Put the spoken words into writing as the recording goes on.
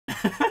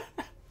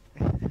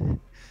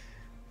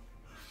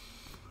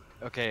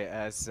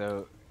Okay,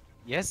 so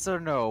yes or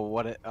no?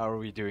 What are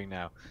we doing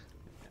now?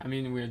 I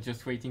mean, we're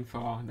just waiting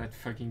for that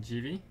fucking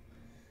GV.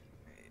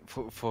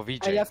 For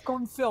VJ? I have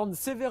confirmed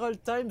several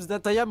times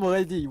that I am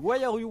ready.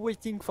 Why are you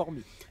waiting for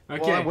me?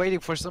 Okay. Well, I'm waiting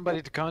for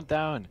somebody to count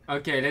down.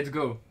 Okay, let's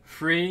go.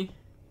 3,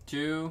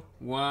 2,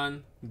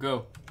 1,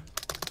 go.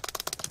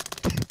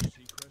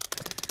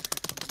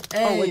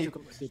 Oh, wait, Hey, you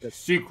can see that.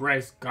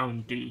 Seacrest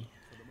County.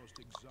 For the most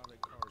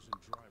exotic cars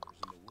and drivers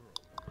in the world.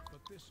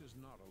 But this is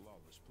not a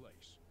lawless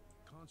place.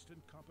 Constant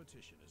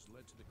competition has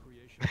led to the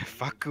creation of the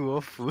Fuck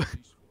world's off. largest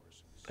police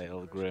force,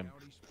 Dale Seacrest Grimm.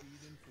 County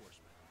Speed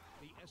Enforcement.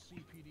 The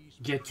SCPD's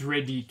Get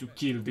ready to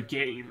kill the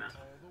game. all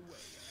the way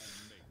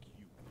and make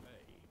you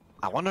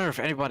pay. I wonder if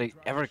anybody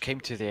ever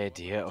came to the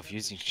idea of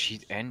using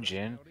cheat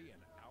engine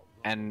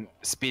and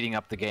speeding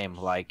up the game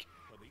like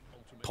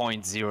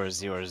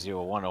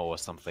 0.0001 or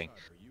something.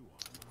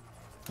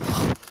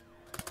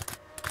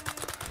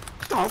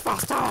 Go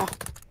faster!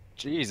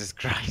 Jesus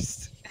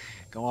Christ.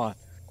 Come on.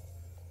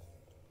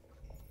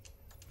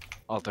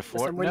 Alter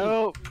 4. I'm winning.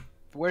 No!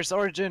 Where's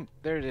Origin?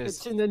 There it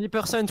is.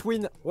 80%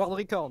 win, world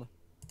record.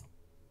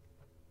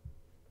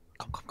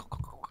 Come.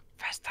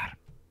 Faster.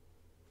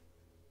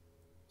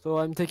 So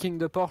I'm taking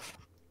the Porsche.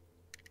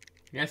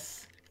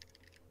 Yes.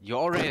 You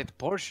already at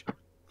Porsche?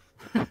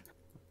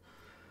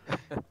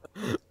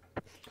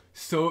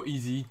 So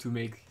easy to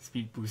make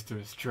Speed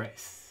Booster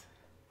stress.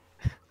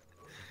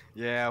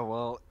 Yeah,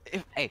 well,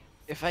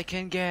 if I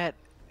can get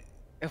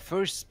a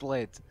first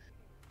split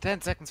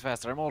 10 seconds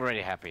faster, I'm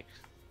already happy.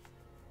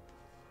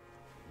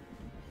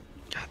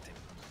 God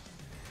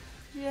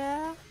damn.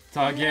 Yeah.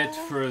 Target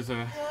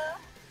further.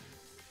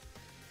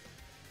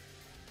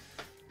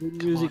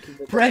 Good music. in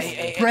the Press,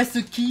 Hey. press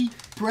the key.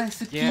 Press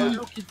the Yeah. Oh key.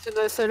 look, it's an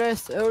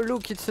SLS. Oh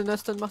look, it's an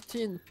Aston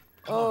Martin.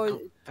 Come on,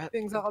 Oh, come.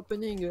 things are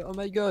happening. Oh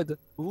my god.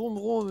 Vroom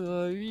vroom.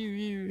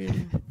 Oui.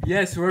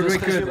 Yes, world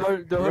Just record.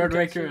 resume the whole World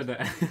capsule.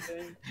 record.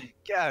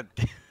 God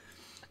damn.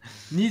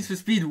 Need for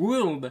Speed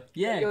World.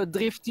 Yeah. Yo,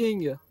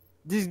 drifting.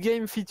 This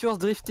game features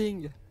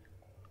drifting.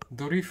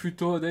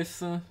 Dorifuto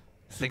desu.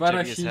 I think Jimmy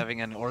is Subarashi.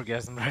 having an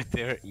orgasm right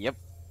there. Yep.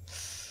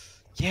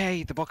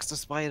 Yay, the box to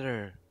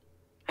spider.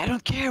 I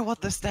don't care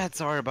what the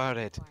stats are about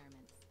it.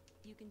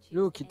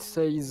 Look, it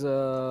says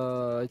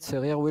it's a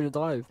rear wheel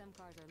drive.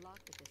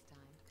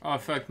 Oh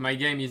fuck, my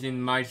game is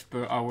in miles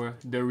per hour.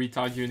 The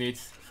retard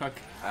units. Fuck.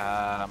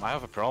 I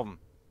have a problem.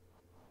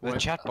 The What?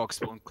 chat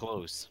box won't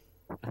close.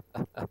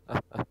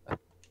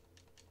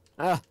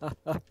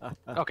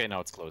 Okay, now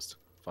it's closed.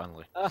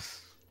 Finally.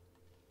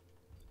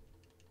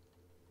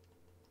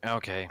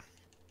 Okay.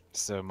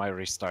 So my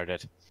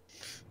restarted.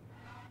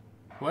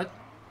 What?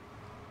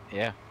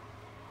 Yeah.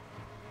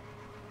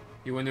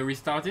 You wanna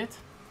restart it?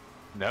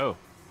 No.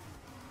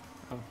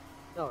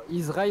 No,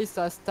 his race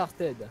has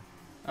started.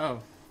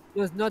 Oh. He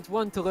does not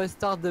want to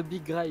restart the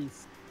big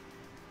race.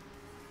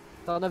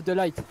 Turn off the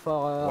light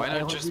for. Why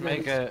not just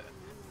make aerodynamics.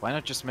 Why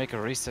not just make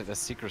a reset as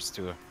Secrets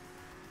Tour?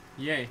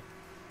 Yay.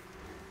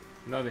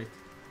 Love it.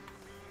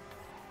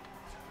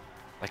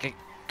 Like I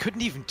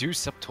couldn't even do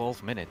sub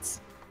 12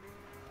 minutes.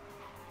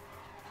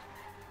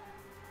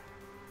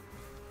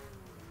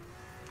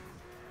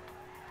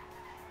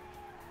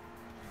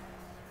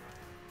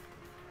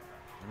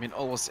 I mean,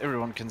 almost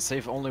everyone can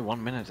save only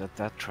 1 minute at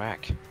that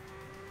track.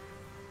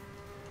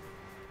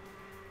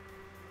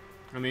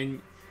 I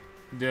mean,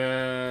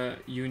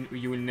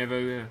 you will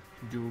never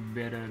do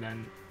better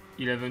than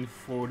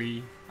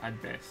 1140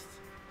 at best.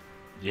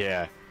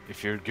 Yeah,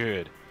 if you're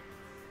good.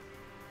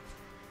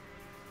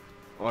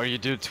 Or you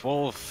do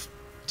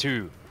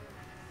 12-2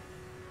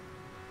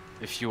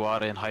 if you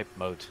are in hype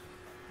mode.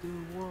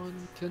 You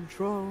want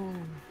control.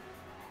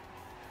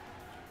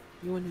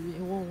 You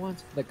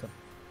want. D'accord.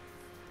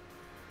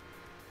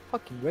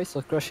 Fucking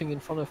racer crashing in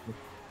front of me.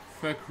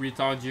 Fuck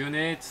retard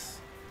units.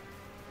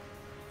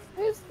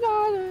 It's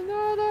not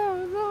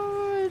another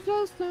no, it's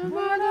just a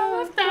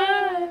matter of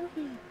time.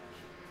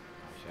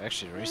 You're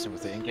actually racing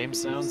with the in-game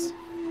sounds?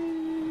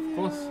 Of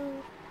course.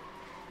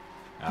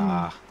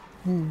 Ah.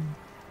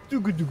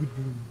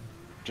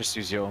 Just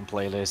use your own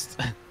playlist.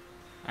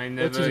 I is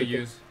never it?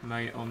 use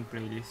my own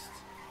playlist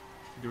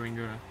during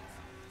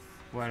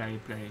while I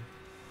play.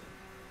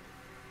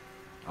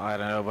 I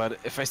don't know, but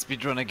if I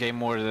speedrun a game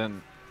more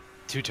than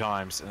 2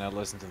 times and I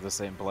listen to the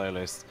same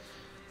playlist,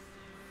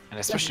 and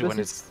especially when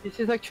it's... This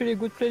is actually a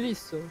good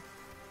playlist, so.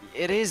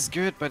 It is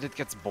good, but it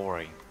gets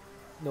boring.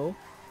 No.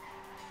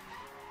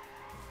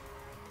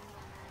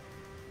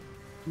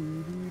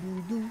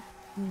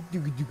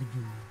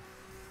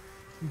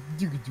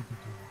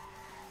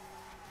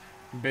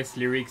 Best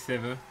lyrics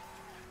ever.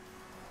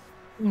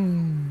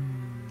 You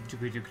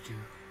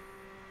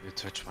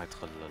touch my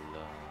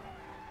tralala.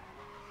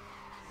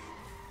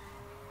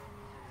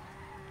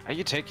 Are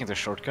you taking the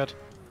shortcut?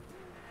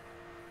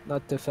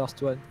 Not the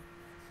first one.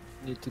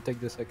 Need to take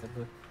the second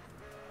one.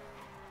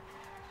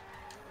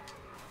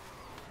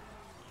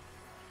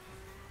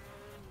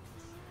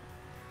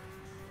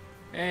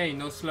 Hey,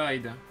 no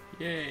slide.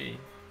 Yay.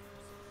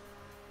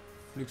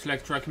 Looks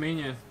like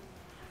Trackmania.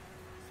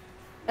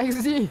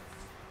 XD!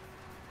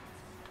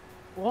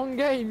 Wrong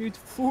game, you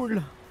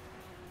fool.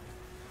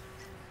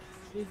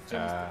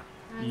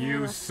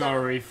 You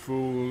sorry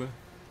fool.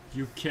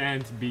 You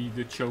can't be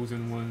the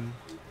chosen one.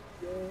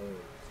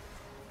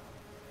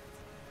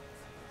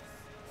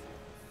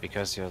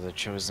 Because you're the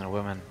chosen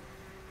woman.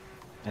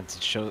 And the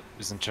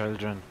chosen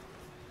children.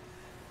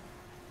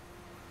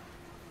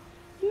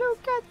 Look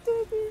at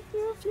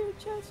your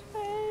future's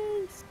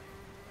face.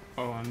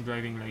 Oh, I'm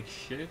driving like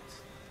shit.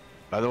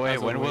 By the way,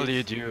 As when will always.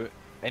 you do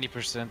any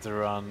percent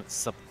around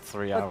sub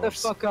 3 Shut the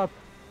hours? fuck up.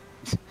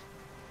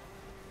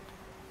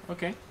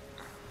 Okay.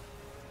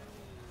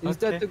 Is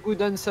that Okay. a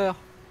good answer?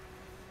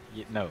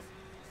 No.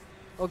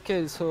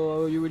 Okay,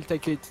 so you will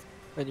take it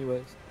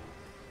anyways.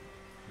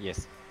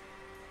 Yes.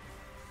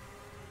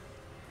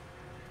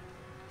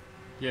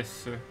 Yes,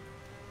 sir.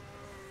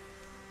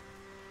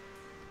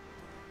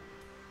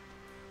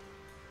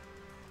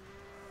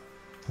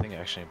 I think I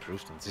actually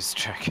improved on this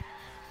track.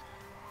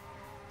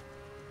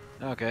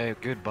 Okay,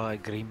 goodbye,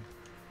 Grim.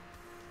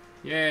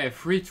 Yeah,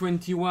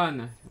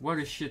 321. What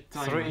a shit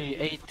time.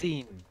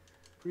 318.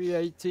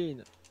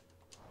 318.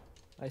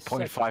 I suck.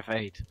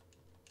 0.58.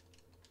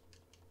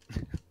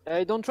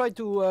 Hey, don't try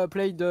to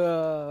play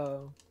the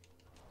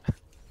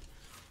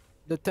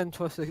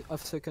 10th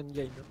of second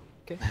game,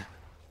 okay?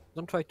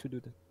 Don't try to do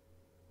that.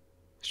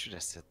 Should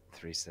have said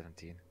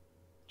 317.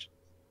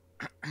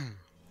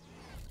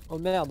 Oh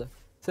merde.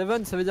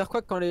 Seven, ça veut dire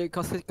quoi quand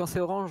c'est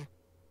orange?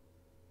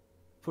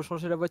 Faut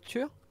changer la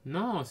voiture?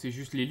 Non, c'est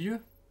juste les lieux.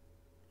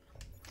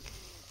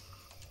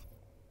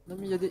 Non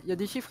mais il y a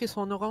des chiffres qui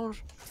sont en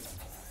orange.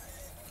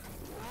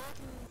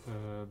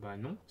 Bah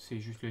non, c'est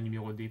juste le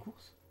numéro des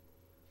courses.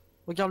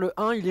 Regarde, le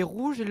 1 il est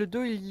rouge et le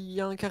 2 il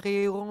y a un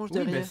carré orange Oui,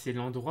 bah derrière. c'est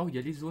l'endroit où il y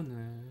a les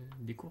zones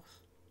des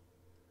courses.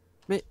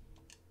 Mais-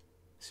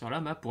 Sur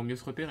la map pour mieux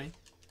se repérer.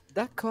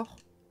 D'accord.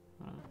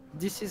 Voilà.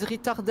 This is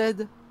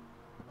retarded.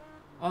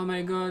 Oh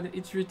my god,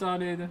 it's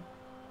retarded.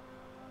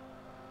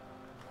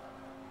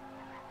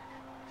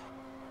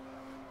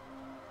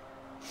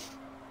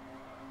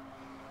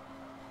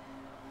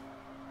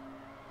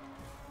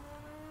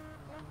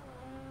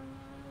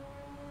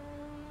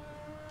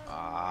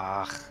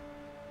 Ah.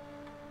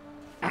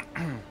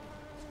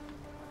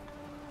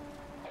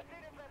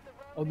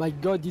 Oh my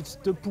god, it's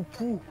the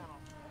poupou.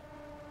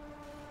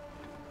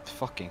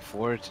 Fucking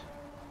Ford.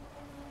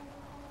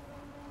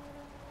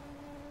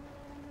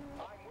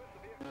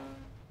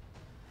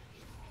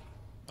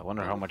 I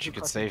wonder how much you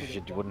could save if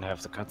you wouldn't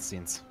have the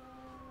cutscenes.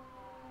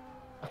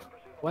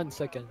 1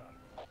 second.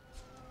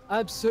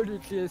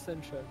 Absolutely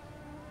essential.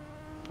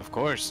 Of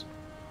course.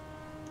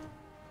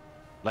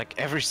 Like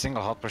every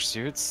single Hot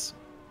Pursuits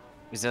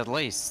is at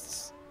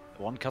least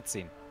one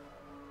cutscene.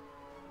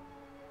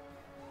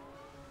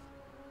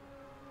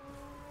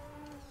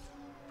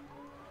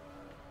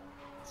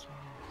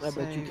 Yeah,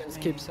 but you can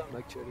skip some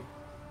actually.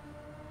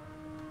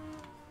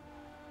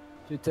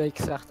 If you take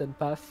certain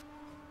path,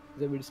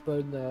 they will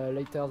spawn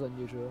later than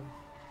usual.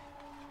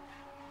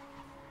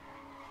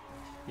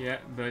 Yeah,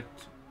 but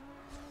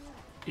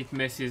it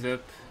messes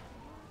up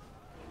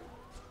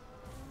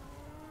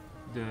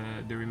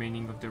the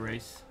remaining of the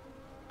race.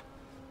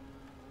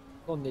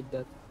 Don't need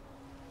that.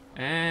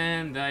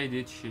 And I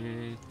did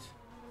shit.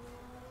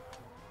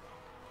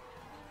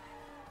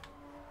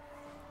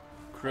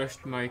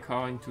 Crushed my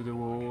car into the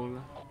wall.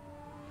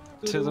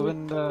 To the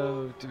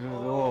window, to the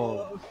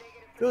wall.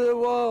 To the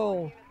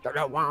wall! To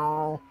the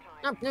wall!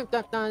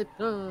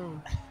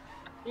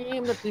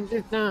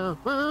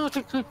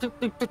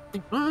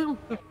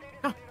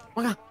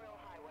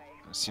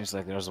 Seems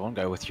like there's one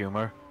guy with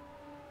humor.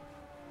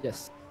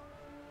 Yes.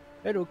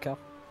 Hello, car.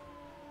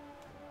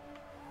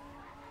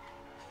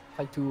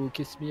 Try to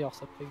kiss me or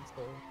something,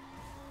 so...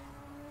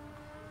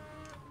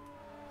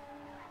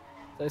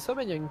 There's so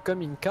many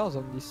incoming cars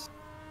on this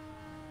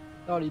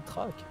early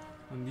track.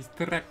 On this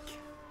track.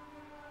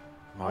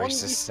 Why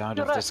is the sound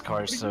of this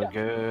car so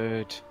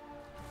good?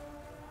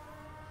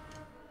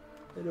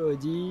 Hello,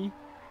 Eddie.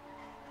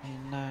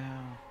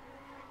 Now.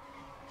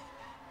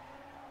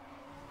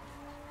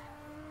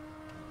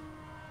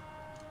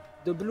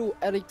 The blue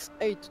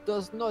RX-8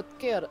 does not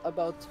care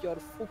about your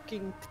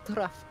fucking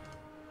traffic.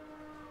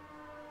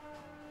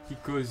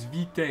 Because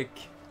VTech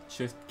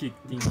just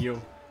kicked in yo.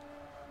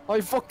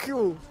 I fuck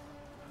you!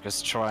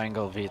 Just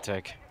triangle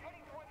VTech.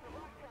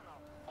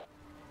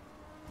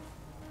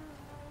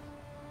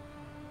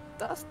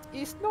 That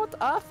is not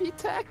a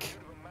VTech!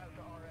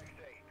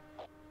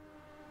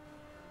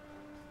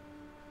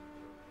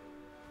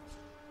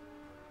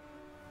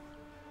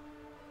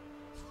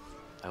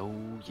 Oh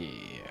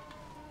yeah.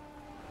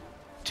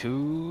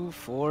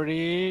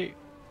 248.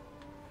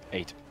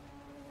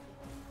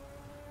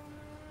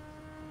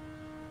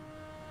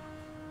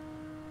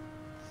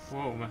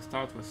 Whoa, my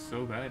start was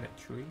so bad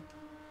actually.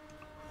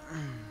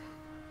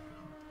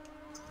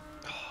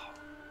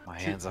 My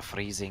hands are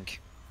freezing.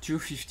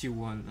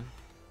 251.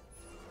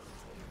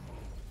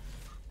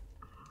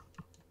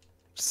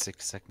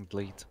 6-second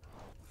lead.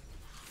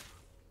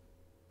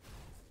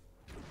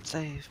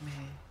 Save me.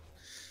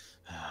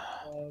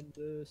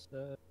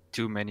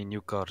 Too many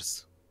new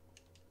cars.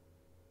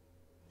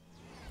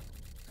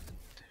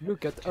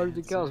 Look at all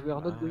the cars we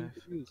are not going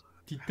to use.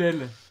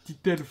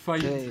 Titel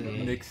fight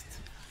Okay. next.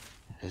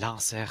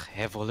 Lancer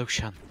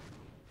Evolution.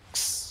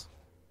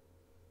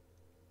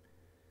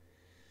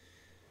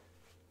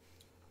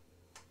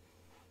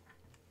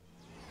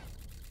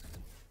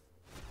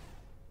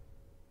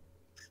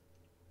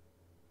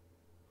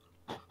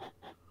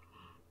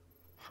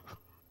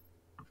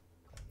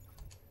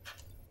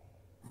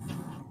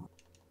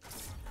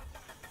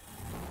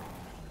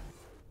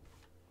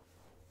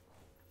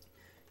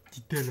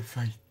 Titel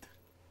fight.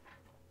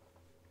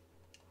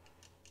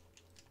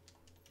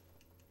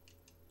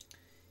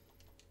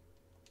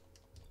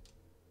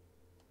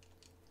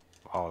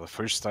 Oh, the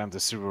first time the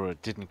Subaru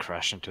didn't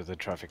crash into the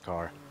traffic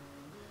car.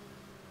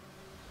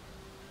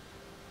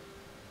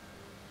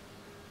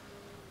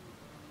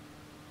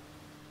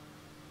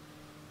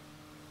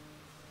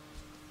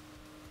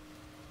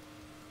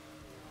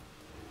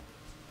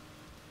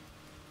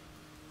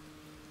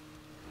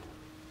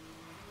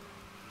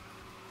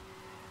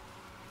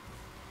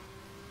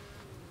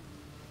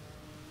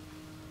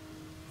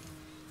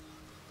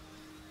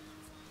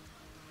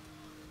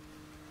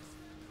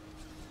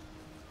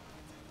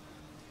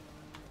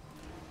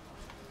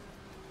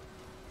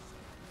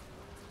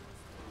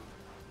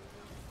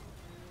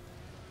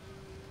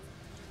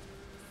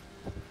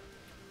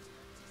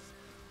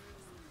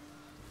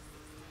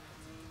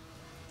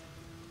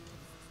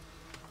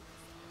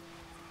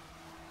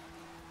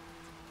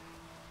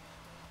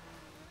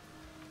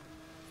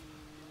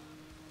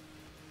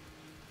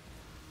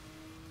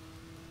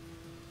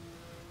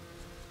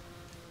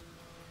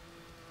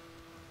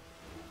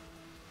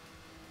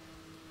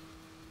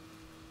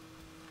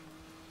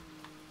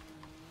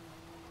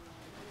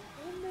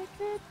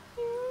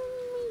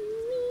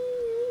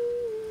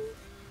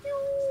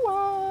 You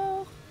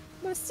are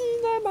my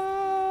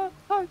cinema.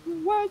 I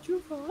will watch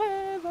you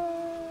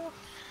forever.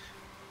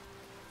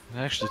 It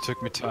actually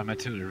took me time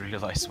until I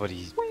realized what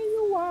he... Where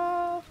you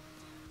are.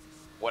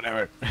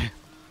 Whatever.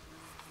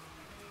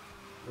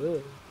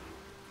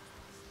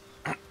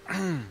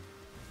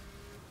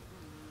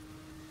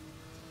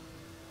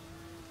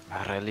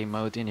 Rally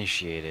mode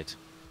initiated.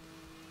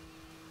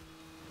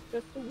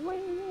 Just the way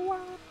you are.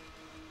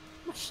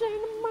 My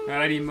cinema.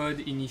 Rally mode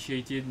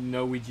initiated,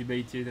 no Ouija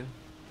baited.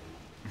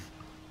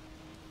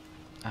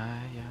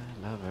 I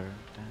love her.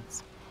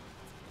 That's...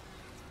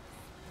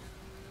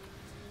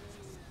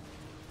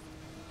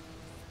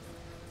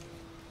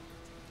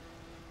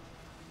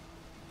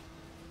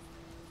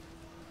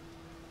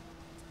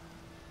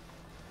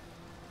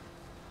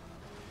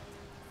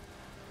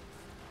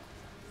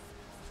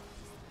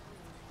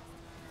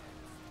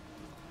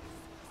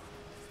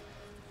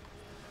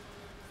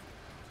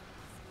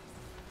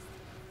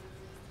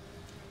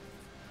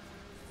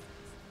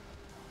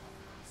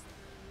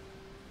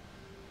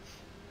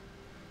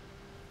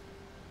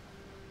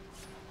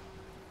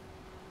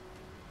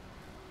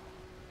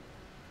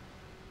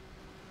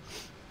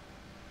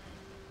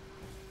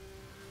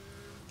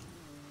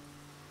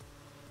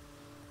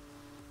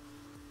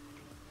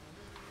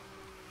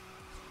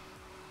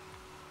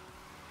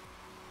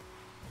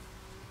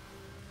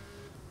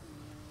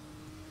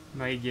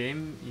 My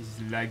game is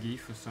laggy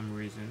for some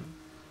reason.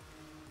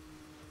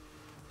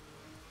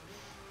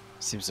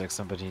 Seems like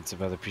somebody needs a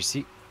better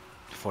PC.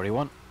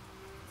 41.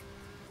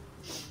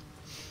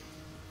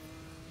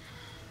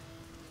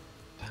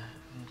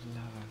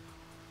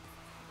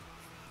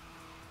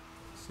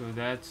 So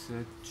that's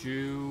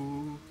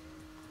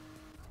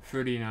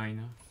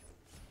 239.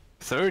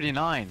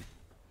 39!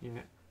 Yeah.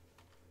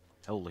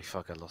 Holy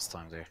fuck, I lost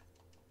time there.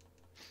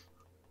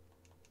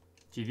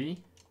 TV?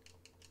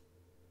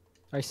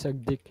 I suck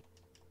dick.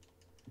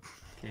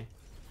 Okay.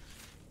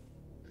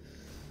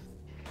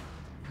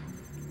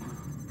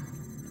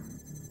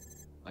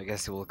 I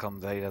guess it will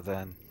come later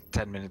than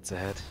 10 minutes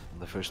ahead on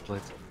the first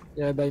plate.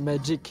 Yeah, by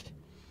magic.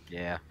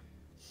 Yeah.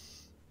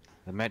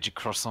 The magic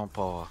croissant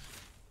power.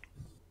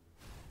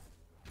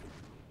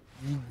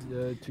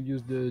 Need to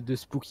use the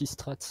spooky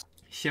strats.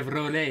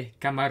 Chevrolet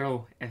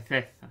Camaro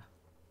FF.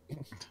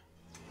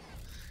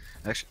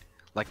 Actually,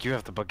 like you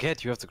have the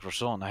baguette, you have the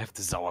croissant, I have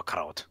the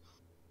sauerkraut.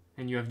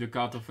 And you have the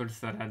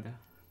Kartoffelsalat.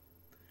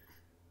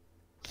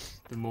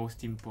 The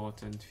most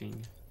important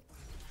thing.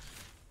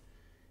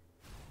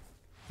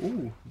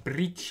 Ooh,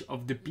 Breach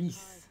of the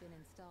Peace.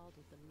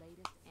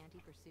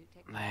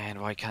 Man,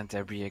 why can't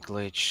there be a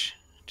glitch?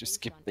 Just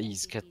skip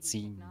these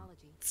cutscenes.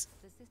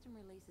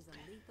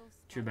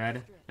 Too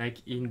bad.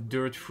 Like in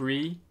Dirt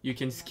 3, you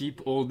can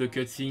skip all the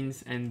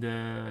cutscenes and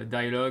the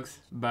dialogues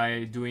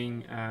by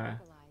doing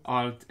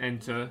Alt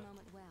Enter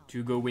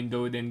to go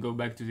window, then go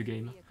back to the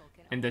game.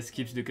 And that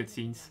skips the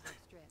cutscenes.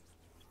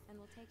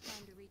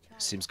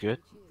 Seems good.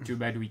 Too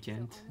bad we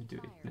can't do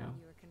it now.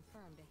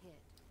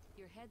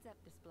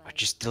 Or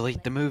just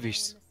delete the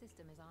movies.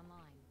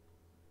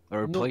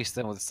 Or replace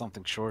them with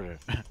something shorter.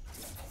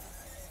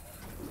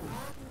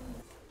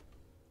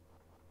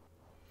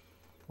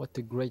 What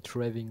a great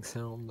raving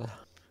sound.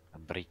 A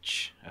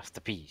breach of the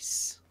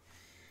peace.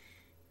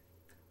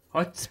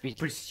 Hot Speed.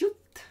 Pursuit!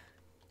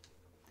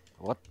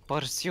 What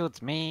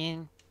pursuit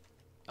mean?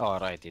 Oh,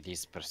 right, it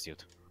is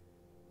pursuit.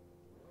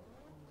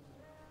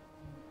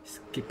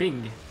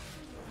 Skipping.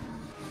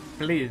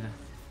 Please.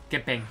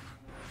 Skipping.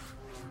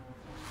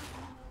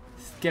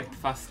 Skip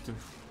faster.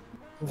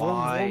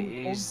 Why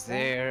is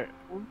there...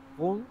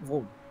 Vroom,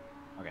 vroom.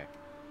 Okay.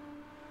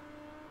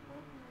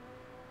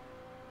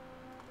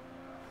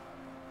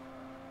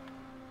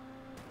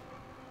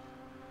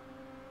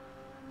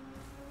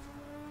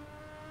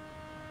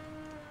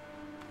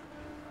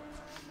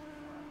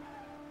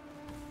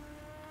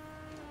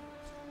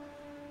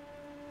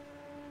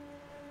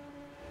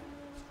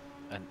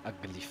 An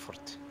ugly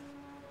fort.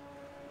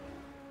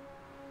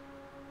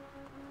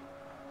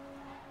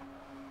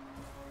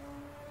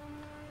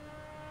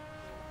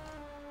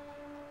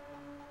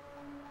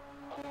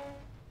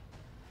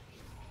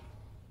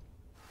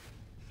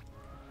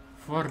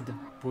 Ford.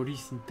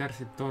 Police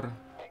interceptor.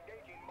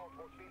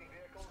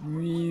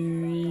 Oui,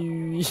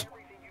 oui, oui.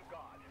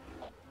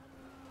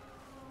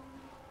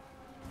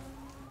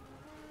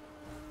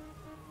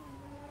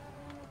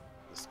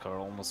 This car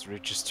almost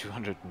reaches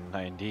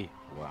 290.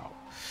 Wow.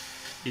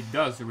 It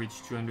does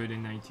reach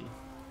 290.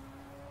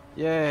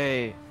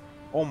 Yay!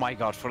 Oh my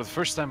god, for the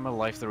first time in my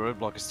life, the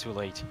roadblock is too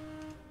late.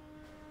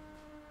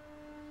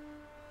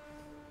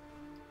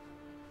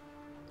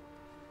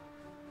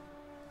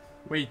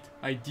 Wait,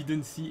 I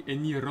didn't see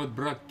any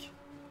roadblock.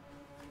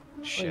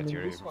 Shit, mean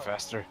you're this even one.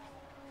 faster.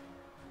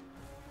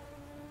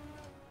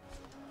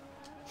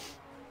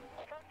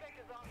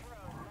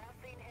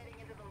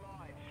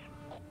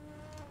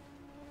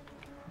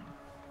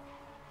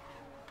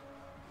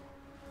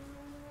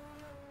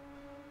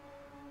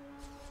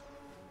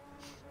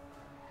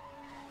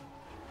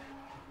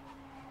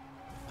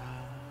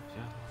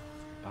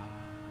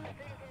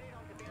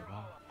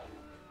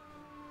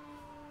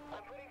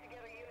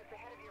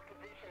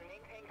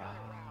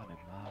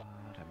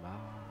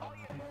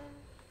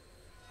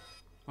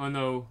 Oh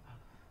no.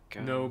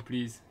 Go No,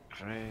 please.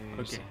 crazy.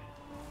 Okay.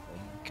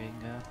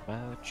 Thinking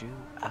about you,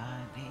 I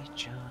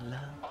need your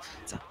love.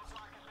 So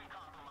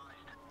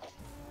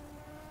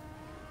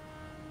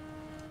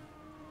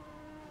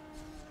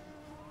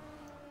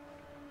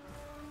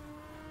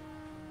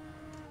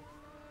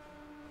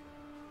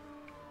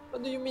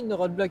What do you mean the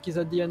roadblock is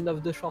at the end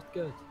of the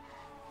shortcut?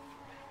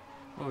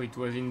 Oh, it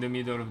was in the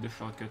middle of the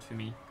shortcut for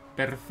me.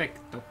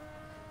 Perfecto.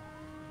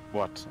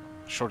 what?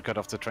 Shortcut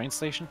of the train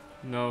station?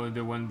 No,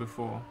 the one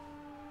before.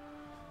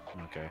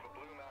 Okay.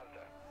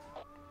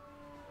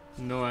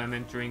 No, I'm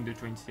entering the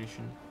train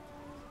station.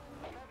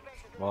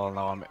 Well,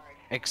 now I'm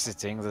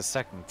exiting the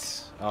second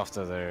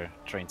after the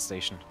train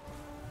station.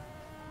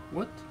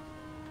 What?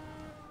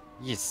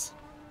 Yes.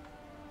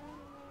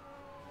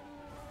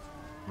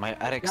 My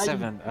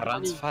RX-7 Yeah,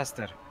 runs funny.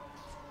 faster.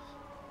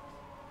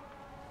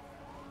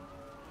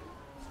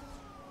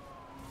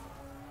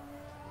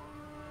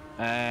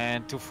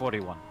 And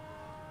 241.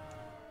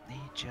 Need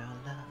your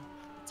love,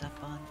 it's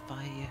up on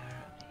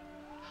fire.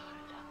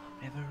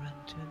 Never run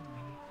to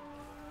me.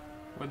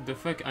 What the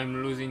fuck?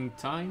 I'm losing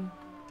time?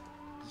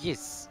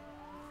 Yes.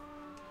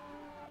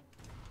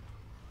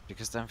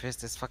 Because I'm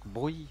fast as fuck,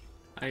 boy.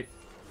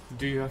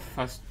 Do you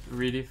have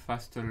really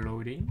faster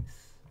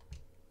loadings?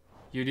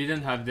 You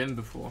didn't have them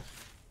before.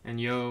 And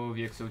yo,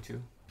 VXO2.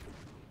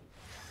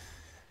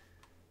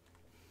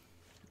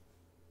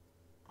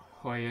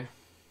 Oh yeah.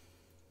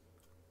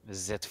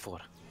 Z4.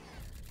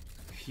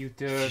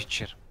 Future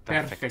Future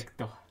perfect.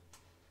 perfecto.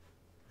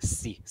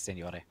 Si,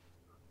 signore.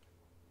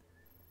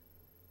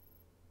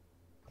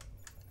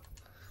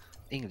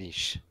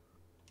 English.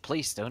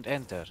 Please don't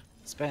enter.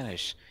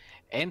 Spanish.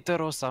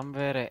 Entero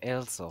somewhere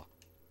else.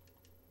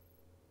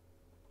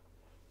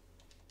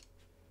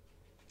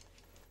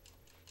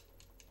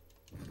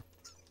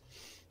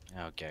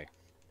 Okay.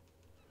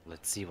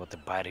 Let's see what the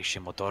Bayerische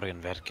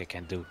Motorenwerke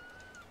can do.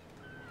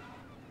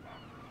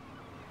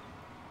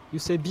 You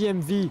say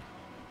BMV.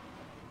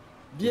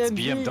 It's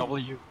BMV.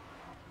 BMW.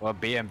 Or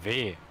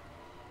BMW.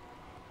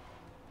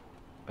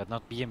 But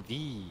not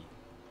BMW.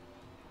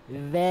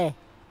 V.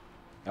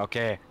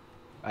 Okay.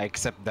 I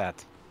accept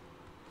that.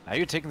 Are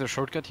you taking the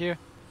shortcut here?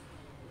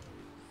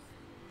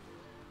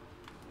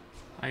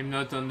 I'm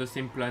not on the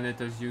same planet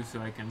as you, so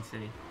I can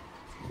say.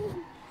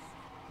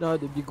 No,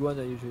 the big one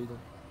I usually don't.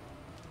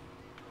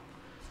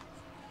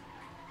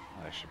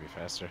 That should be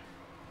faster.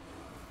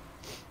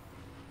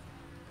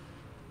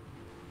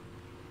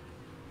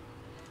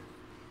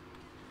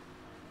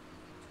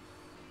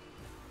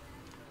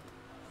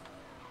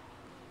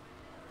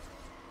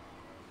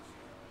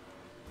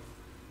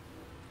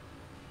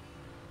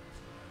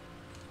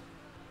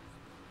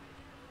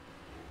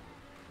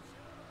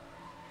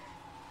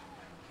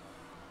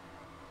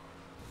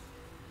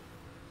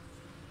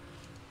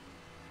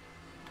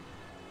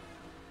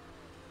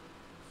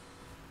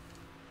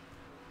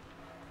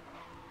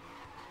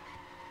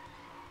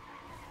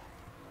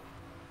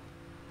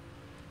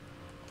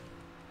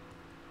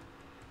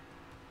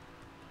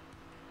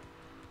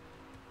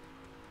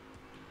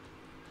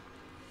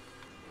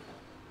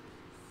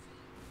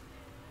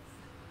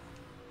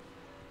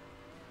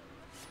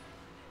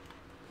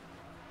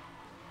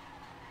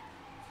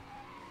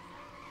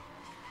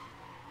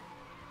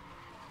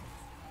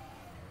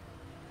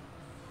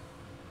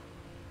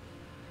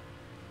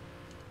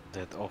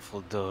 That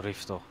awful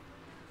Dorifto.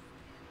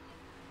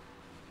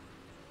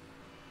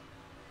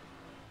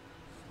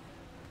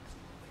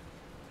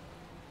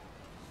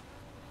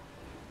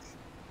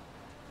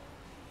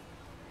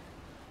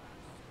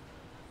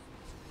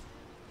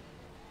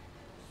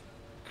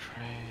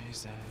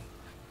 Crazy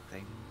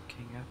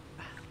thinking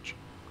about you.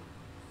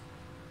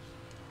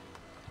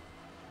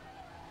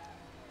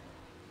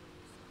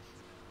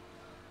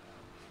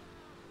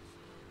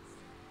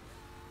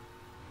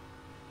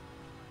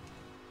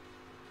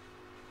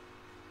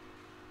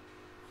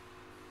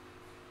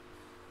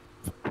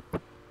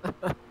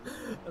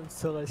 I'm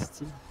so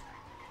rusty.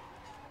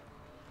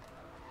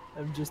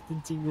 I'm just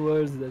hinting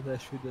words that I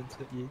shouldn't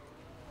eat.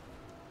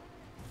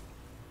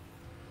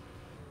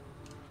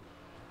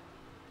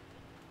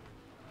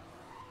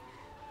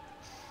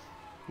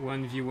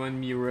 One v one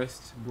me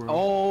rust, bro.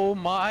 Oh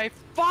my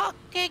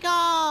fucking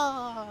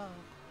god!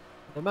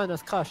 The man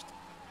has crashed.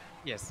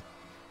 Yes.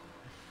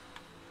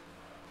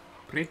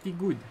 Pretty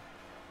good.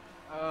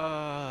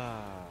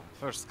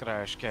 First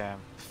crash cam.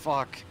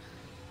 Fuck.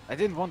 I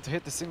didn't want to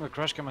hit the single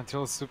crash cam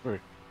until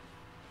super.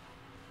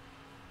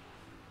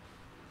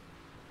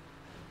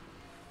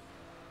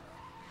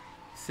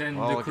 Send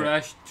Oh, the okay.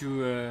 crash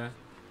to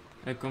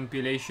a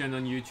compilation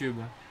on YouTube.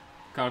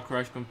 Car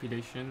crash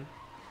compilation.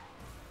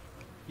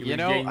 You will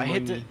know, gain I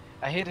money.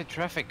 hit a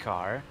traffic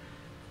car,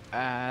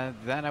 and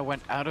then I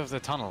went out of the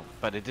tunnel,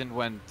 but it didn't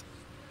went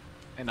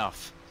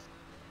enough.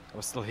 I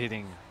was still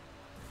hitting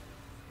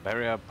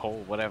barrier,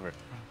 pole, whatever.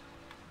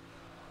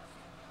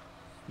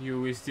 You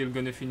will still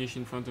gonna finish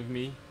in front of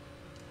me.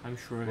 I'm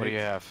sure of What it. do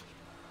you have?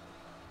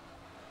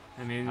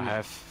 I mean, I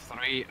have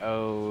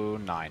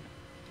 309.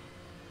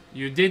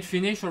 you did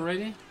finish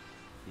already?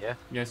 Yeah.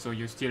 Yeah, so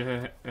you're still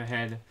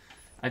ahead.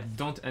 I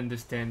don't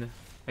understand.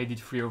 I did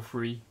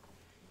 303.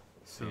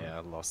 So Yeah, I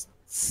lost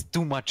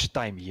too much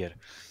time here.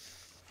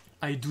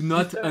 I do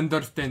not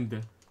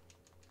understand.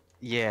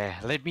 Yeah,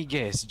 let me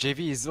guess.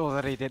 JV is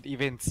already at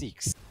event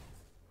 6.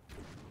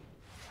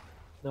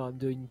 No, I'm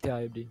doing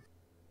terribly.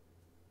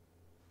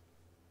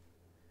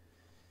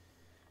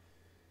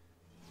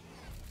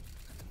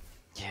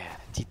 Yeah,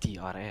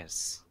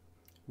 TTRS.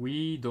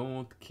 We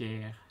don't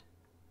care.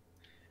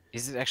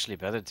 Is it actually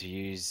better to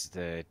use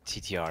the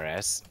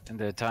TTRS in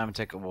the time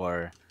attack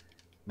or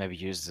maybe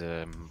use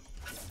the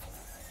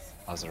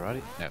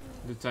Maserati? No.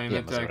 The time Yeah,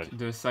 attack, Maserati.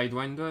 the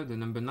Sidewinder, the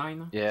number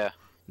 9? Yeah.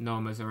 No,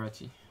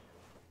 Maserati.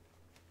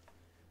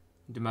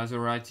 The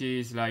Maserati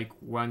is like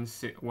 1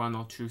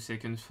 or 2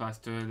 seconds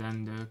faster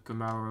than the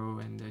Camaro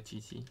and the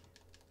TT.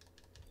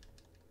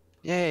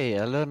 Yay,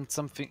 I learned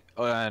something.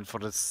 Oh, and for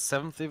the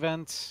 7th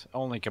event,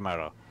 only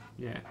Camaro.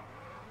 Yeah.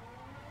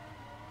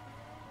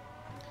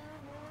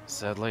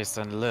 So at least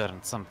I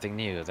learned something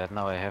new that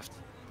now I have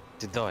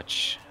to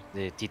dodge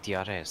the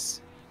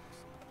TTRS.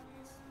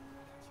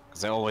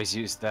 Because I always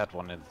use that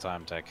one in the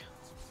time attack.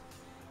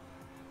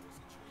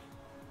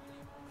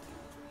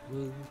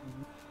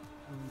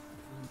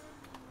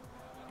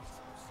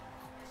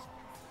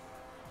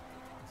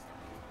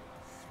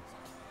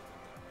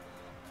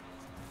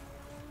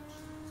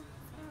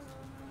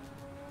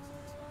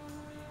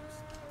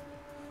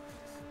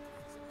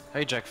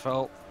 Hey Jack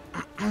Fell.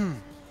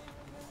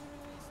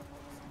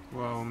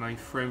 Wow, my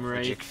frame Hey,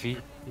 rate Jack Fee.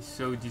 is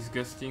so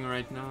disgusting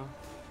right now.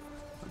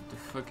 What the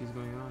fuck is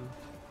going on?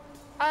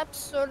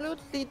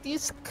 Absolutely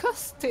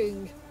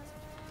disgusting.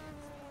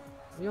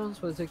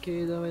 Once was a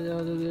kid,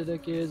 the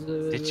kids.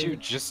 Did you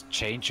just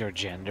change your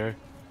gender?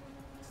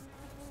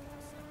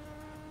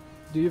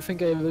 Do you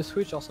think I have a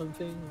switch or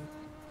something?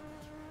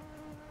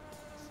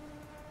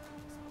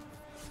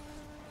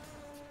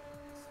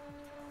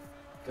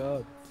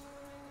 God.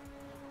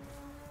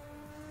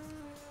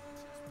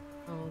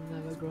 I'll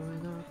never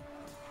growing up.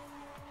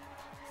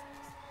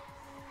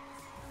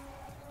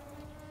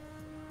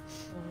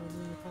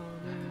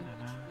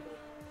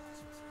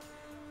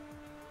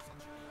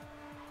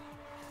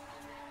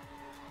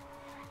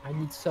 I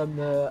need some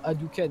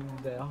Hadouken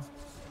there.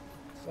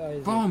 Where is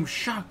it? Boom!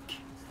 Shock!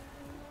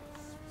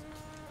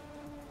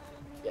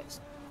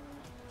 Yes.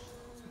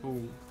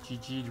 Oh,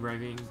 GG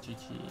driving,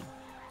 GG.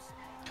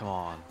 Come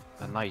on,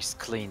 a nice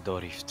clean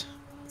drift.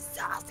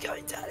 Start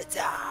going to the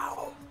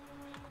town.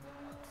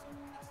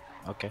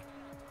 Okay.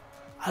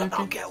 I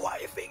don't care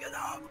what you think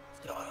of.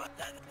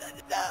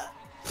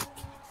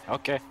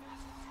 Okay.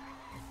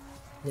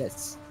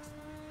 Yes.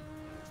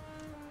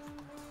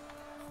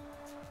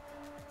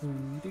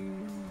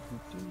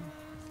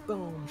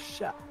 Boom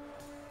shot.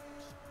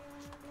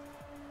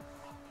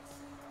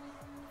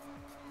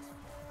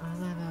 I'll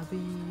never be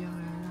your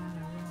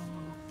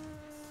alone.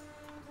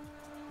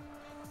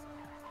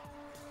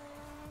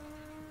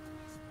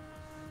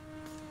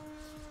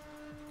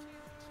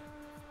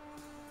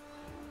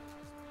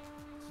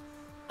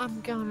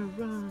 I'm gonna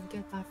run,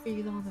 get my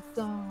feet on the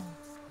floor.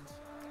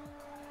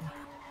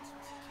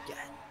 Get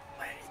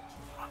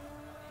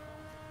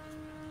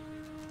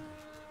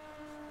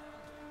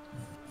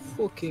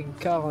fucking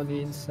car on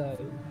the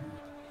inside.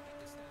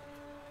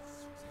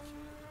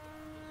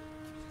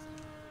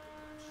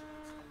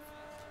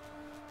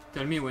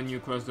 Tell me when you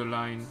cross the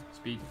line,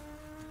 Speed.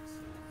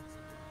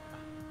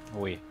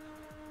 Oui.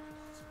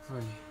 Oh,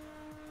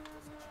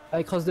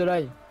 I crossed the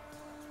line.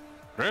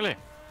 Really?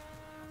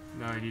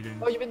 no, I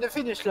didn't. Oh, you mean the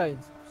finish line?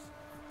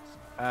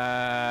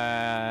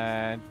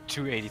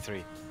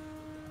 283.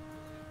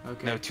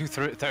 Okay. No,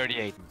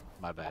 238.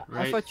 My bad.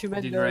 Right, I thought you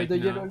meant did the, right the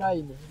now. yellow line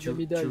in the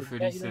middle.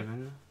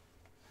 237.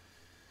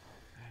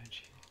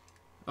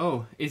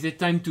 Oh, is it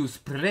time to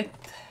split?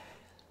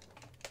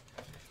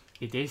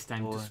 It is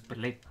time to Oh.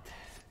 split.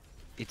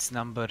 It's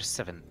number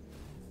 7.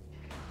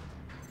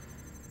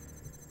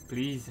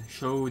 Please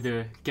show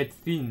the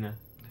cutscene.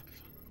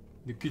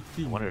 The I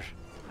cutscene.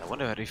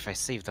 wonder if I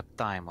saved up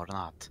time or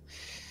not.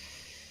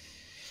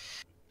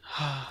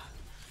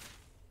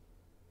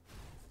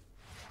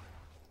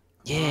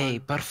 Yay,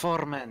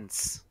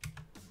 performance!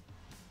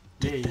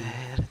 Yay.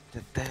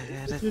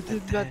 If you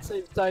did not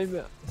save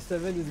time,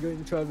 7 is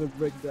going to have a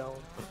breakdown.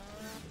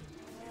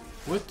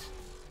 What?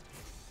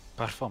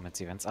 Performance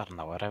events are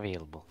now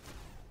available.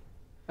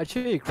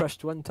 Actually, it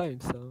crashed one time,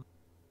 so...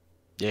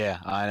 Yeah,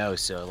 I know,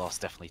 so I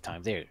lost definitely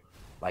time there.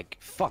 Like,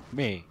 fuck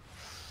me.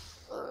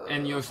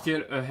 And you're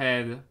still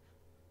ahead.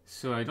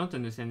 So I don't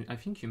understand. I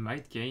think you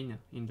might gain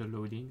in the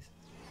loadings.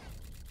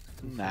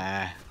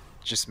 Nah,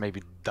 just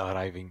maybe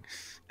driving.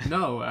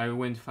 No, I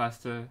went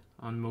faster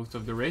on most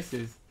of the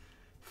races.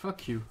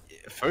 Fuck you.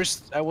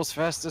 First I was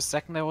faster,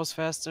 second I was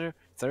faster,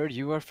 third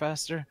you were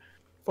faster.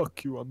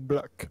 Fuck you, I'm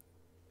black.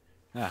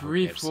 Ah, who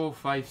 3, cares? 4,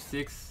 5,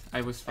 6.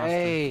 I was faster.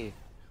 Hey!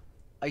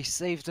 I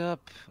saved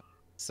up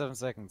 7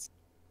 seconds.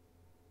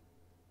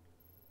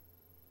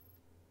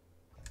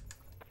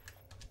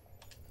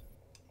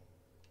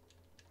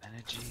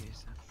 Energy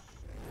is...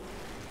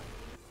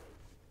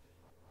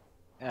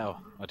 Oh,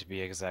 or to be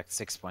exact,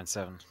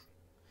 6.7.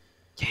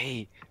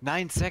 Yay!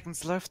 9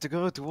 seconds left to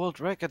go to world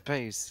record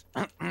pace!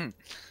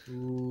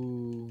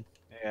 Ooh.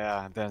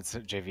 Yeah, then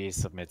JV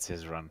submits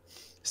his run.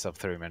 Sub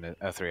 3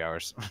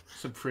 hours.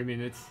 Sub 3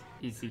 minutes.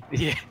 Easy.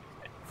 Yeah.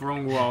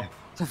 Wrong warp.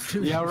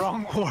 Yeah,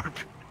 wrong warp.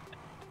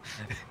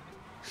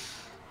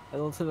 I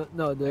don't know.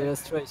 No, the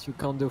last race you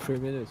can't do 3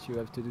 minutes. You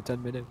have to do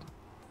 10 minutes.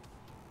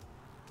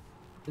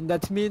 And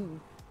that means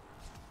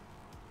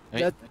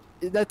Hey,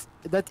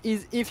 that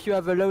is if you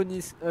have a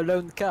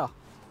lone car.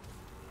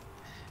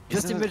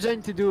 Just isn't it-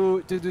 imagine to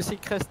do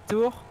secret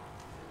tour,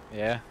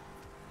 Yeah.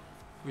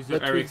 With the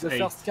but with the RX-8.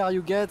 first car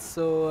you get.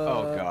 So.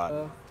 Oh,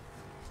 God.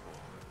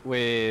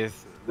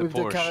 With the with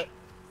Porsche. the car.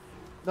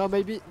 No,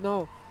 maybe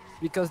no,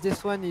 because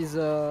this one is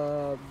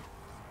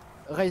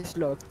race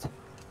locked,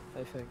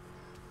 I think.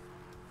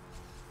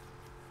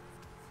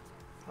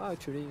 Oh,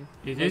 actually.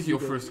 It maybe is your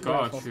the- first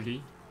car, yeah,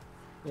 actually.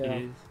 Yeah.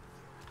 It is.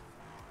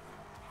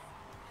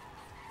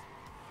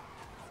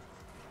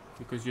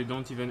 Because you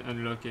don't even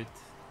unlock it.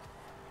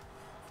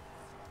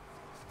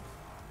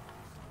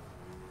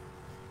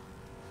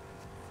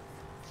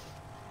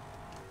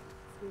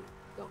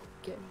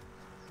 Okay.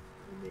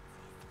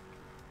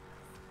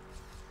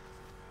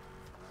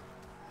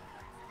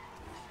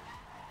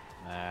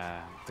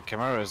 The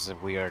Camaro is a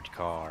weird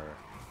car.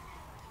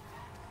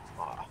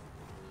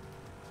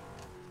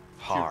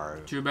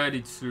 Hard. Too bad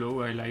it's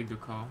slow, I like the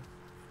car.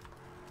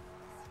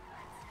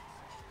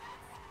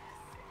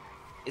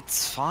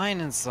 It's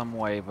fine in some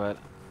way, but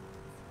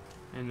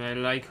And I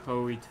like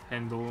how it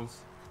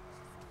handles.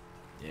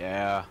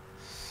 yeah.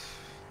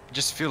 I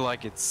just feel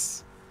like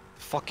it's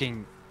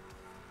fucking...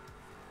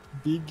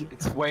 Big.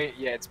 It's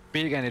it's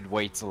big and it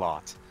weighs a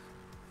lot.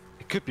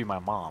 It could be my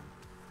mom.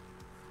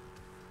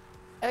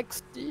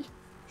 XD.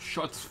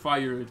 Shots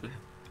fired.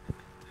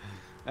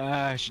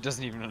 She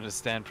doesn't even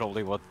understand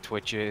probably what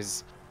Twitch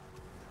is.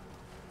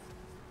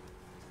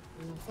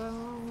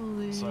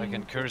 So I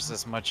can curse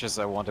as much as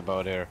I want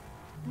about her.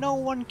 No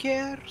one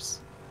cares.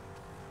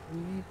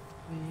 Meet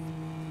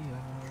me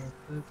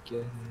up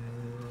again.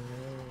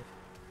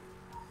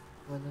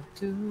 One or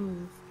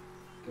two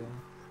go.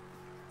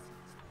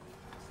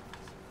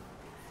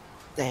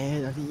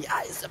 Dead are the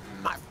eyes of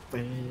my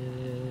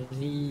friend.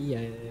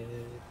 Yeah.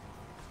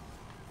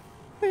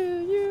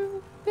 Will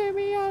you take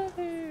me out of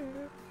here?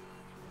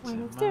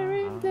 When I'm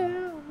staring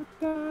down the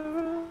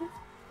barrel.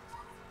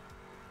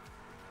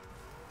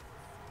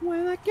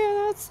 When I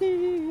cannot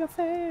see your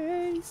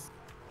face.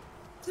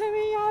 Take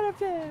me out of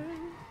there.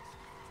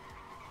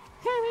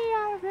 Take me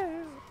out of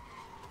there.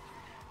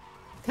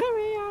 Take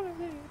me out of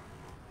there.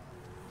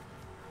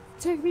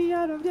 Take me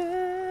out of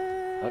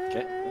there.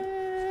 Okay.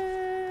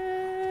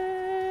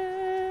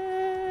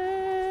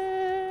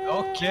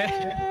 Okay.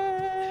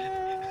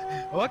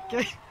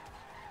 Okay.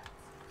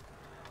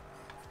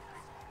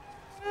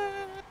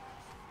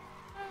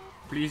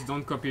 Please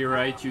don't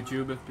copyright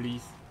YouTube,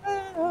 please.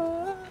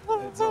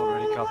 It's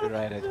already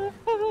copyrighted.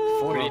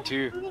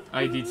 42.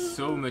 I did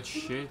so much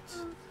shit.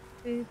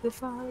 The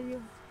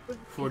fire.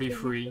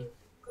 43.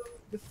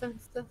 The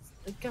fences are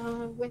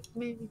gone with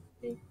me.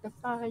 The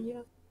fire.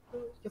 Your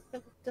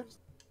fences.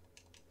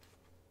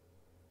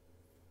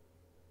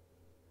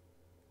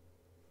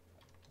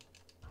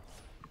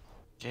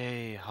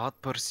 Okay, Hot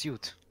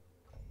Pursuit.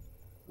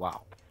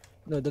 Wow.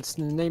 No, that's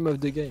the name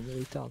of the game,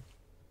 retard.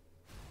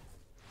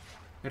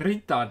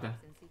 Retard.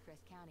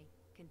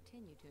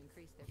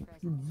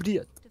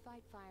 Блядь.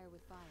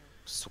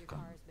 Сука.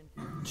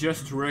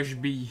 Just rush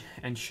B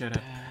and shut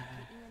up.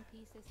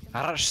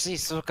 Раши,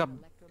 сука.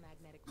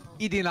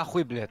 Иди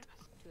нахуй, блядь.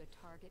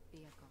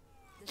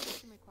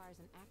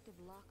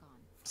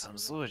 Sam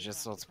služi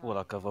se od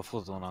spola ka v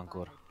futu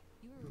ancora.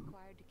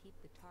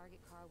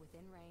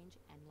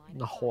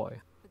 Ahoy.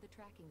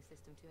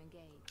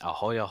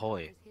 Ahoy,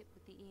 ahoy.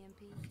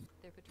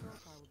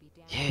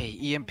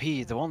 Yay,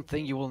 EMP, the one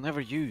thing you will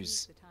never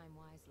use.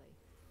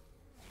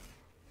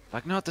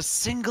 Like not a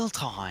single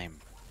time.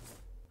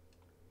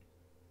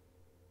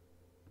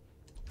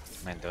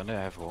 Man, don't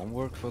I have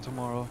homework for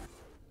tomorrow?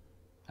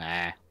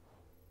 Ah.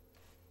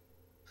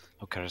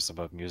 Who cares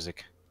about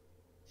music?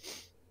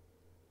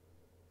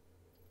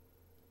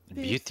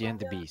 Beauty and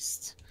the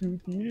Beast. Okay.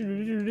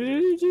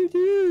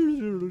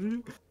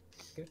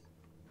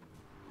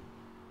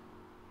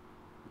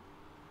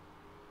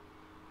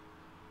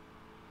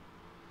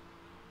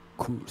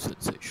 Cool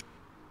sensation.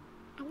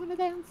 I wanna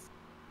dance.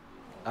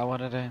 I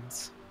wanna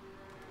dance.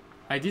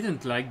 I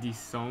didn't like this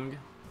song.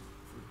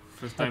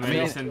 First time I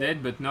Me- listened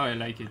it, but now I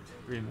like it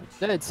very much.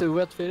 Yeah, it's a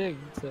weird feeling.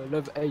 It's a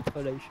love-hate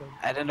relation.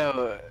 I don't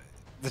know,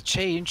 the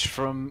change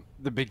from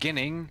the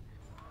beginning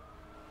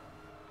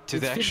to It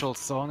the feels- actual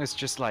song is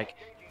just like,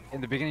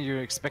 in the beginning you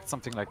expect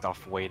something like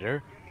Darth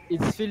Vader.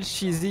 It feels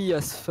cheesy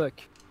as fuck.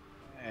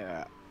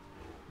 Yeah.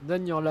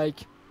 Then you're like,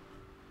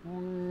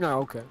 no,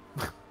 okay.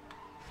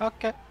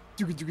 Okay.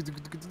 But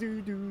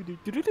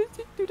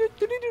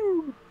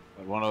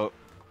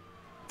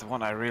the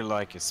one I really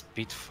like is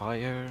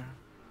Spitfire.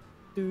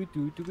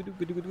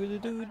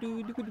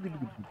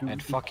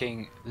 And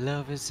fucking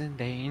love is in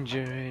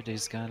danger, it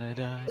is gonna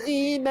die.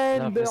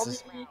 Remember Love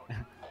is- me.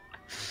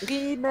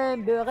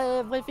 Remember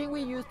everything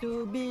we used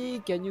to be.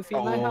 Can you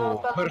feel my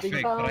heart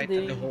pounding,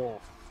 pounding?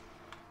 hole.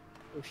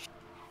 Oh shit.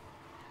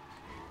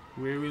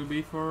 We will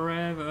be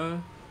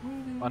forever.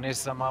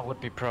 Onisama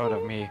would be proud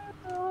of me.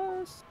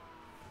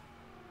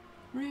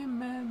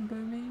 Remember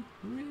me.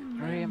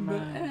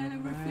 Remember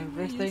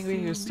everything we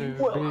used to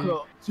be. Welcome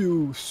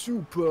to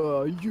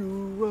Super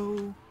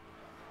Eurobeat.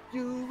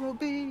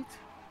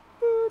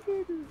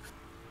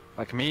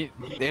 Like me,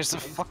 there's a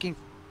fucking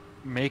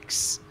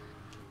mix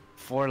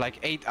for like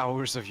 8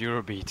 hours of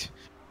Eurobeat.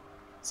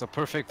 So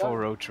perfect for a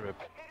road trip.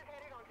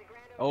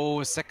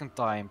 Oh, second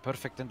time,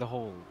 perfect in the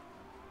hole.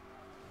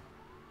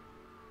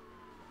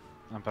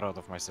 I'm proud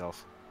of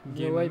myself.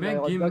 No way, my Gimme,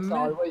 roadblocks gimme.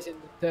 are always in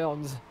the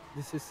turns.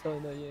 This is so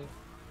annoying.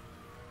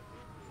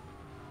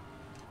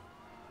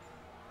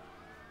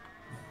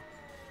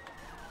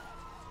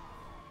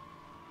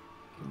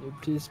 Can you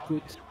please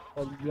put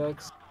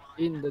roadblocks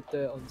in the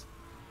turns?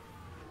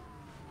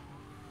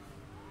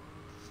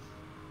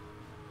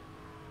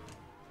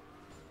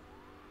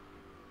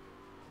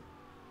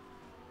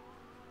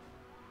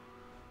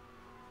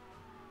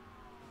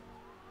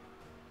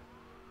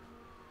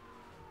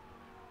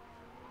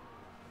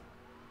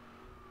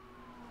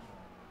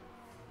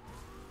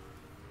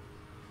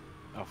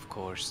 Of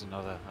course,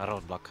 another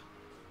roadblock.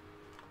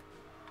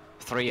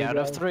 3 Yeah, out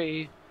of guys.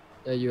 3.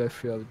 Yeah, you have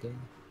 3 of them.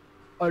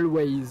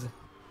 Always.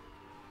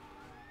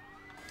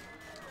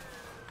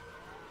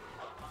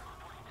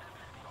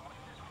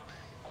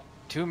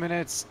 Two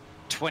minutes,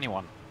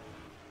 21.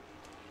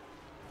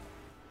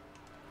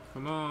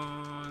 Come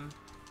on.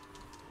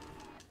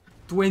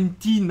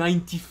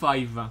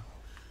 2095.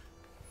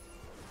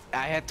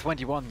 I had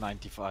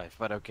 21.95,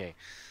 but okay.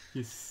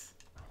 Yes.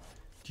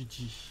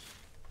 GG.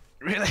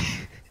 Really?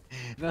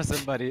 Now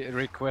somebody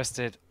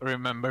requested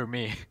remember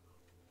me.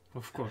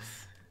 Of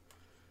course.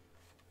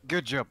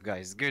 Good job,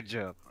 guys. Good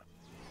job.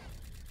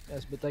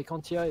 Yes, but I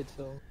can't hear it,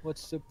 so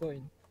what's the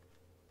point?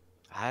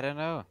 I don't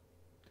know.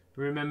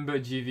 Remember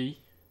GV.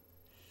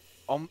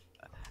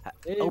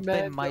 Hey, Open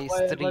man, my the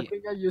way stream.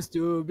 everything I used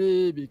to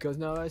be, because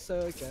now I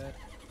suck at.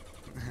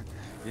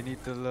 You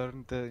need to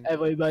learn to.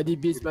 Everybody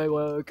beats my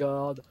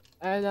record,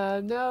 and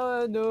I'm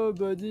now a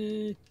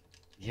nobody.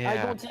 I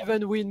Yeah. don't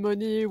even win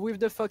money with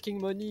the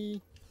fucking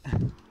money.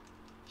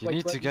 You Wait,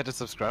 need to what? get a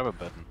subscriber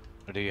button.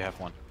 Or do you have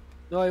one?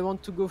 No, I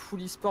want to go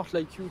fully sport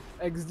like you,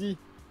 XD.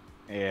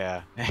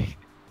 Yeah.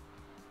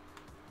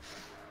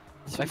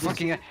 Like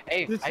fucking.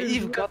 Hey, this I is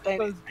even got the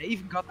because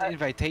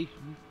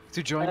invitation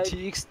to join I-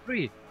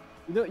 TX3.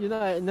 You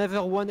know, I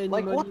never won any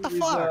Like, money what the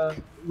fuck?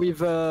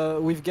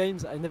 with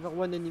games. I never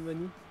won any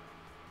money.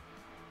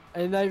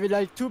 And I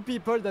like 2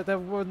 people that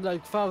have won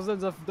like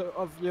thousands of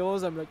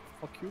euros. I'm like,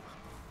 fuck you.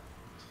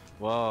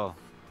 Well,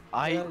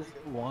 I Yes,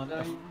 won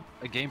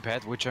I- a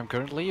gamepad which I'm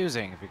currently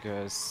using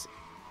because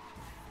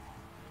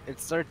it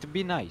started to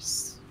be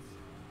nice.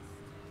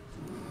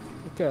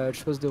 Okay, I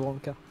chose the wrong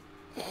car.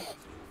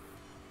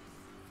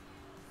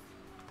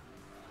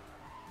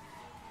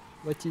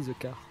 What is a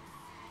car?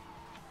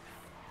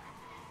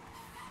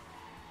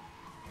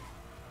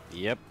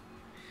 Yep.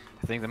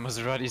 I think the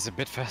Maserati is a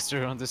bit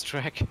faster on this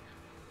track.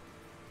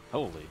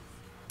 Holy.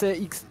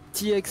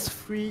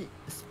 TX3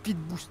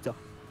 Speed Booster.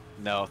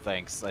 No,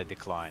 thanks. I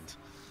declined.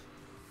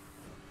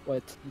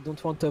 What? You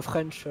don't want a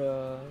French?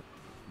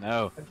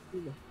 No, I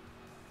feel.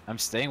 I'm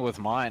staying with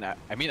mine.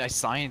 I mean, I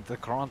signed the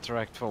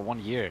contract for 1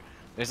 year.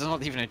 There's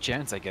not even a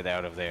chance I get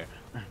out of there.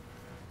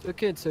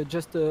 Okay, it's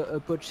just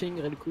a poaching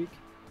real quick.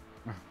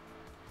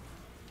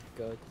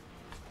 God.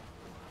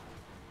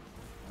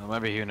 Well,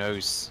 maybe who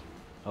knows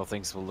how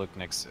things will look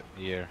next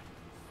year.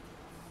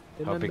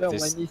 How big Remember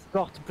this- when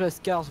eSport plus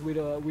cars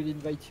will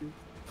invite you.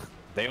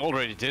 They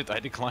already did. I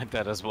declined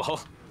that as well.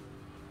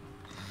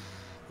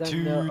 Then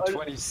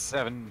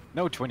 227.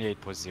 No,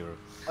 28.0.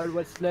 all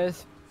what's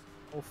left.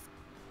 Oh,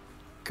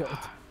 God.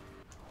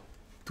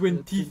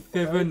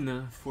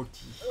 27:40.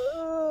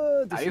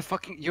 This Are you is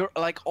fucking? You're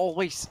like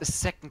always a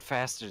second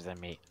faster than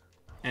me.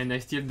 And I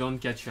still don't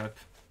catch up.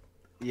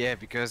 Yeah,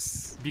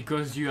 because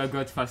Because you have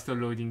got faster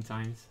loading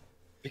times.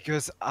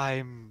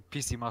 I'm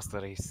PC Master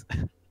Race.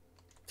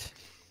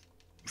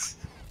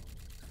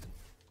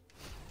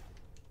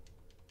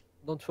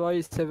 Don't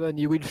worry, 7.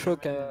 He will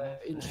shock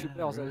in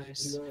supers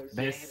as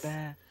well. Yes.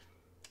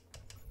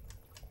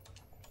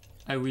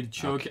 I will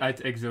choke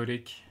at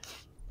exotic.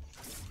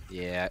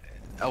 Yeah,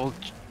 I will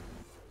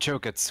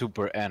choke at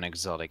super and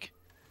exotic.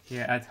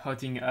 Yeah, at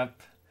hotting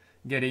up,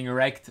 getting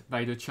wrecked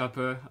by the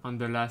chopper on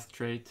the last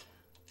straight.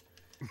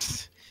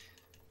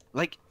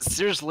 Like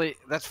seriously,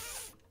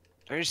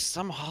 there's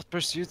some hot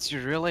pursuits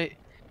you really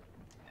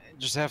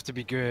just have to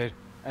be good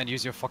and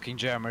use your fucking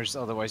jammers,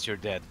 otherwise you're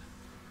dead.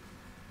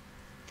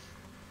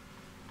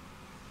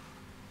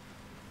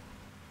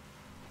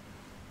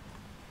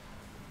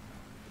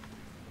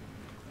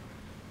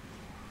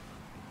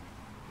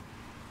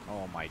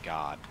 Oh my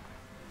god.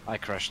 I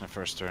crashed in the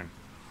first turn.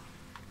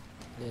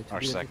 Yeah, to Or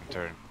be second honest,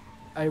 turn.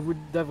 I would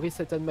have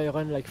resetted my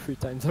run like 3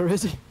 times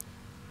already.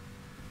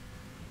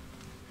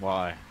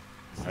 Why?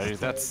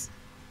 That's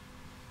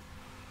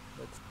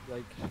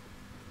like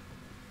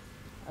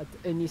at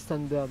any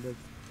standard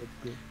that's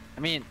good. I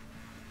mean,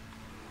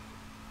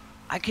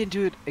 I can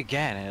do it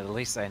again, and at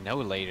least I know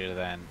later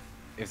than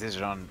if this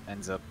run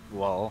ends up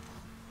well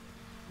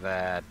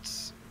that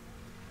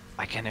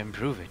I can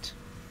improve it.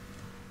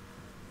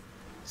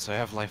 So I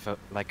have like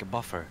a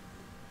buffer.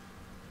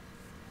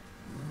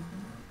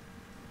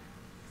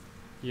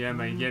 Yeah,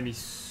 my game is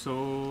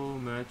so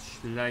much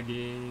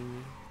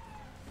lagging.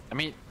 I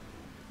mean,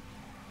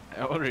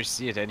 I already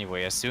see it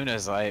anyway. As soon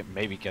as I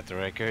maybe get the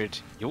record,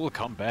 you will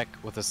come back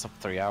with a sub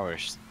 3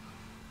 hours.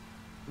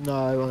 No,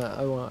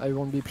 I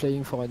won't be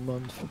playing for a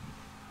month.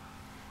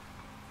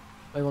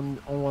 I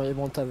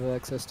won't have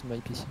access to my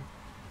PC.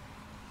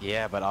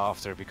 Yeah, but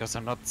after, because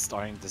I'm not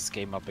starting this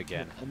game up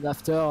again. And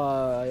after,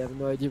 I have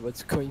no idea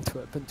what's going to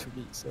happen to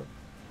me, so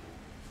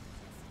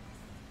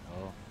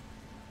Oh.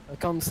 I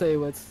can't say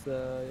where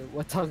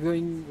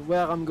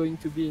I'm going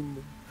to be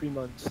in 3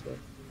 months. So.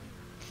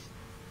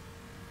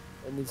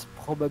 And it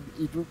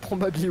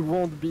probably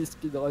won't be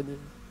speedrunning.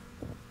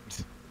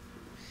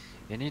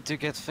 You need to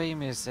get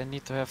famous and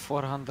need to have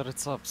 400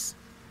 subs.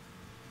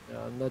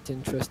 Yeah, I'm not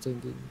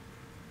interested in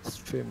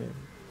streaming.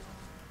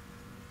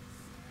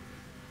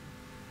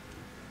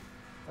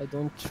 I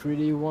don't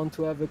really want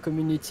to have a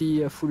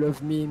community full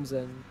of memes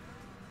and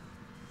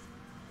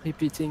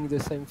repeating the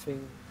same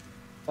thing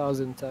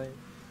 1,000 times.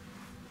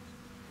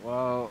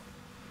 Well,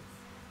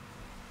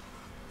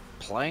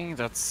 playing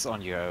that's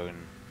on your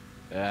own.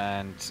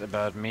 And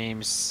about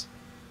memes,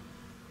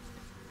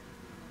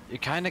 you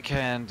kinda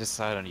can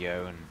decide on your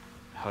own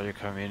how your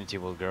community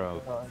will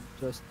grow. I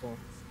just don't.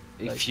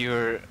 If like-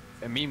 you're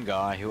a meme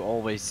guy who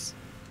always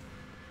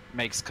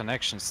makes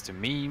connections to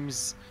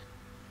memes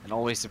and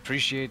always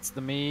appreciates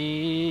the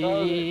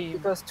meme.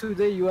 Because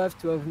today you have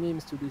to have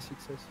memes to be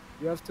successful.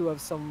 You have to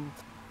have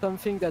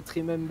something that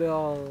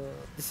remember.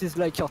 This is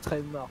like your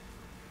trademark.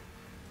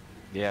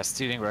 Yeah,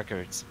 stealing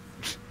records.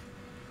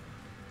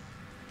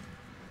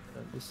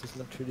 This is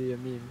not really a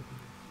meme.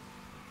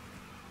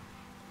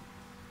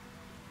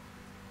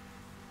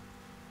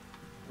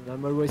 And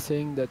I'm always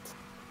saying that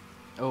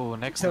Oh,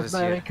 next because this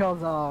my year.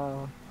 records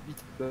are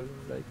beatable,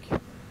 like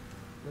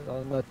they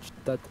are not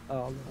that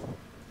hard.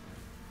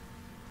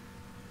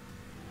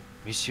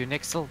 Monsieur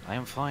Nixel, I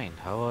am fine.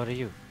 How are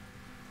you?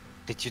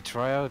 Did you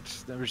try out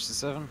the Versus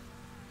 7?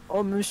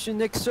 Oh, Monsieur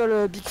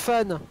Nexel, big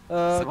fan.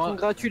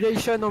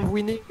 Congratulations on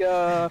winning,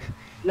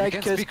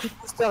 like can speak Speed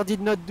Booster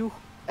did not do.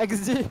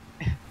 XD.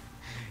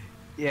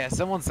 Yeah,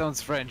 someone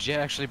sounds French. Yeah,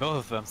 actually both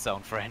of them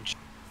sound French.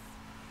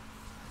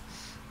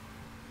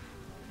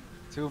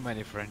 Too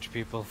many French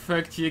people.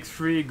 Fuck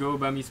TX3, go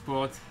Bami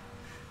Sport.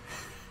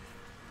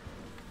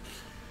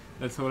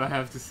 That's all I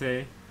have to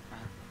say.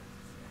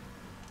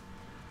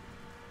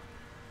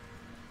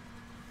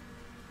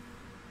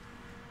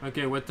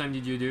 Okay, what time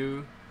did you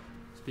do?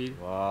 Speed?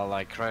 Well,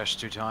 I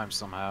crashed 2 times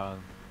somehow.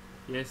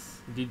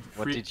 Yes, did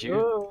What free, did you?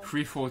 Oh.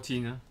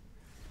 3:14.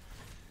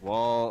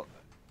 Well,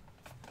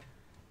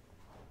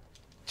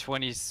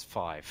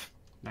 25.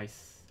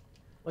 Nice.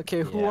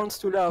 Okay, who Yeah. wants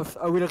to laugh?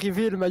 I will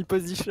reveal my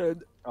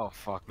position. Oh,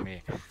 fuck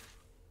me.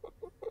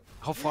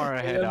 How far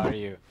ahead are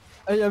you?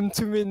 I am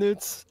 2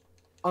 minutes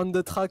on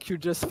the track you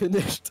just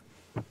finished.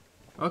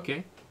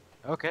 Okay.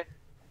 Okay.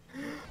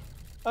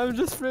 I'm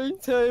just playing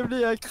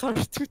terribly. I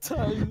crashed 2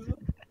 times.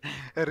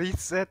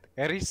 Reset,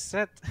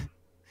 reset.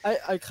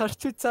 I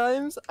crashed 2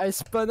 times, I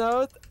spun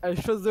out, I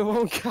shot the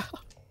wrong car.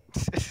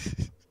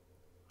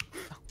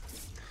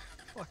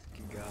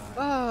 Fucking god.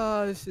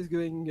 Ah, this is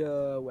going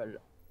well.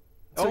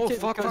 It's Oh okay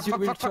fuck, because fuck, you fuck,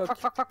 will fuck, fuck, choke.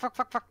 fuck, fuck, fuck,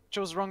 fuck, fuck.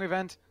 Chose wrong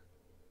event.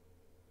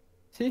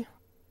 See?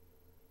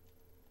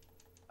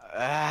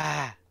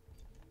 Ah.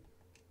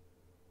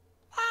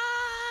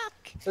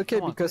 Fuck. It's okay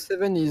Come on. because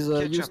 7 is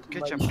Catch used up, to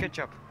catch my up, catch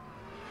up.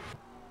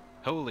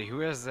 Holy, who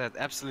has that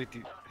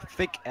absolutely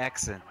thick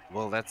accent?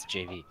 Well, that's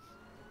JV.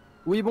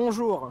 Oui,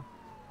 bonjour.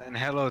 And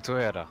hello,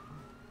 Toyota.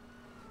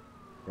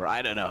 Or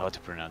I don't know how to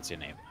pronounce your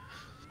name.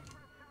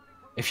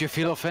 If you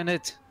feel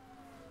offended,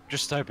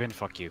 just type in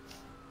fuck you.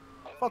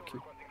 Fuck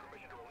you.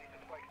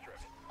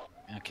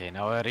 Okay,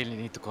 now I really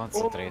need to Oh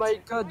concentrate. my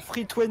god,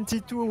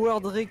 322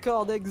 world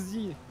record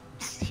XZ.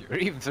 You're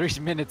even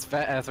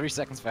 3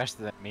 seconds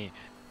faster than me.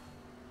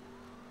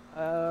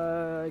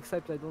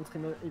 Except I don't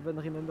even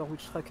remember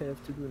which track I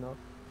have to do now.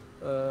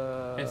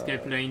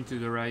 Escape lane to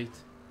the right.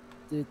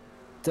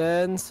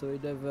 10, so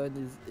 11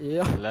 is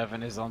here.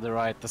 11 is on the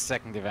right, the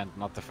second event,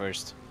 not the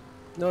first.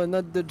 No,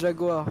 not the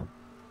Jaguar.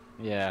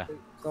 Yeah. The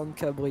Grand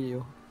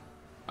Cabrio.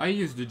 I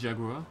use the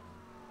Jaguar.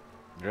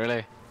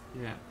 Really?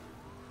 Yeah.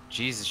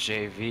 Jesus,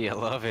 JV, I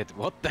love it.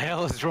 What the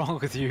hell is wrong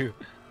with you?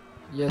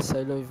 Yes, I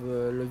love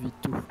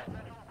it too.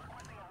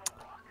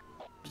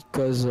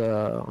 Because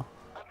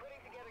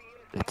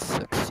it's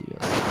sexy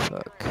as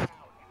fuck.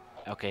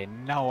 Okay,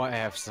 now I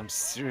have some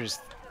serious...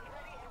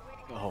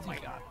 Oh my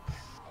god.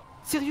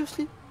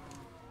 Seriously?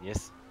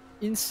 Yes?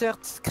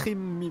 Insert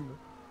scream meme.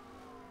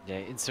 Yeah,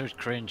 insert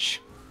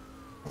cringe.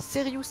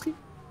 Seriously?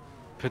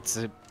 Puts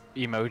the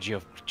emoji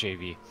of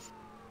JV.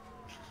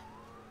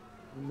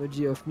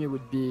 Emoji of me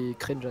would be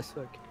cringe as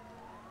fuck.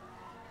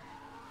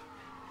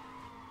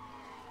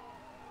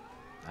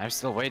 I'm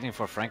still waiting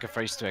for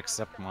Francoface to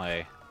accept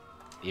my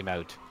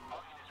emote.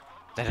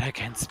 That I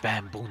can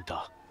spam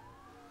Bunta.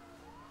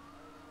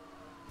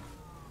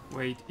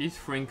 Wait, is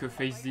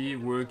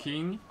FrancoFaceD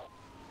working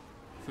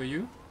for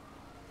you?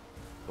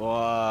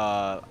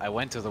 Well, I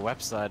went to the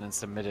website and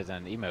submitted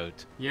an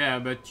emote. Yeah,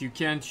 but you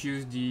can't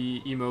use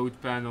the emote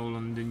panel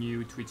on the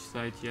new Twitch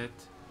site yet.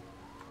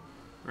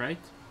 Right?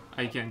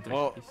 I can't at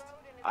Well, least.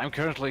 I'm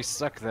currently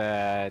stuck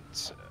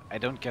that I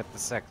don't get the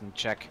second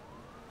check.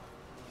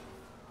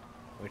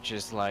 Which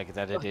is like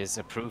that it is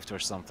approved or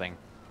something.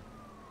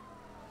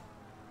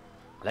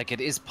 Like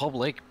it is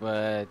public,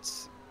 but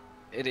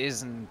it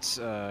isn't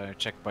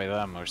checked by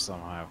them or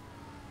somehow.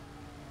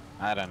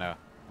 I don't know.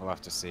 We'll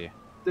have to see.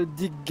 The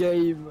dig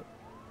game.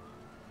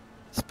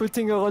 It's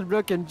putting a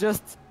roadblock and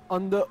just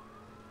on the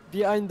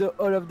behind the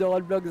all of the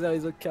roadblock there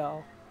is a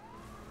car.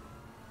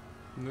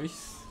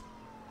 Nice.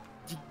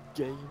 Dig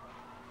game.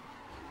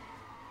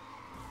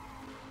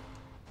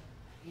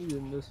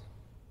 Even this.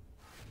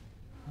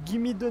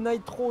 Gimme the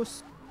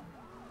nitros.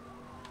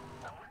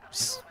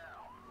 Psst.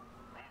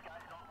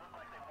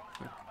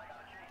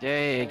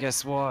 Yay,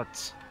 guess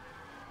what?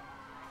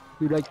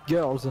 You like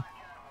girls.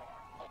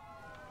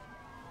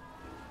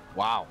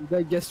 Wow. Did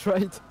I guess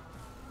right?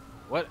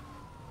 What?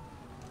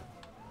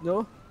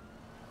 No?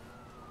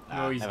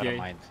 No, he's never gay.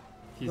 mind.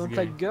 He's Don't gay.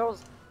 like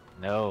girls?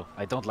 No,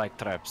 I don't like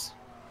traps.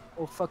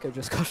 Oh fuck, I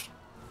just crashed.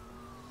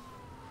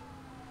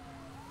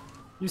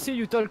 You see,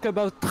 you talk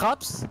about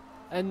traps,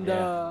 and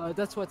Yeah.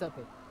 that's what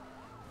happened.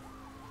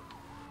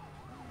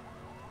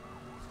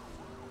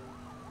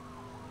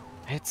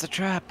 It's a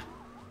trap.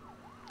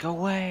 Go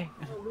away.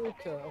 Oh, look,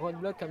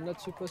 roadblock I'm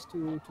not supposed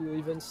to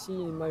even see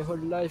in my whole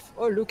life.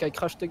 Oh look, I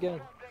crashed again.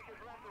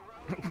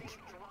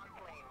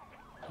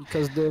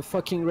 Because the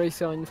fucking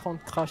racer in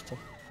front crashed.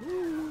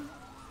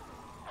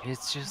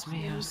 It's just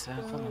me,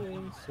 yourself.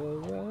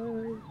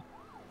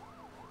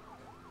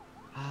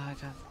 I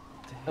got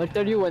I'll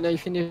tell you when I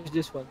finish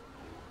this one.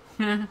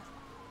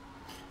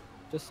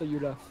 Just so you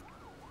laugh.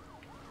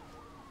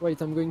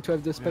 Wait, I'm going to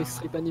have the space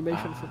strip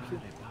animation for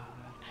you.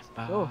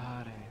 Oh.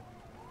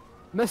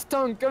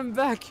 Mustang, come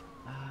back!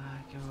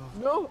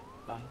 No!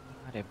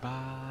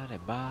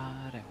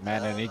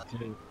 Man, I need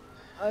to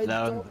I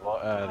down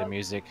don't the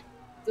music.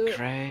 the-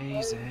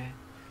 Crazy,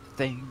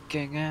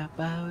 thinking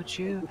about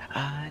you.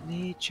 I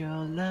need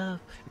your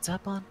love. It's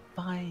up on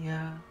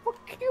fire.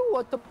 Fuck you,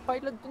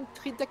 autopilot, don't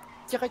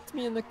direct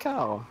me in the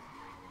car.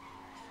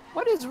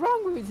 What is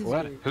wrong with this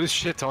What? guy? Who's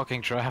shit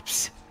talking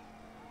traps?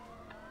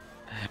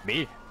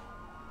 Me?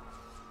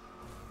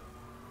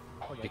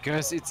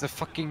 Because it's a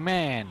fucking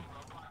man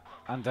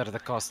under the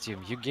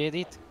costume. You get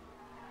it?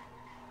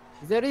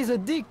 There is a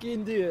dick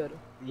in there.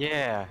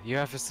 Yeah, you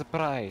have a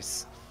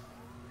surprise.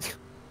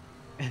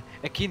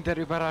 A Kinder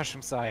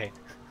Überraschung sei.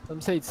 Some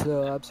say it's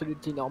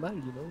absolutely normal,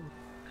 you know.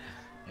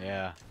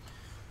 Yeah.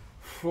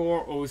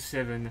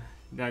 407.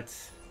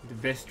 That's the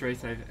best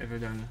race I've ever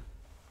done.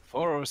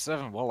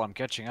 407, well, I'm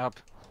catching up.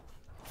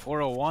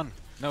 401,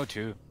 no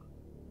 2.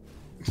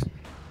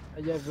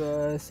 I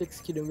have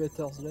 6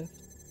 kilometers left.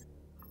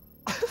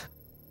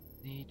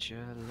 Need your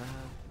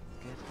love,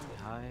 getting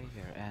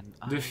higher and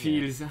The higher.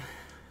 fields.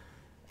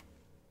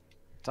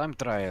 Time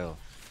trial.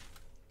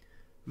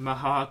 My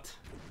heart,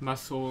 my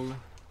soul.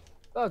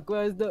 Fuck,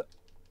 where's the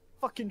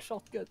fucking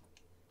shortcut?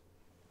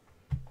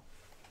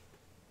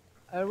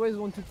 I always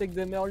want to take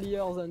them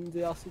earlier than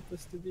they are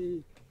supposed to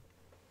be.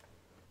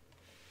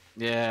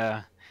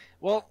 Yeah.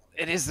 Well,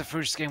 it is the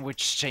first game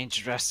which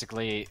changed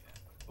drastically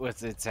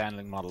with its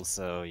handling model,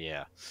 so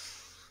yeah.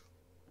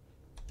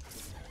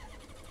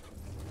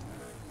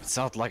 It's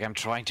not like I'm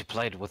trying to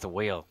play it with a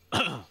wheel.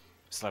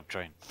 Slap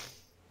train.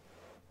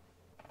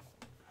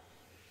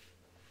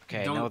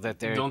 Okay, I know that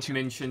there are Don't two...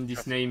 mention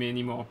this name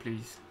anymore,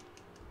 please.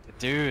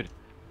 Dude.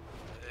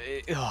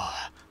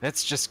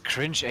 That's just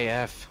cringe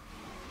AF.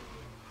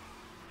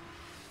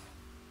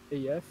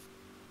 AF?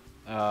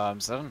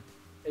 7.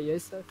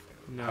 ASF?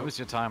 No. How is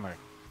your timer?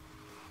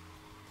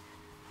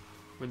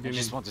 What do I you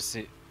just mean? want to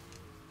see,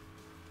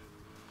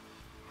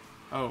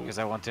 Oh, because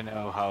I want to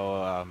know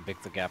how big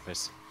the gap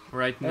is.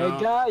 right Hey now.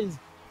 guys!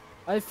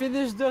 I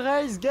finished the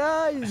race,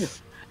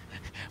 guys!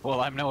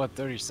 Well, I'm now at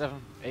 37,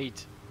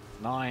 8,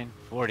 9,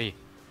 40.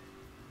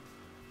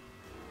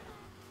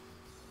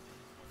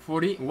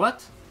 40?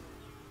 What?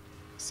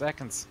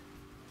 Seconds.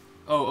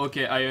 Oh,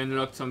 okay, I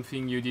unlocked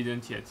something you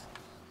didn't yet.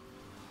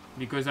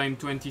 Because I'm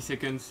 20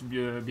 seconds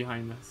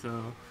behind,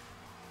 so...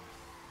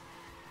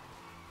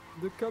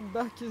 The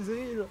comeback is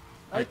real!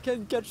 I I-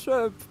 can catch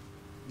up!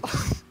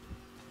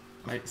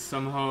 I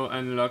somehow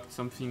unlocked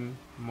something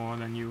more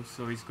than you,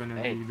 so it's gonna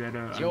Hey, be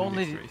better You on the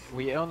next only, race.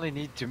 we only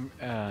need to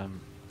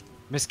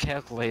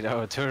miscalculate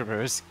our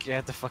turbos,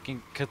 get the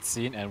fucking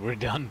cutscene, and we're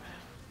done.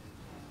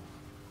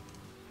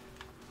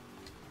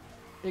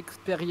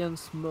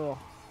 Experience more.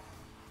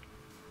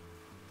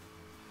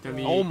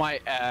 Tommy, Oh my,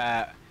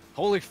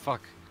 holy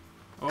fuck.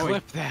 oh,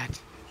 Clip that.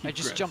 he I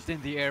just crashed. jumped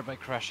in the air by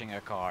crashing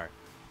a car.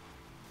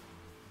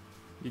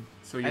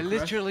 So you I crashed?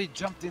 literally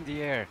jumped in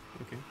the air.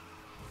 Okay.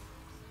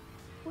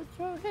 Put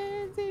your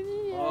hands in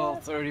the air! Well,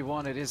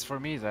 31 it is for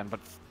me then, but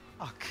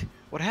fuck.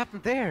 What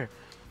happened there?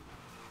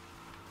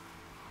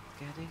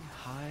 Getting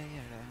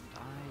higher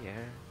and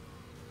higher.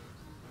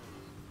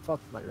 Fuck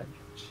my life.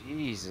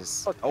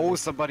 Jesus. Fuck Oh, you.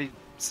 somebody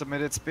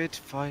submitted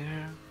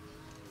Spitfire.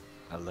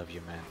 I love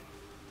you, man.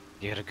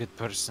 You're a good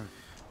person.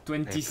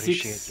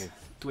 26, you.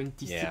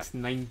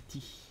 26.90.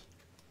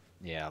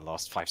 Yeah, I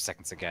lost 5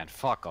 seconds again.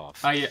 Fuck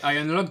off. I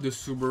unlocked the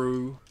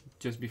Subaru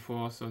just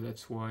before, so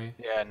that's why.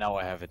 Yeah, now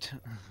I have it.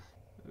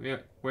 Yeah,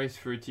 where's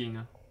 13?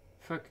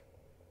 Fuck.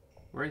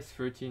 Where is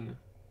 13?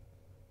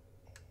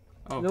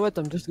 Oh, You know what?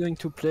 I'm just going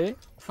to play.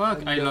 fuck,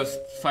 and, I lost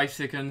 5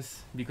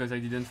 seconds because I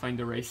didn't find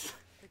the race.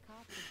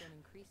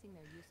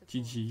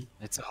 GG.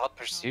 It's a hot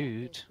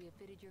pursuit.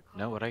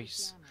 No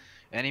race.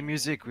 Any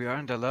music we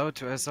aren't allowed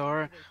to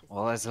SR?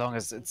 Well, as long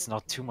as it's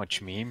not too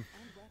much meme.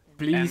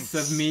 Please And-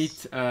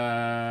 submit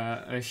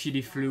a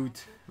shitty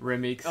flute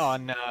remix. Oh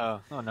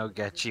no. Oh no,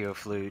 get you a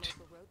flute.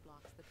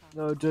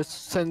 No,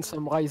 just send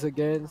some rise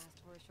against.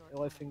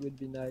 Everything would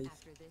be nice.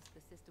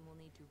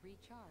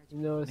 You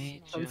know,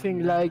 Need something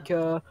you. like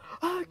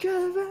I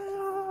can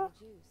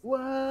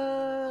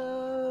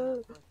wow.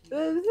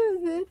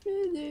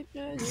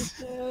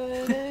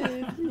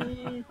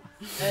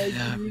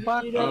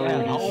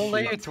 How Oh, old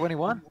are you? shit.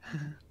 21?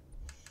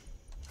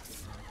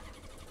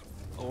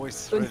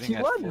 Always threading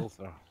at 21? full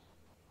throw.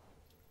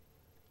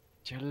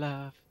 Your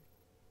love.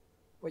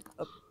 Wait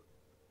up.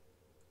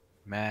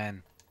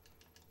 Man,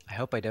 I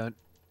hope I don't.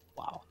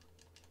 Wow.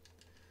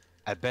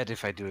 I bet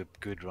if I do a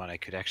good run, I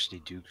could actually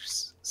do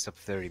sub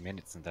 30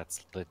 minutes in that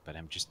split, but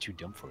I'm just too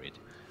dumb for it.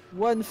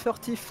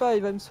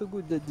 135. I'm so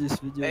good at this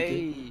video.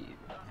 game. Hey!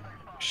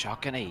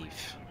 Shock and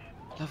Eve.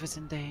 Love is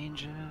in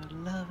danger,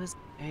 love is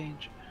in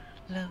danger,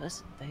 love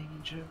is in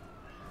danger.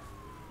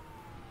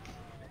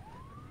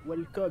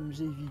 Welcome,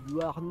 JV.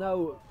 You are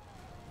now.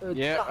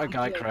 Yeah, a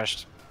guy target.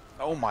 crashed.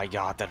 Oh my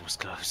god, that was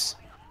close.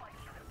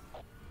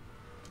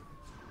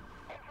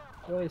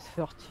 Where is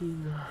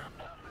 13?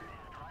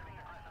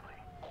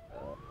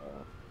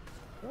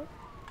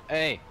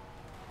 Hey!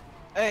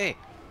 Hey!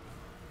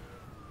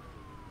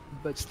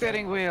 But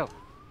Steering wheel!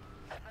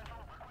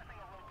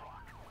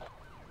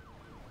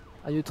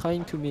 are you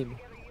trying to meme?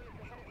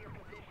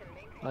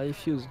 I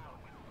refuse.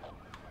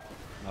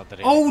 Not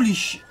really. Holy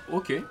shit!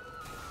 Okay.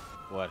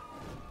 What?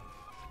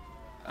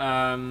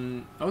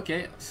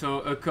 Okay, so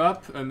a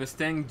cop, a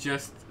Mustang,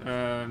 just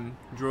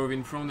drove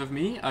in front of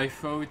me. I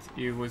thought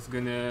he was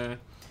gonna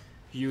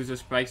use a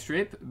spike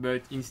strip,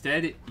 but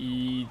instead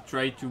he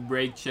tried to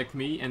brake check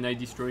me and I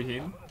destroyed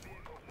him.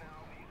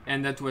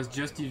 And that was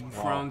just in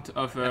Wow. front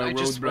of a And I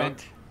just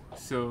roadblock.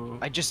 So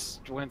I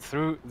just went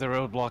through the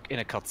roadblock in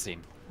a cutscene.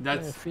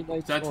 that's Free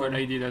night that's what for-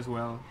 I did as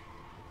well.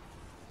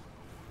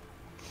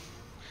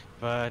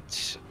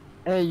 But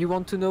Hey, you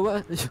want to know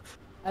what?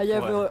 I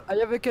have What?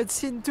 a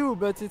cutscene too,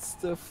 but it's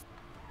the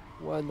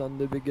one on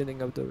the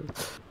beginning of the.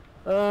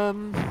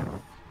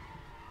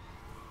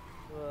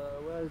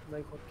 Where is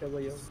my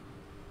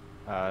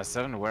caballo?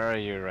 7, where are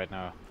you right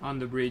now? On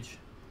the bridge.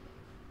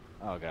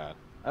 Oh god.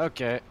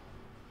 Okay.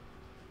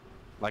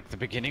 Like the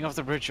beginning of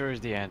the bridge or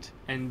the end?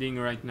 Ending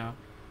right now.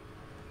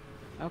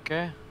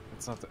 Okay.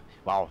 That's not the...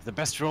 Wow, the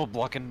best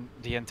roadblock in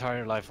the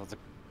entire life of the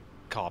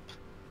cop.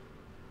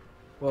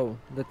 Wow,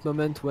 that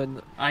moment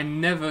when I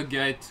never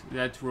get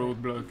that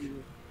roadblock.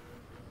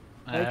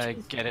 I I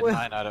actually get it swear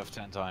 9 out of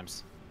 10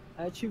 times.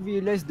 I actually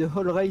realized the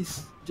whole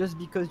race just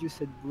because you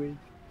said brake.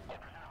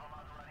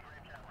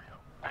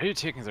 Are you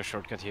taking the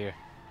shortcut here?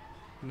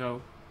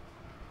 No,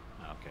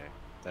 Okay,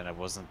 then I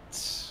wasn't.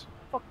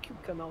 Fuck you,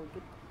 Canal, get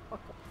the fuck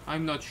up.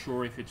 I'm not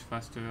sure if it's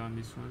faster on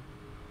this one.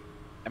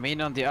 I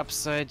mean, on the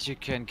upside, you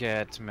can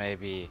get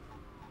maybe.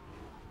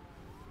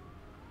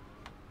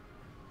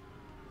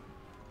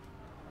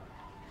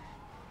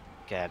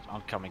 Get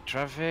oncoming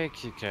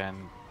traffic, you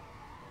can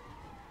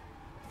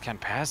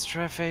pass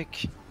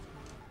traffic.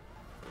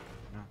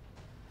 No.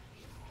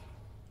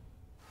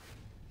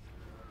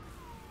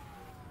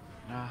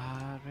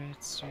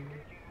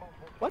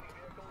 What?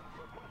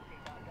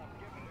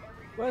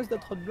 Where's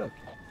that roadblock?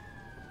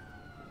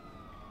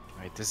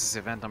 Wait, this is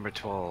event number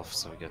 12,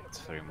 so we get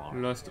 3 more.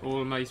 Lost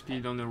all my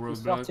speed on the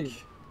It's roadblock. 13.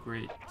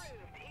 Great.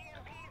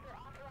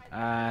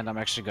 And I'm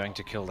actually going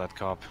to kill that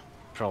cop,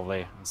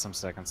 probably, in some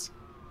seconds.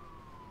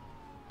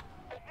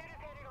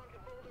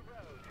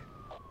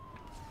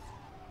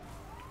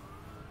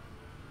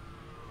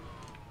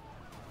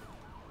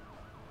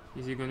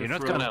 Is he gonna You're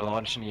not throw? gonna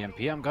launch an EMP,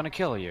 I'm gonna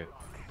kill you.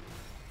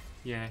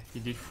 Yeah, he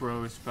did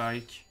throw a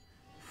spike.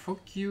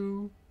 Fuck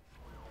you.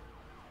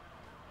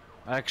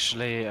 I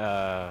actually,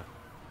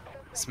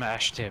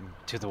 smashed him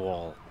to the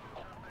wall,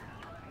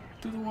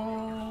 To the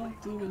wall,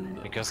 to the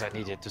window. because I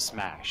needed to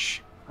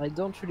smash. I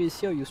don't really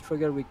see how you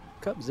struggle with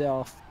cops. They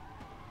are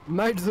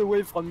miles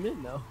away from me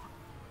now.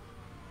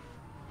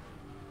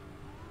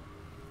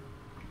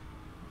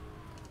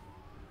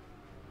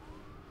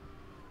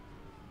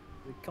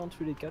 They can't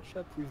really catch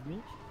up with me.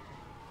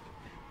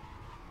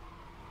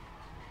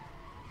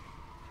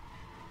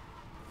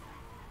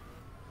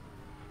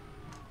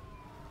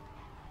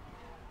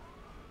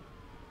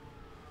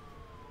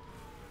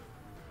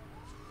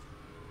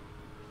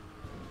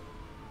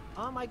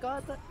 Oh my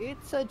god,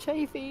 it's a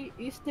Chafee,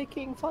 he's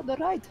taking for the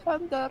right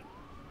hander.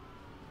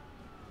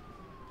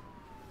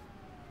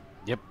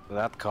 Yep,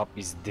 that cop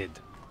is dead.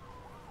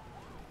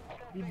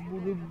 Blip,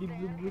 bloop, blip,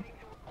 bloop, bloop.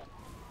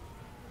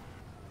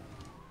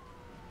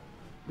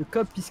 The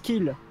cop is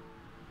killed.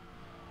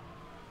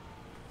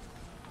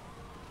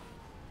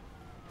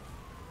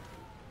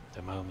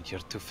 The moment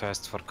you're too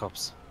fast for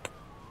cops.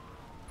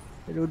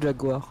 Hello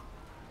Jaguar.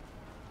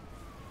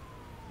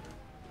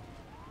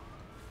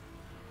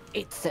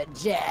 It's a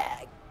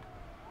Jag.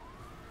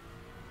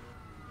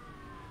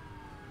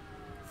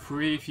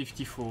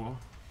 354.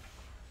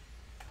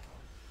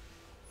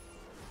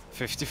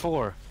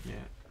 54. Yeah.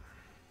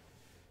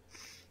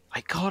 I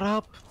caught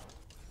up.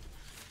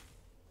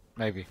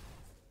 Maybe.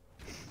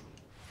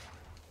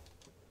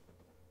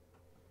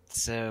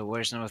 So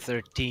where's number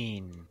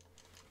 13?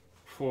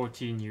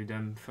 14, you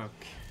dumb fuck.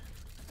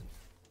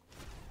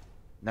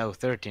 No,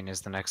 13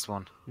 is the next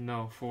one.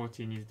 No,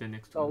 14 is the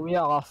next So one. we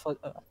are.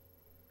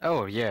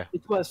 Oh yeah.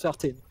 It was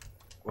 13.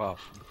 Wow,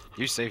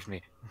 you saved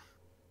me.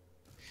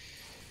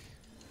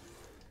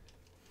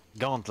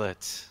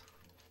 Gauntlet.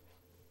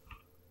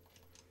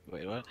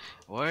 Wait, what?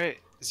 Why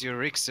is your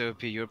rig so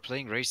OP? You're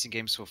playing racing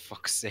games for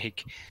fuck's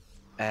sake.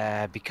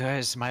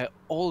 Because my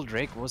old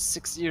rig was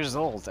 6 years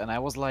old, and I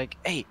was like,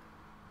 hey,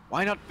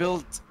 why not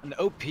build an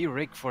OP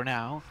rig for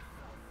now,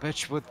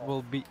 which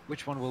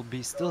one will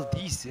be still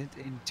decent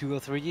in 2 or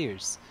 3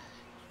 years?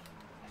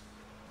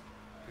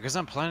 Because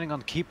I'm planning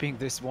on keeping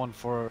this one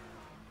for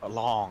a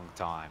long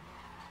time.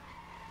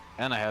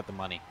 And I had the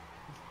money.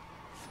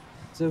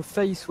 The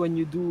face when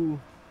you do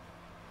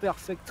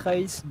perfect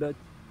race, but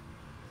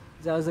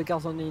there is a car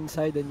on the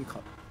inside and you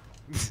crap.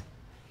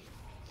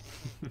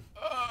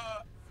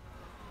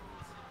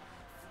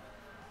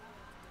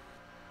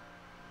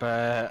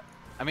 But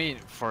I mean,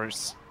 for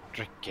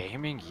strict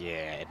gaming,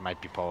 yeah, it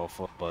might be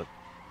powerful, but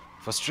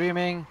for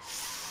streaming,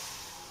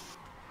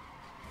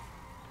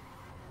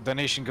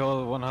 donation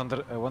goal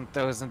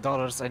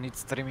 $1,000. I need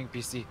streaming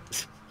PC.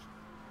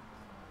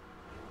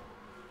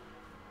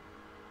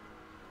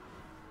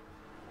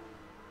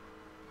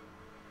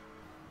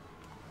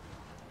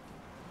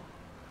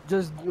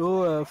 Just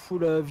go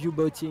full view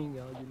boating,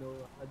 you know,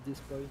 at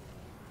this point.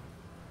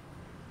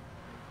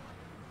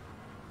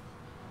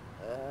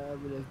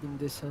 Would have been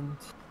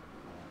decent.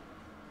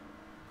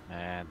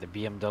 And the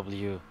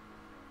BMW,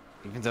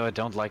 even though I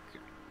don't The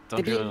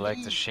really like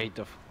BMW.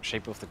 the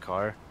shape of the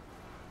car.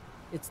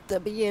 It's the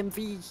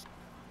BMW.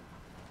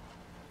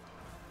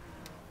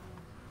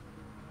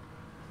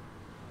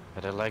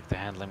 But I like the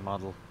handling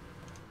model.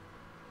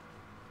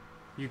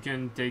 You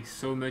can take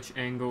so much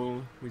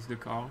angle with the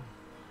car.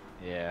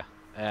 Yeah,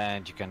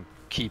 and you can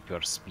keep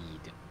your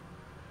speed.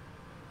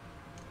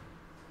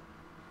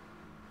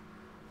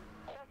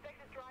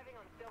 Suspect is driving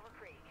on Silver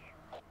Creek.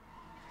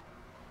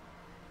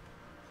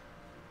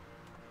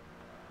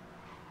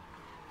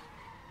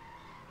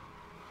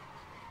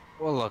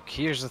 Well, look,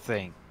 here's the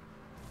thing.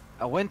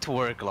 I went to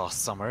work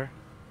last summer,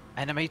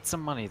 and I made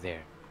some money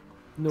there.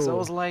 No. So I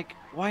was like,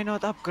 why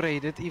not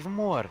upgrade it even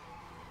more?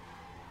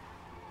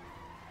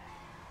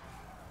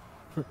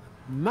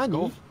 Money?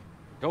 Go,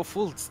 Go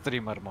full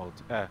streamer mode.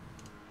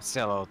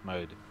 Sellout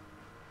mode.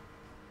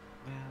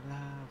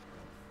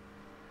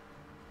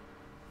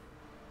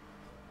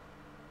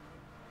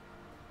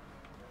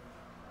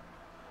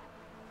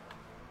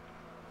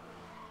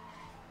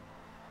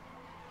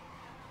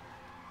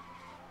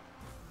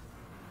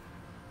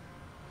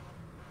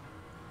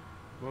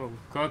 Whoa,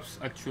 cops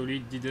actually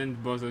didn't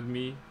bother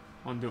me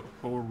on the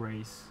whole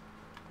race.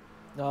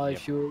 No, Yep.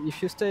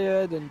 if you stay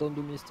ahead and don't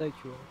do mistake,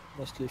 you're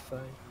mostly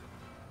fine.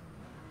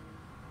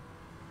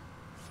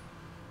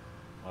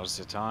 What's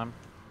the time?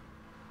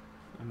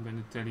 I'm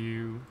gonna tell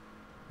you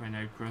when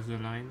I cross the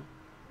line.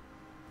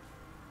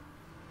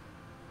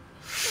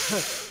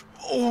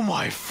 Oh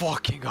my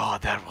fucking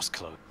god, that was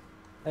close.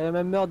 I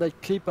remember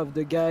that clip of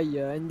the guy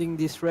ending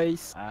this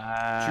race.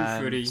 And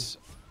 230.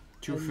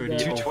 230 or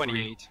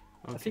 228.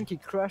 Okay. I think he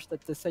crashed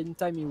at the same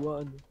time he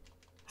won.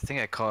 I think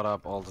I caught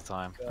up all the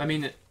time. I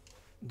mean,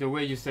 the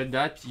way you said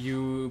that,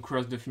 you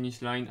crossed the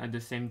finish line at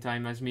the same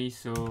time as me,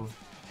 so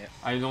Yeah.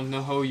 I don't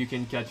know how you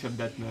can catch up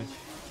that much.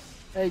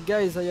 Hey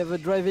guys, I have a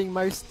driving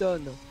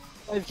milestone.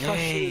 5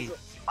 Yay!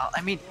 crashes.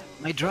 I mean,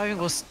 my driving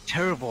was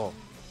terrible,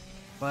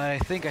 but I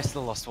think I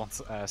still lost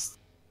once.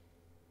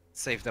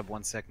 Saved up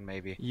 1 second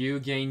maybe. You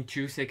gained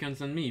 2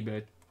 seconds on me,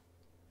 but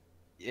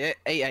Yeah,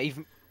 hey, I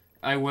even.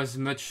 I was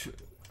much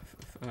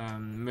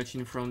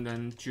in front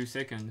than 2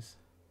 seconds.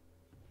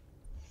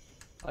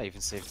 I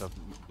even saved up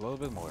a little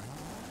bit more.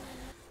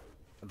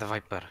 The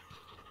Viper.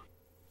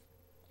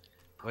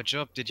 What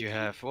job did you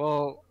have?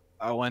 Well,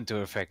 I went to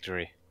a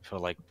factory for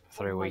like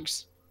 3 Oh my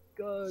weeks,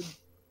 God,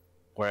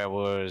 where I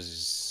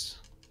was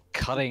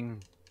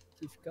cutting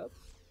Chief Cup.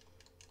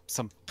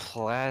 some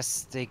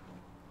plastic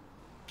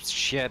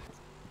shit,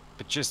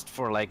 but just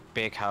for like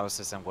big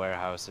houses and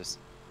warehouses.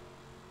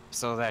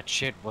 So that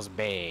shit was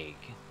big.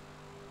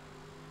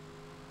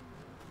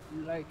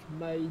 Like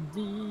my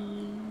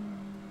D.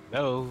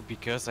 No,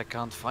 because I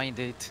can't find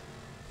it.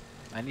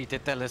 I need a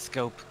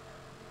telescope.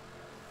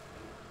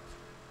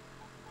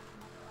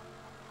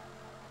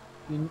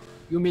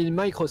 You mean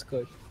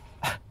microscope?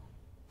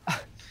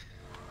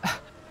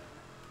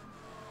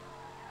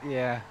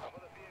 Yeah,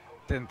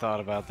 didn't thought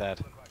about that.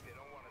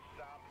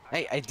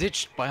 Hey, I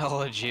ditched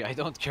biology. I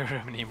don't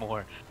care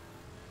anymore.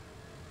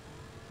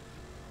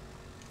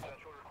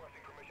 Central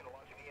requesting permission to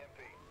launch an EMP.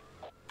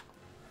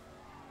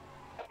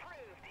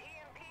 Approved.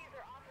 EMPs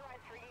are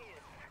authorized for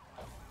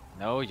use.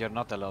 No, you're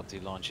not allowed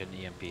to launch an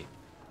EMP.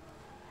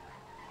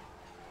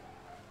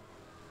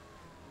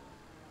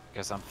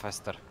 Because I'm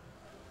faster.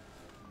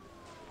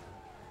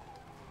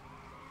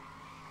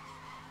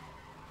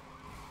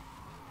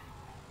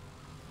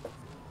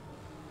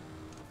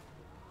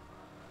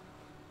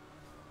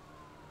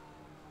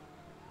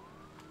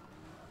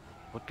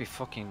 Would be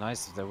fucking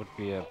nice if there would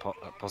be a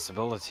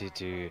possibility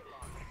to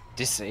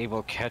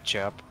disable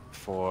catch-up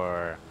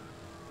for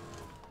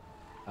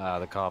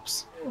the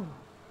cops.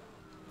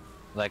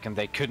 Like, and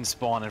they couldn't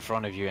spawn in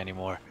front of you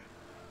anymore.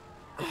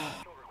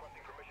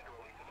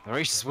 The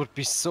races would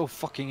be so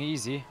fucking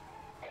easy.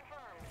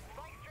 Confirmed.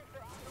 Spike strips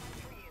are authorized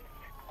for use.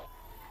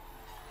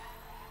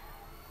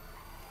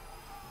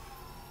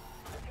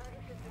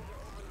 Target systems are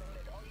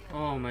overloaded. All units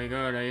Oh my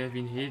god, I have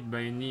been hit by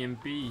an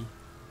EMP.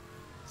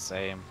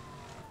 Same.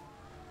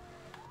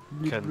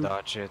 Bleep, Couldn't bloop.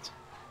 dodge it.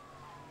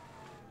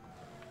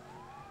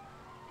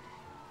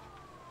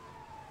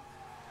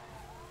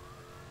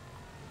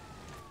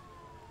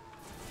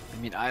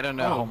 I mean, I don't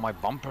know how Oh. my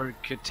bumper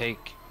could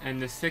take.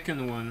 And the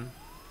second one,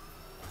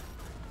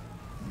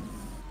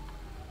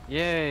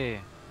 Yay!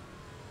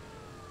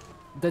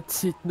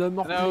 That's it, no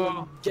more No,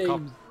 playing the cop,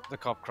 games. the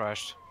cop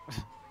crashed.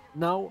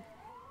 Now,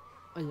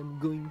 I am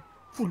going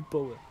full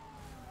power.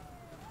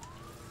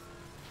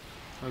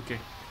 okay.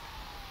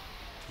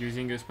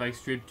 Using a spike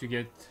strip to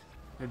get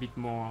a bit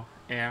more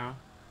air.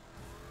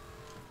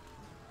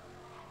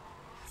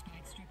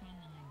 Spike strip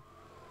online.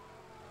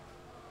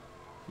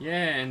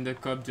 Yeah, and the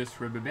cop just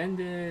rubber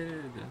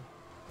banded.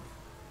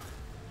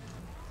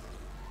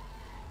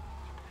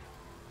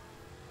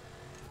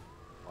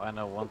 I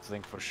know one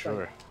thing for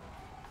sure.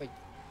 Wait.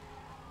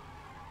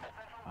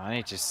 I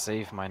need to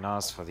save my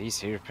NAS for these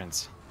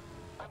hairpins.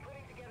 I'm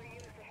putting together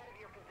units ahead of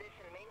your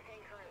position.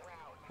 Maintain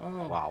current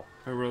route. Oh, Wow.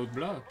 a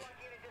roadblock.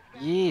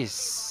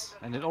 Yes,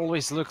 and it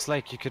always looks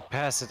like you could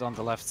pass it on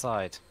the left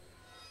side.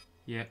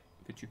 Yeah,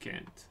 but you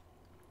can't.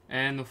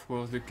 And of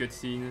course the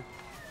cutscene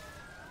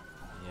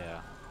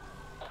Yeah.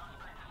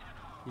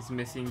 is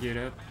messing it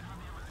up.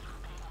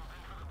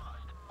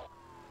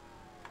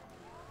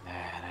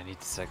 Man, I need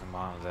the second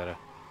monitor.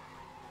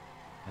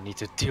 I need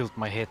to tilt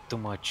my head too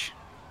much.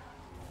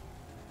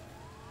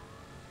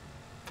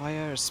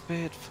 Fire,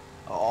 spit.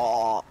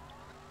 Oh,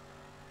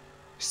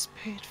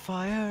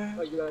 Spitfire.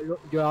 Oh,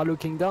 you are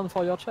looking down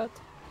for your chat?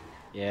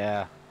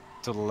 Yeah,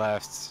 to the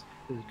left,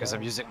 because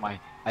I'm using my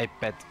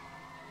iPad.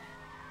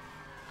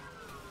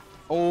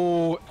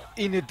 Oh,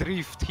 in a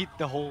drift, hit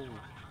the hole.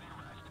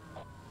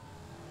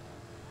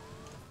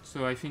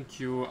 So I think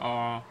you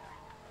are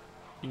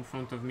in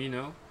front of me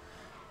now.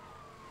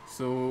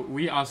 So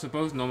we are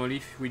supposed normally,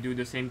 if we do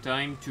the same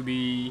time, to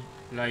be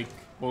like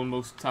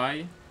almost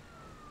tie.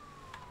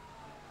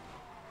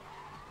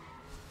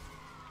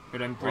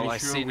 But I'm pretty Well, I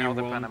sure see we now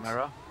the won't.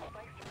 Panamera.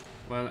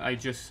 Well, I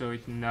just saw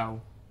it now.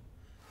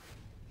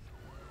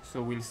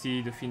 So we'll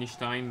see the finish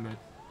time, but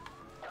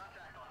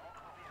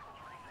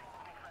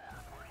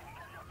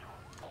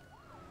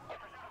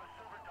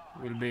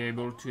we'll be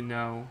able to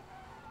know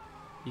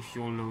if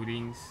your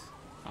loadings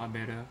are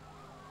better.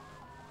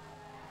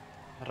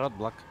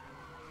 Roadblock.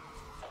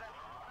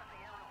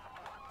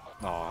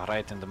 Oh,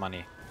 right in the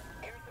money.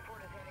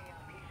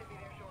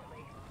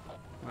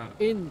 Well,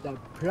 In the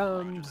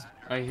plums.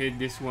 I hate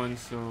this one,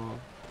 so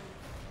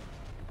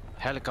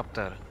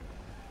Helicopter.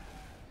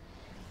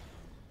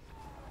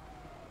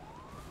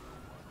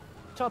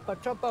 Chopper,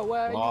 chopper,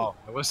 where are Wow,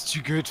 that was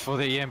too good for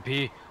the EMP.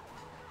 you?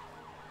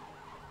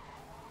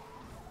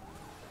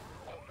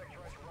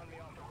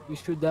 We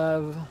should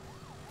have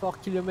 4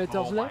 kilometers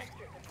Oh my. left.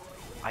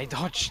 I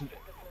dodged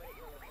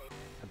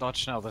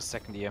now the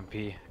second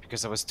EMP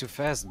because I was too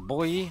fast,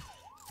 boy.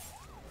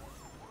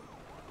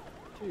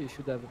 Actually, you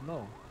should have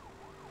more.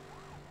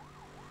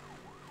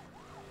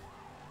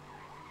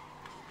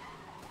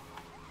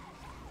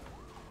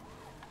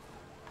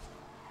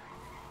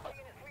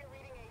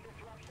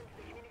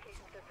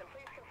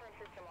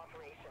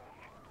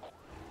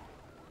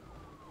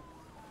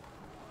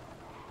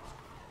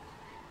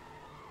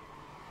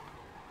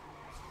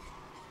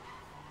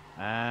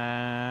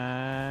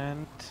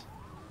 And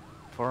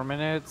 4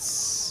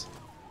 minutes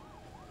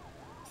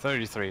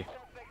 33.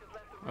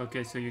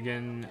 okay, so you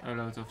gain a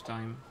lot of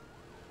time.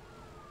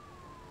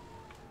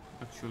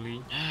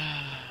 Actually,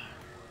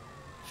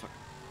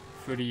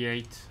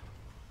 38.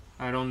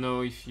 I don't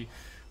know if you.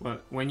 Well,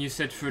 when you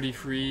said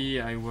 33,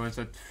 I was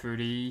at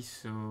 30,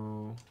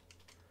 so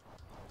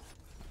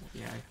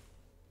yeah.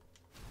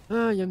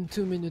 I am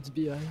 2 minutes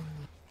behind.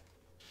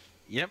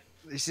 Yep,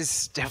 this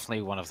is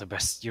definitely one of the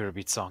best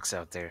Eurobeat songs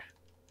out there.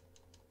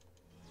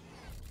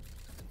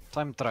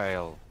 Time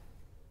trial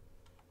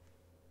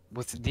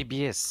with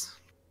DBS.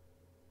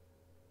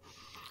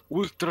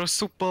 Ultra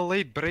super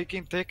late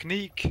braking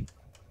technique.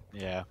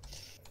 Yeah.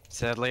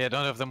 Sadly, I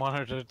don't have the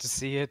monitor to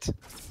see it.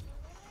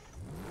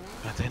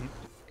 But then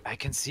I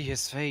can see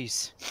his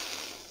face.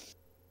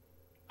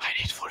 I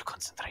need full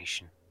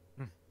concentration.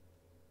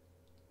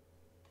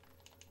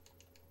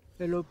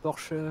 Hello,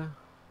 Porsche.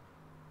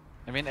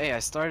 I mean, hey, I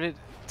started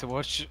to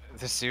watch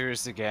the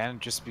series again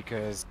just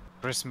because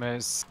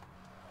Christmas.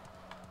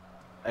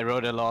 I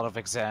wrote a lot of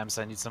exams,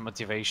 I need some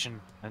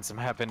motivation and some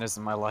happiness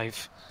in my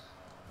life.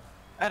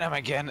 And I'm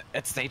again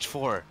at stage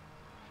 4.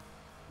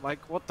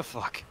 Like, what the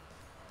fuck?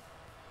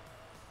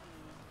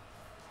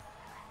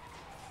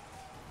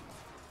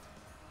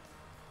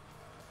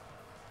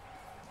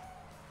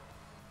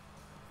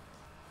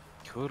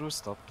 Kuro,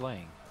 stop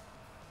playing.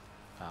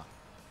 Ah.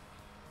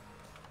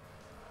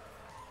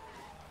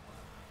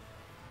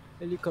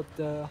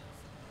 Helicopter.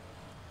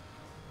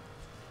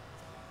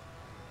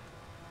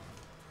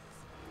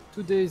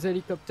 Today's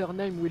helicopter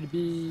name will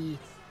be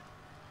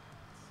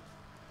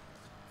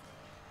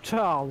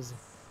Charles.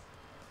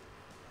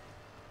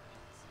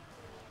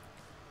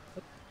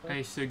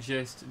 I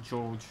suggest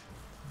George.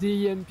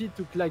 The EMP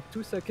took like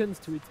 2 seconds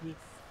to hit me.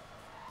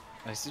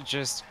 I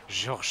suggest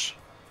George.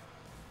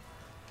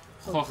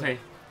 Jorge.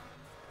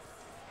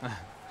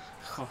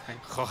 Jorge.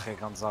 Jorge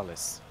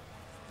Gonzalez.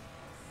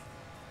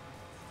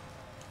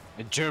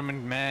 A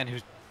German man who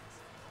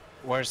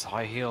wears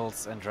high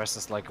heels and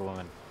dresses like a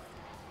woman.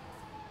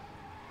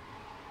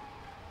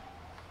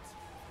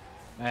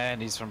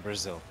 And he's from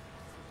Brazil.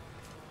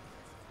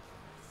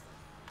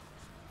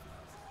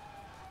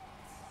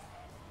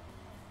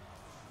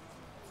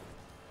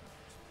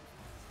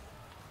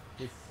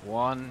 Yes.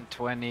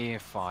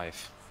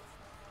 1:25.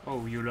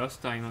 Oh, you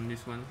lost time on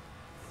this one.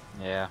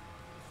 Yeah.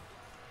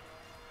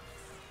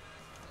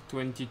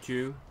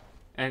 22.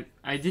 And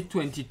I did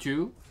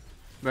 22,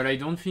 but I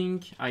don't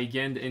think I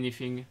gained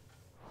anything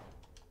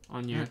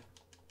on you.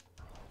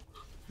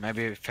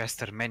 Maybe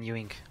faster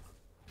menuing.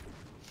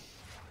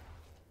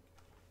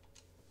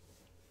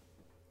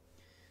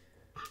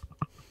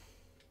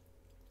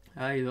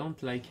 I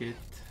don't like it.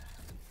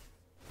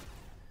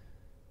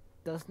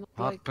 Does not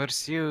Hot like.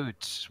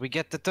 pursuit. We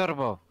get the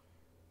turbo.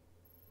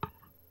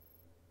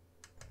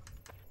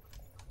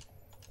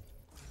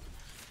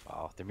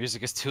 Wow, the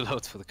music is too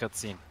loud for the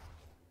cutscene.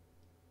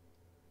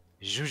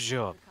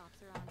 Jujo.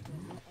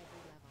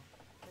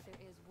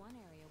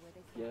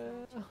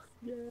 Yeah,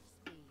 yeah.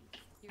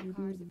 Your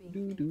cars are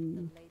being fitted with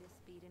the latest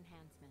speed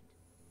enhancement,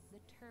 the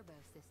turbo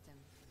system.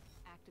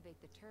 Activate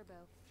the turbo,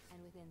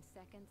 and within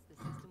seconds, the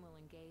system will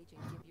engage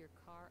and give your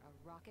car a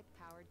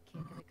rocket-powered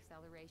kick of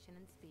acceleration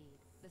and speed.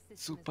 The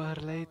system Super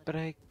is late volatile,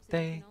 break so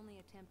you day. can only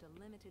attempt a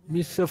limited number of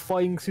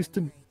Mystifying passes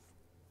during system. the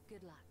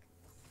race. Good luck.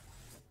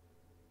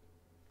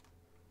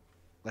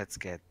 Let's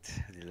get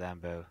the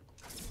Lambo.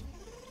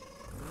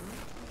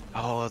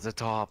 Oh, the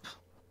top.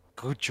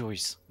 Good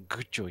choice.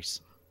 Good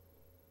choice.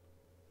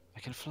 I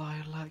can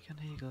fly like an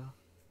eagle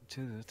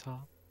to the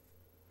top.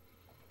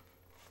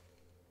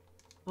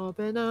 Up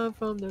and up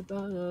from the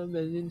bottom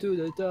and into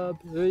the top.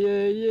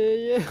 Yeah,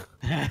 yeah,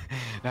 yeah.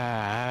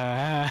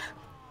 Ah.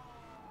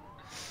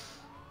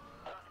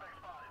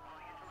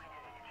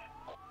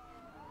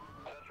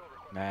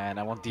 Man,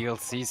 I want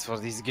DLCs for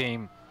this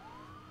game.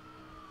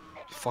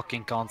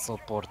 Fucking console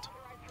port.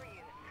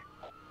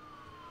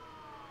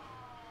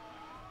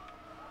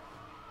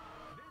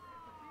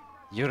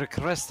 You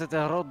requested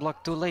a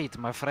roadblock too late,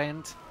 my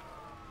friend.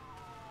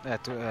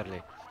 Too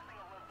early.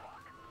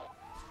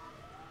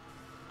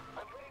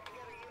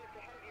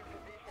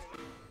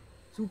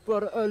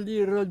 Super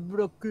early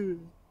roadblock.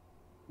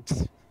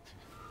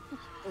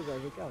 Oh, bah,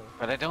 avec elle.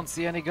 But I don't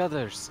see any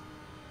gutters.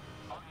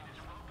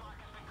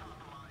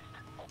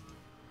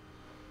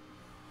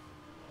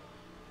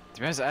 To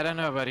be honest, I don't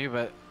know about you,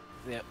 but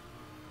yeah,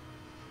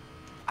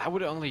 I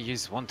would only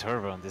use one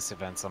turbo in this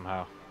event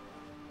somehow.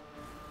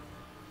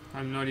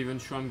 I'm not even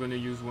sure I'm gonna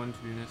use one, to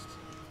be honest.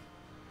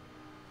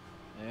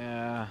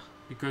 Yeah.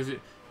 Because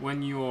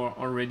when you're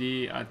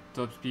already at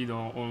top speed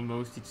or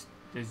almost,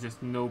 there's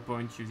just no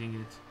point using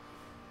it.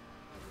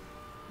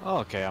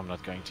 Okay, I'm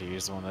not going to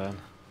use one then.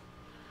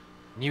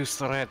 New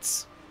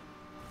threats.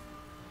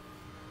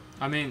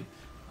 I mean,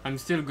 I'm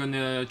still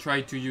gonna try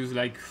to use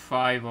like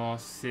 5 or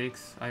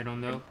 6, I don't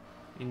know.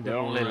 In the We're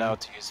only whole run.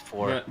 allowed to use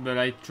 4. But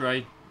I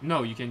tried.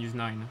 No, you can use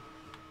 9.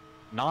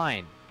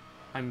 9?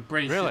 I'm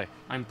pretty Really?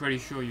 I'm pretty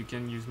sure you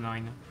can use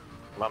 9.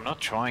 Well, I'm not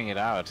trying it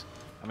out.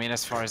 I mean,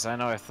 as far as I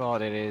know, I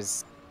thought it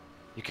is...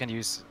 You can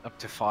use up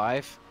to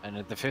 5, and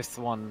the 5th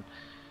one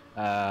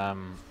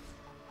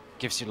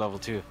gives you level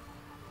 2.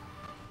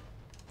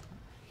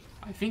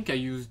 I think I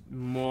used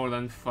more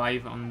than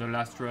 5 on the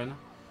last run.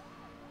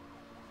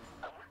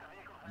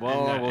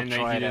 Well, we'll and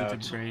try I it didn't out.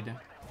 upgrade.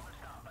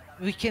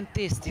 We can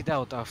test it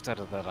out after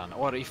the run,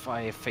 or if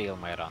I fail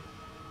my run.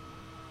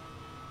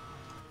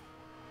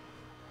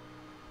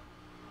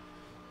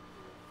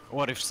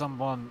 Or if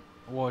someone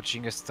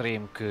watching a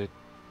stream could...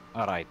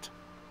 Alright.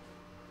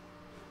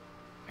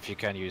 If you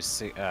can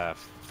use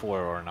 4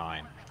 or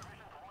 9.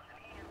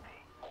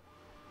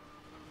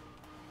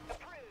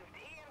 Approved.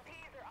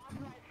 EMPs are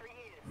authorized for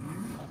use.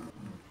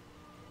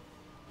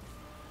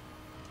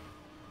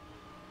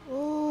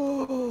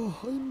 Oh,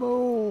 I'm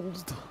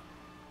old.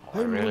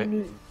 I really,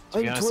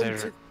 to be I'm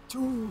honest,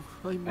 22.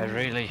 I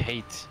really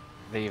hate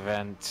the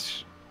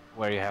event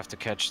where you have to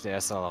catch the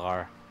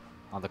SLR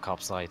on the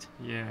cop side.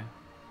 Yeah.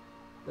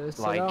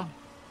 Like,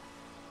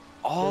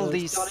 all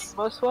these... Starting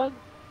Moss one?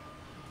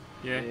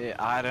 Yeah.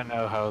 I don't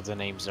know how the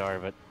names are,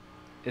 but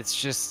it's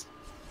just...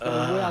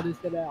 Where the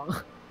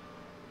SLR?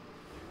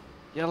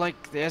 Yeah,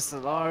 like the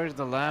SLR,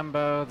 the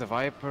Lambo, the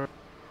Viper.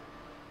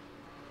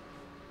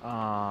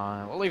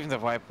 Well, even the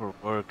Viper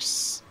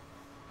works,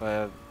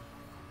 but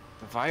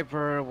the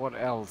Viper, what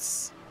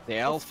else? The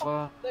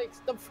Alpha. Like,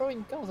 stop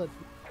throwing cars at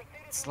me.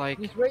 It's like...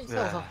 These racers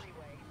ugh. are...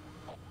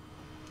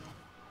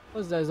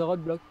 Oh, there's a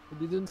roadblock. I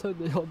didn't throw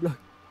the roadblock.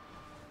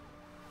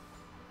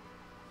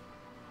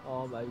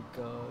 Oh my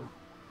god.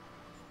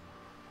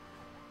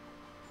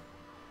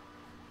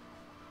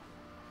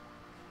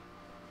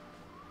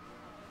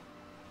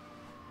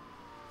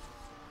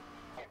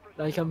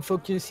 Like, I'm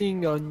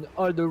focusing on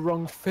all the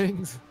wrong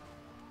things.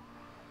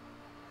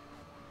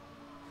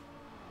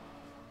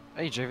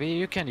 Hey JV,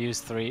 you can use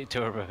 3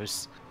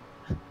 turbos.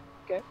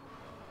 Okay.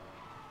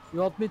 You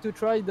want me to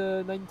try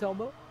the 9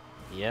 turbo?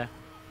 Yeah,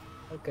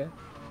 Okay.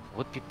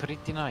 would be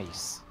pretty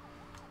nice.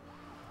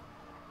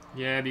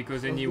 Yeah,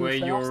 because Let's do anyway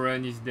it your fast.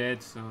 run is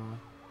dead, so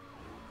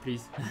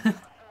please.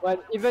 Well,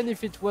 even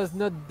if it was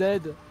not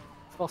dead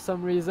for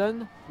some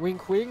reason,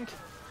 wink wink,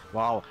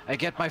 Wow, I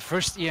get my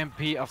first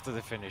EMP after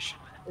the finish.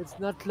 it's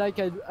not like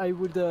I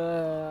would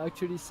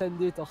actually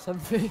send it or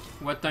something.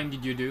 What time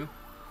did you do?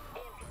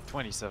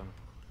 27.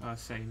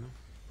 Same.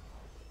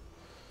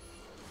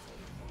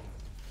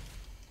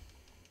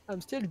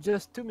 I'm still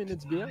just 2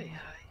 minutes behind.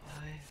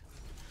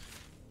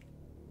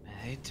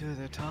 Hey to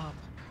the top.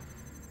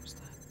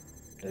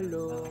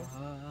 Hello.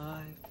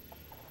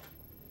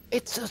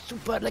 It's a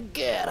super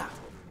leggera.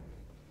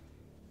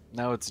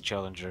 Now it's a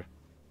challenger.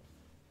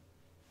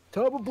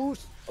 Turbo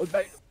boost.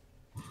 Okay.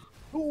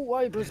 Blue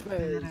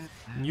hyperspace.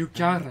 New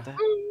car.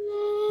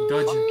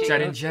 Dodge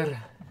Challenger.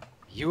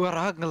 You are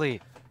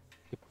ugly,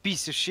 you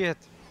piece of shit.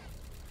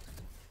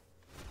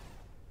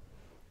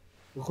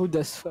 Rude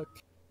as fuck.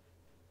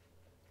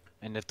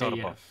 And the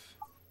turbo. AF.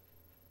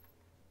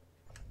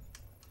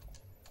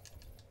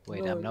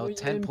 Wait, I'm now no,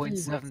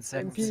 10.7 seconds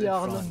MP in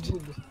are not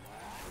front. good.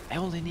 I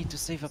only need to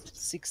save up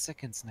 6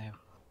 seconds now.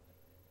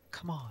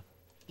 Come on,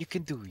 you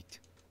can do it.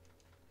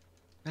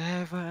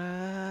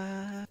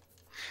 Ever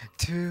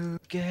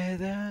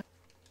together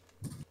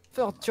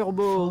Third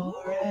turbo.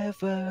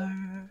 forever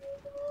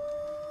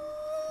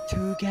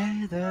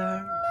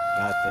together.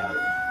 God damn.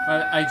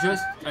 Well,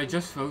 I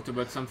just thought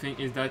about something.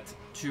 Is that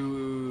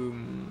to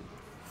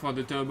for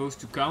the turbos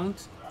to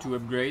count to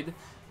upgrade,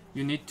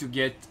 you need to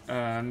get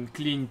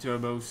clean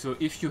turbos. So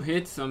if you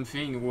hit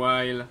something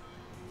while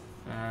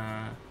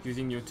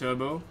using your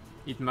turbo,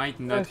 it might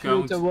not If you hit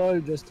count. the wall,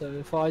 just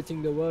for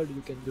hitting the wall,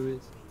 you can do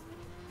it.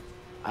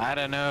 I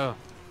don't know.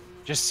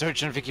 Just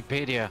search on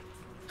Wikipedia.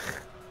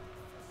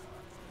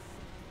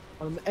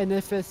 On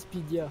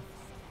NFSpedia.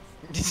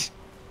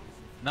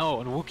 No,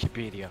 on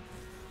Wikipedia.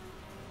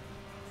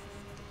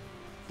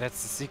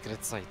 That's the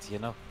secret site, you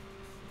know?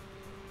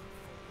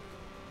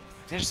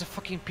 There's a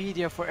fucking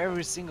pedia for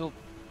every single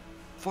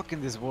fuck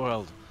in this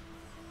world.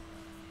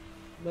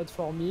 Not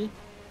for me.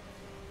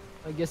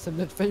 I guess I'm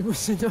not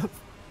famous enough.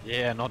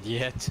 Yeah, not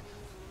yet.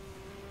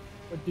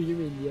 What do you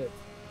mean yet?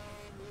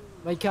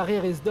 My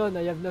career is done,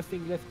 I have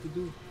nothing left to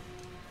do.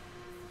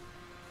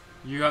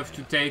 You have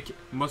to take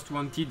Most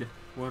Wanted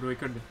world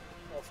record.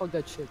 Oh, fuck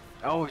that shit.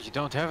 Oh, you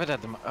don't have it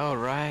at the oh,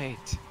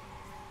 right.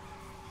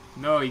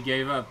 No, he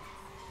gave up.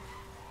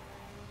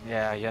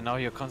 Yeah, you know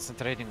you're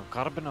concentrating on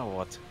carbon or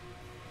what?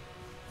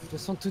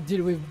 Just want to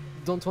deal with,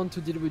 don't want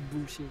to deal with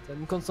bullshit.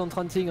 I'm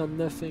concentrating on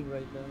nothing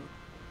right now.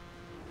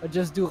 I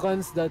just do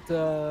runs that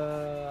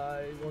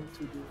I want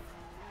to do.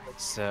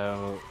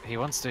 So, he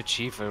wants to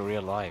achieve a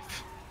real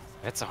life.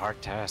 That's a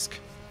hard task.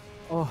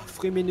 Oh,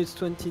 3 minutes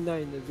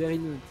 29,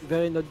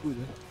 very not good.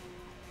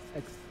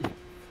 XD.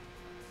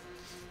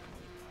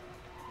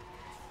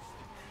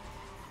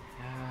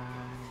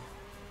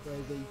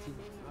 Price 18.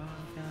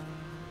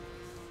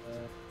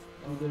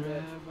 On the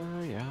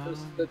left,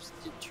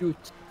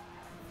 substitute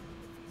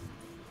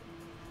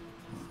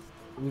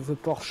with a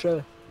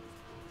Porsche.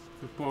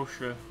 The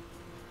Porsche.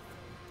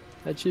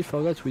 Actually,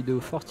 forgot we do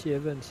 40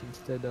 events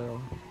instead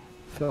of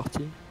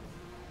 30.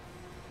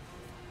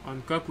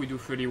 On Cup we do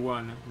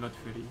 31, not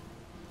 30.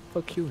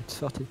 Fuck you, it's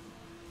 30.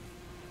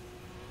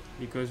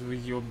 Because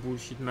with your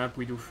bullshit map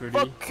we do 30.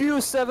 Fuck you,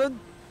 7!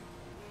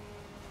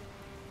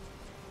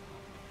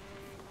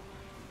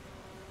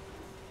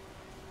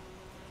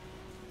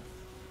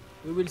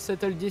 We will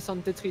settle this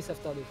on Tetris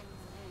after this.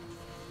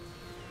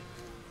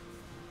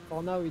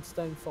 For now, it's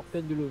time for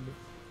Pendulum.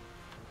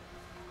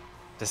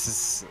 This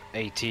is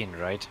 18,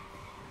 right?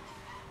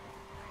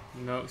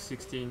 No,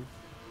 16.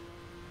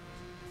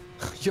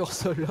 You're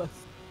so lost.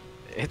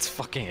 It's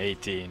fucking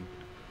 18.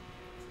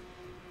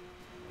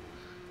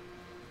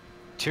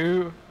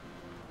 2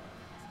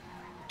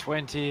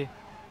 20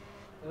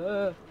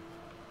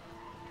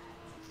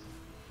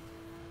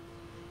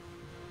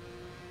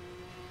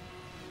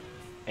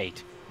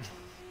 8.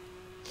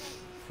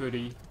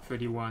 30,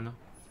 31.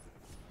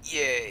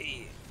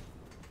 Yay!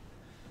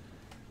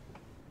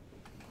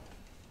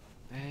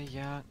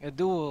 Yeah, a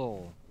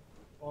duel.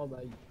 Oh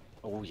my.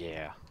 Oh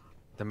yeah,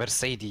 the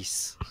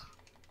Mercedes.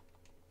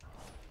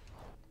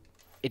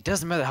 It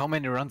doesn't matter how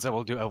many runs I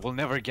will do. I will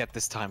never get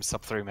this time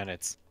sub 3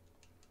 minutes,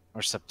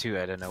 or sub 2.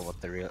 I don't know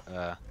what the real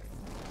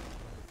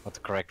what the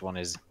correct one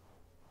is.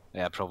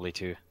 Yeah, probably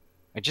 2.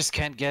 I just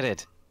can't get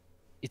it.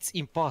 It's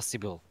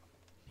impossible.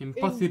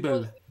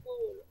 Impossible.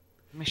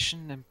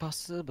 Mission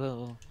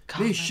impossible.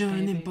 Come on,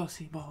 Mission baby.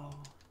 impossible.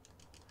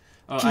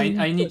 Oh,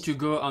 I need to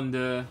go on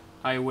the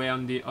highway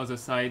on the other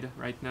side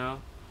right now.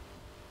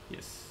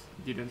 Yes,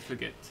 didn't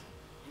forget.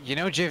 You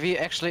know, JV,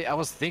 actually, I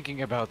was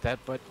thinking about that,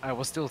 but I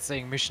was still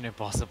saying Mission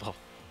Impossible.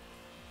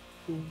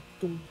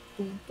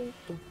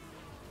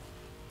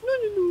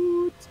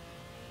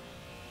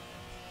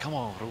 Come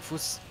on,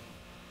 Rufus.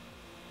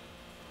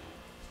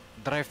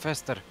 Drive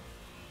faster.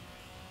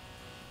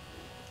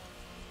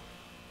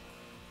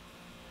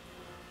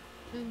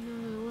 And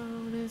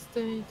I wanna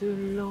stay too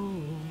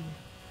long.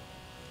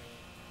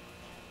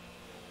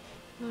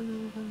 I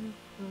know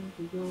how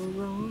to go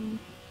wrong.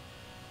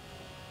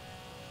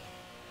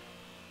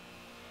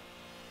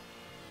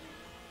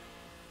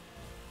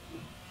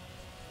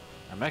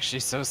 I'm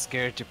actually so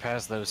scared to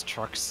pass those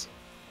trucks.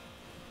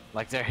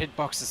 Like, their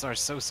hitboxes are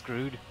so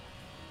screwed.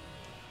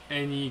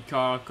 Any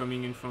car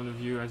coming in front of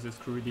you has a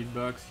screwed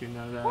hitbox, you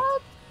know that.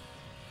 What?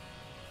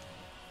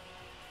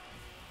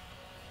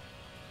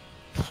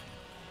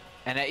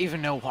 And I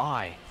even know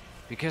why.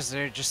 Because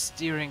they're just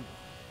steering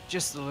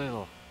just a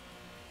little.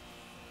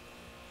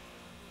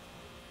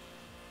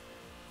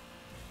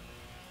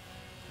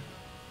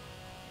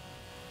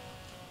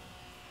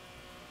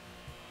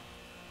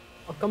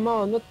 Oh, come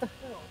on, what the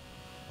hell?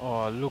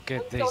 Oh, look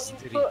at I'm this.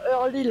 turning so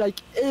early, like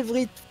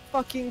every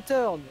fucking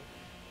turn.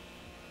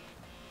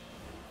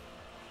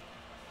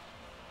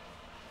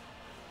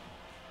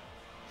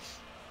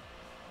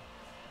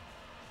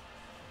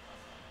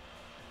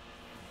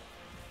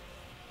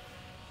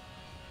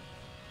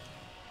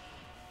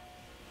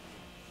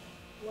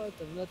 What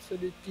an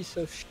absolute piece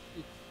of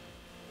shit.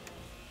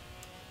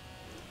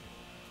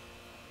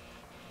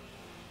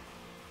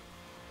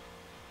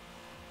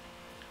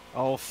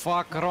 Oh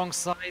fuck, wrong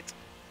side.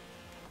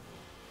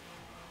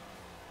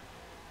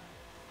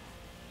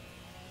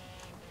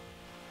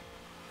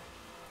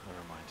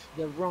 Never mind.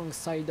 The wrong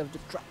side of the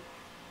track.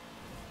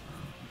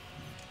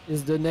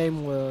 Is the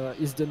name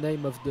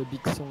of the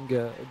big song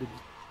the big...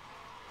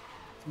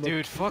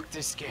 Dude, fuck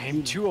this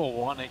game.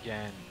 201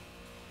 again.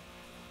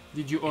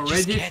 Did you just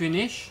already can't-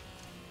 finish?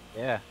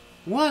 Yeah.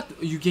 What?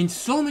 You gained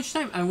so much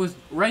time. I was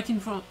right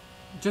in front,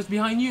 just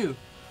behind you.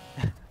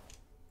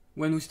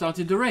 When we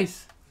started the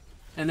race.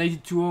 And I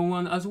did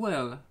 201 as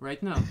well,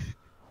 right now.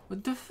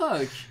 What the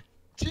fuck?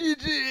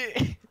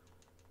 GG!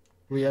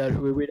 We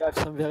will have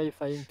some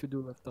verifying to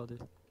do after this.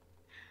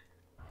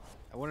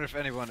 I wonder if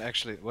anyone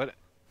actually what.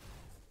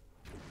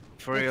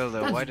 For real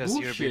though, That's why does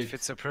your beat bullshit.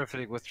 fit so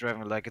perfectly with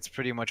driving like it's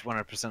pretty much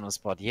 100% on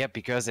spot? Yeah,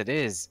 because it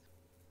is.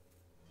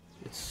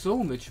 It's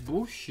so much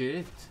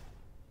bullshit.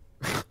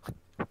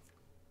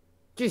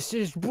 This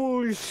is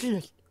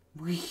bullshit.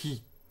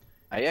 Wee.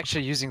 Are you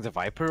actually using the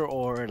Viper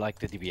or like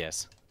the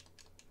DBS?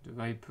 The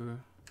Viper,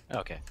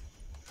 Okay.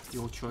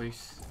 your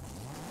choice.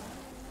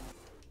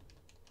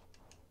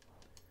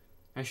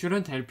 I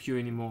shouldn't help you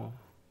anymore.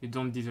 You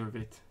don't deserve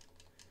it.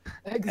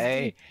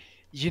 Hey,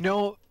 you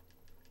know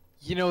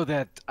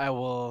that I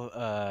will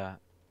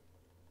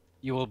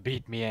you will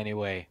beat me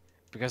anyway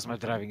because my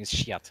driving is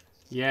shit.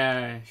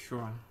 Yeah,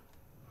 sure.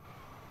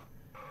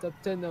 Top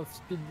 10 of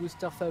Speed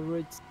Booster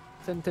favorite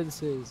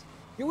sentences.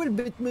 You will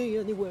beat me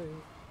anyway.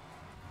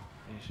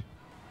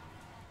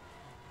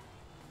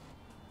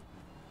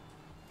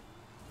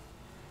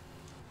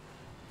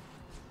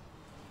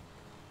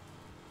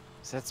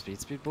 Is that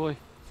Speed Boy?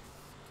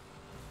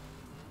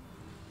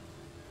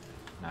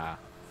 Nah.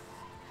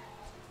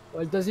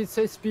 Well, does it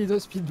say Speed or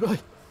Speed Boy?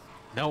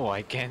 No,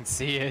 I can't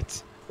see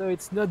it. No,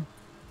 it's not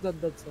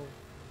that song.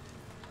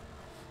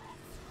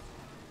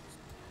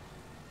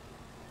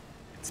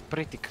 It's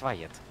pretty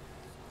quiet.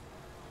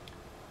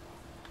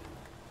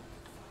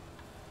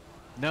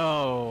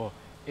 No,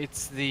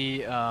 it's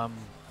the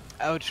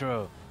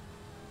outro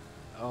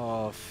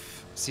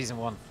of season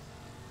 1.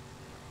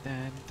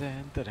 Dun,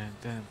 dun, dun,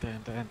 dun, dun,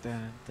 dun,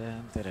 dun,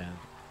 dun, dun, dun.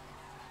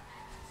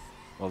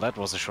 Well, that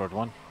was a short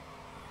one.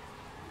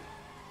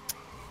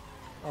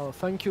 Oh,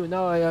 thank you.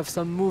 Now I have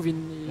some move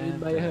in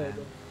my head.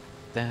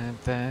 Dun,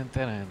 dun,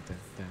 dun, dun, dun,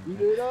 dun, dun,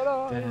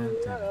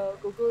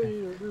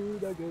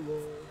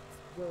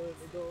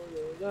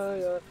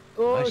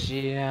 Oh,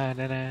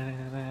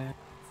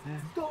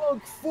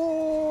 dog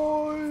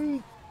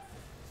fight!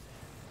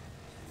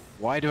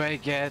 Why do I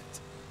get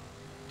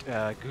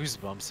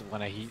goosebumps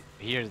when I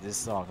hear this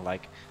song?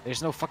 Like,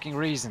 there's no fucking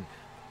reason.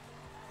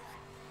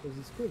 Because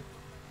it's cool.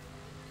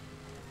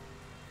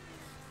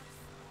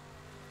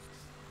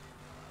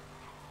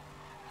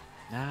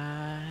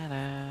 Na, na,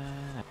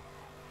 na.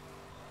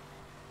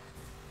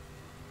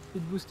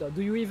 Speed Booster.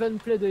 Do you even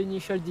play the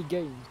initial D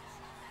games?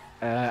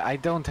 I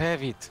don't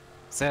have it,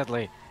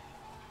 sadly,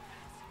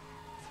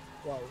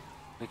 Wow.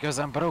 because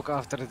I'm broke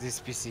after this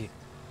PC.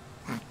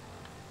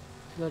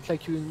 Not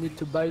like you need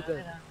to buy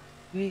them.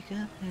 Yay,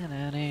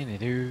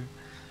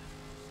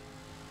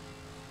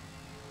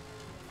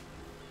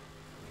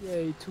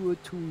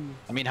 202.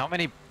 I mean, how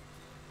many?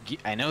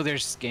 I know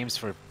there's games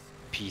for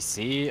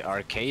PC,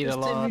 arcade a Just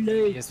lot,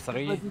 emulate.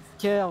 PS3. Nobody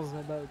cares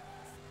about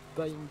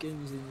buying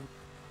games in.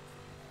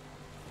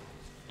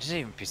 Is it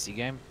even PC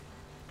game?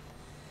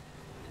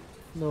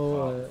 No,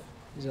 Oh.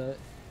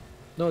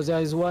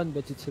 there is one,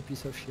 but it's a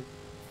piece of shit.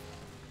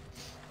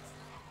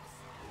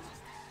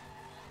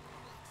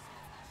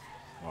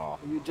 Oh,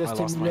 You just I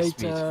lost my emulate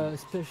speed. a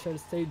special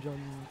stage on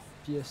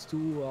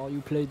PS2, or you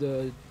play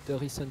the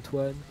recent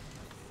one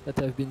that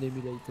have been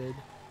emulated.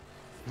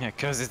 Yeah,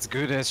 cause it's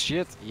good as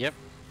shit. Yep.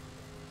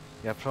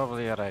 Yeah,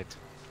 probably you're right.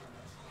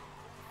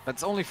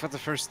 That's only for the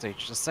first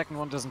stage. The second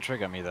one doesn't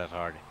trigger me that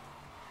hard.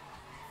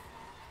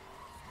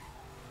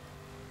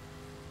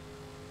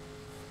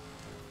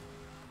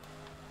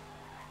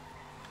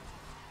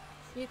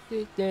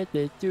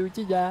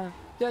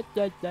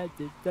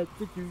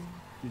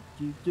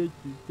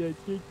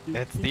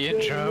 That's the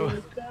intro.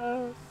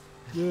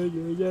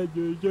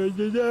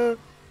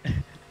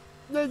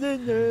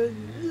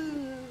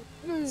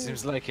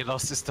 Seems like he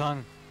lost his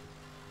tongue.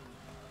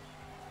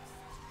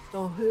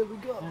 Oh, here we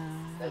go.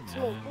 Let's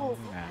go.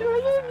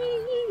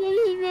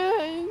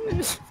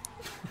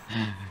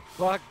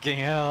 Fucking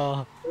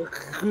hell.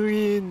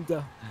 Grind.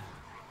 I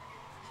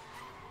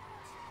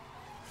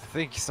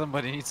think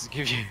somebody needs to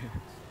give you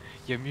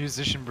your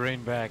musician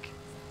brain back.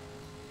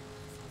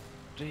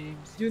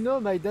 Dreams. You know,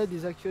 my dad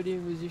is actually a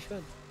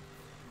musician.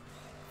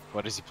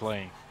 What is he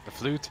playing? The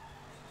flute?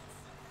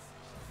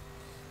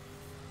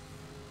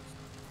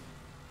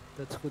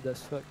 That's good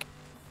as fuck.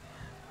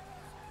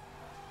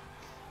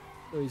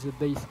 Oh, he's a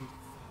bassist.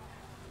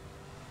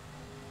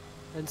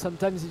 And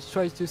sometimes he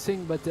tries to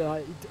sing, but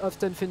it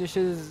often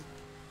finishes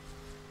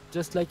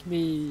just like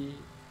me,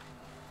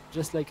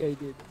 just like I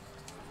did.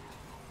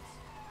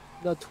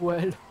 Not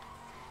well.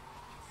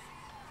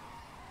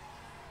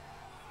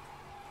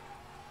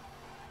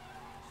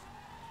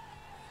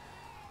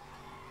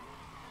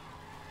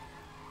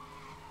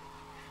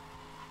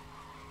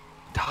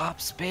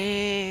 Top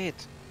speed!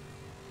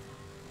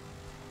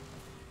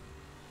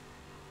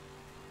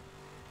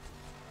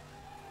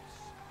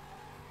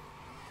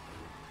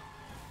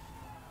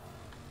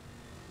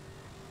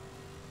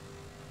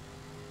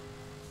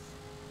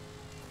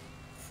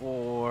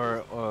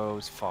 Four oh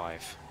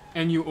five.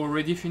 And you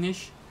already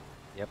finish?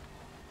 Yep.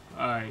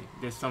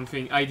 There's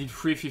something. I did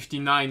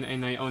 3:59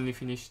 and I only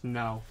finished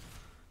now.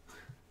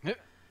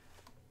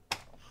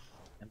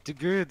 I'm too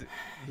good.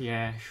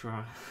 Yeah,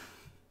 sure.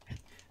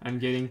 I'm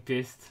getting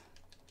pissed.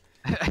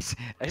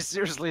 I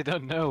seriously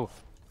don't know.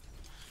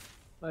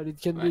 Well,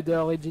 it can be Right.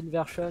 the origin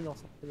version or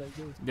something like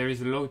this. There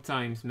is load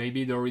times.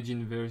 Maybe the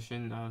origin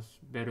version has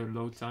better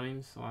load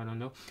times, so I don't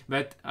know.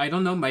 But I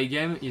don't know, my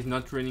game is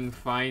not running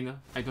fine.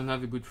 I don't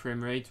have a good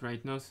frame rate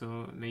right now,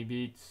 so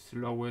maybe it's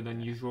slower than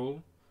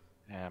usual.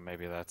 Yeah,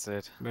 maybe that's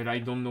it. But I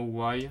don't know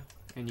why,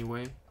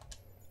 anyway.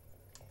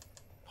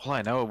 All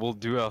I know we'll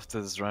do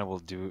after this run, we'll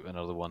do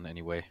another one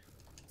anyway.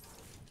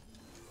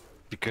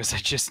 Because I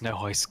just know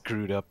I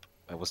screwed up.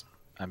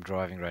 I'm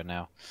driving right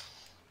now.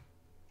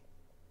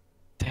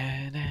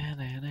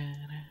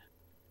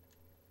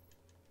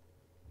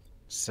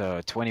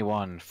 So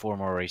 21, 4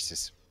 more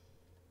races.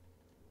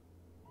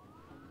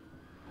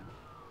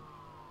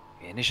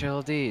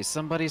 Initial D,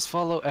 somebody's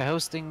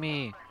hosting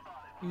me.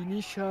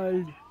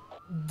 Initial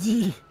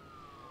D.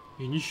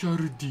 Initial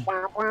D.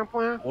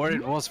 Or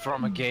it was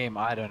from a game,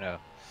 I don't know.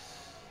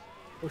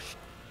 Oh shit.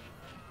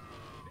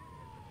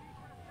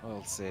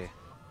 We'll see.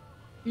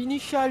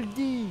 Initial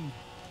D.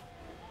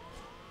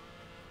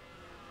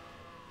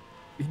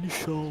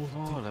 Initial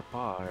Fall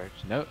apart.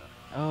 No.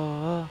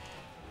 Oh.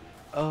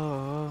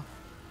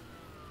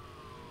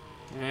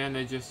 And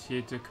I just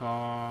hit a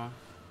car.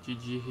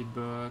 GG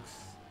hitbox.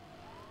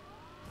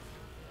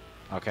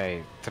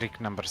 Okay,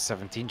 trick number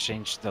 17,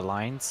 change the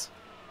lines.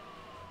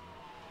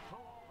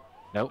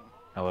 Nope,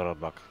 no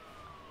roadblock.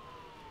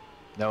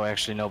 No,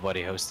 actually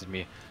nobody hosted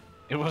me.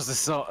 It was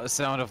the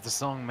sound of the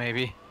song,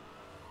 maybe.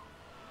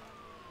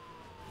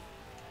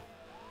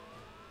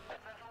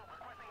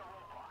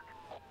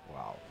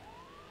 Wow.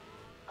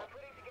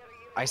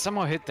 I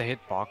somehow hit the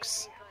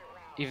hitbox,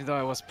 even though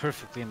I was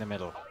perfectly in the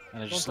middle.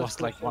 And I just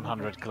lost like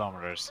 100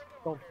 kilometers.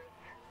 Don't.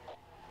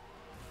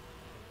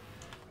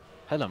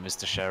 Hello,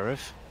 Mr.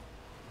 Sheriff.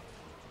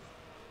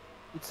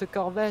 It's a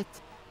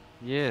Corvette.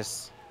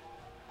 Yes.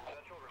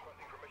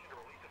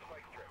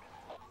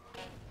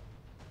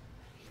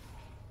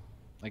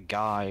 A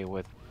guy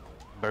with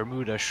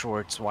Bermuda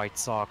shorts, white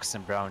socks,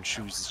 and brown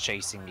shoes is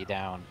chasing me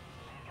down.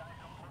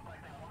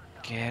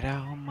 Get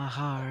out my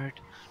heart.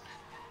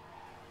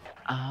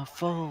 I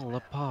fall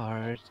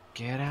apart.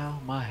 Get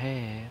out my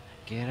head.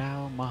 Get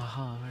out my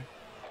heart.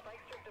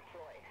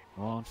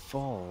 Won't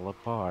fall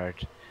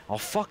apart. Oh,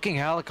 fucking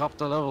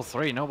helicopter level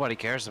 3. Nobody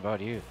cares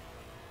about you.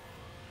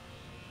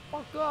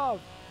 Fuck off.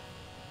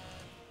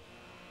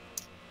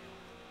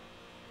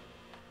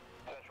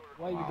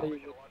 Why would I even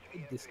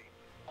hit this?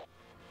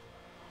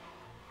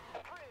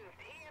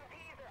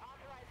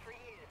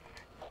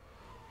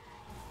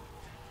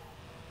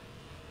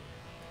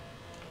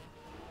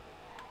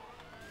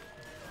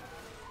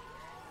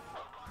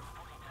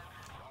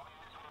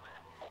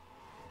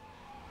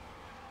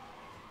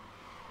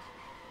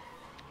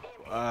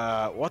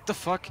 What the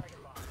fuck?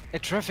 A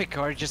traffic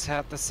car just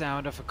had the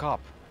sound of a cop.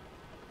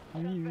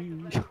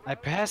 I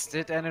passed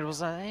it and it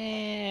was like,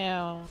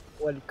 "Ew."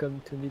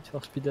 Welcome to Need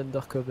for Speed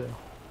Undercover.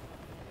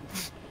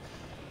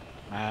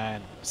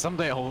 Man,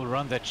 someday I will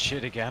run that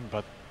shit again,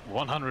 but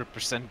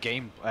 100%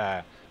 game,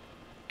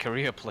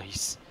 career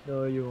place.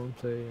 No, you won't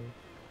play.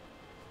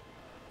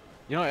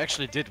 You know, I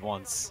actually did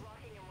once.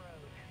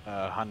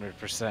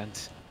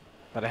 100%.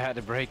 But I had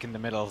a break in the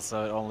middle,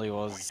 so it only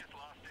was...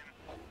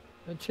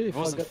 Actually, It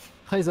wasn't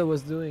forgot as I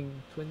was doing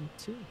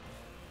 22.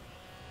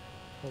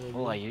 Probably.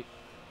 Well,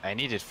 I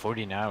needed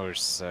 14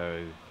 hours,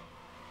 so...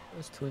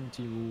 That's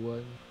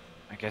 21.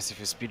 I guess if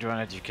you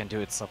speedrun it, you can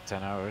do it sub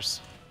 10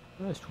 hours.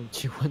 That's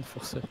 21 for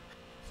that.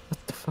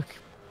 What the fuck?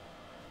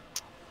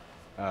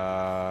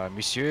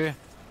 Monsieur?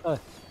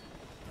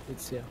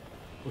 It's here.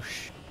 Oh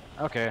shit.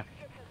 Okay.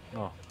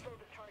 No.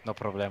 No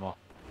problemo.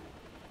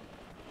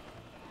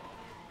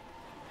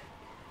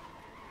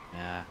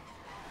 Yeah.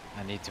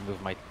 I need to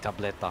move my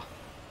tableta.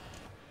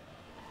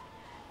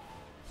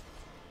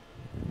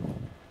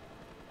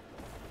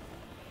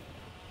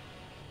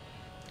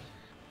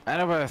 I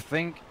know, but I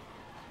think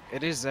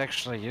it is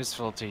actually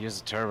useful to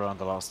use a turbo on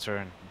the last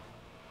turn.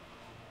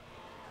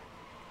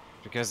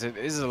 Because it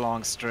is a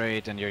long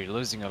straight and you're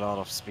losing a lot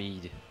of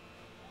speed.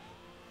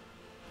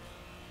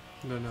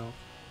 Don't know.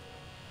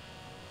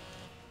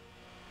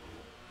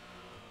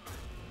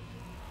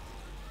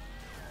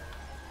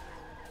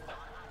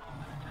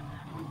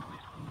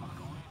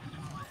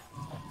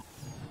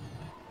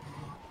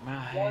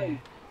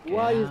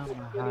 Why is it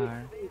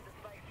hard?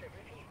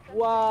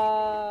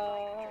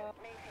 Why?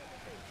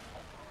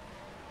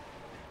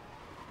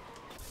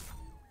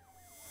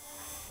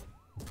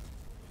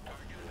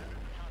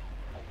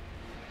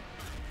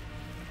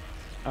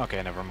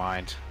 Okay, never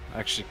mind.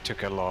 Actually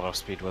took a lot of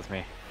speed with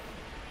me.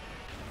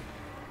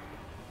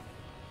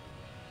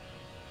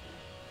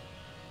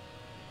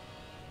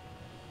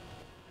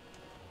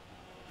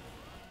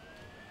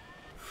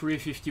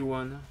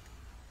 $351.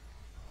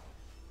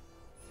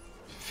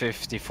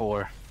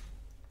 54.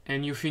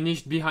 And you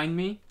finished behind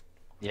me?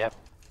 Yep.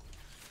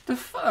 The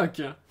fuck?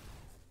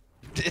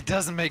 It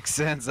doesn't make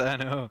sense, I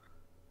know.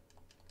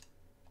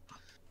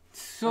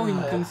 So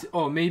inconsistent.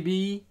 Oh,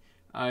 maybe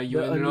you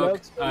The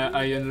unlocked. unlocked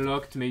I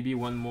unlocked maybe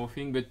one more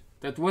thing, but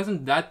that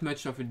wasn't that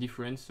much of a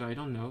difference, so I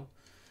don't know.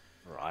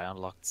 Or I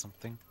unlocked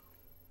something.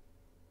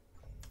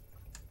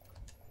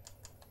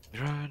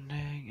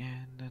 Running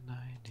in the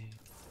 90s.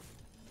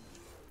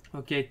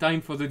 Okay,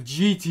 time for the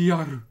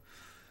GTR.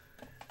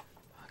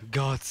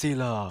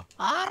 Godzilla.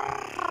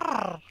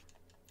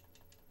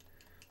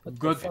 What the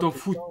fuck is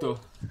Gottofuto.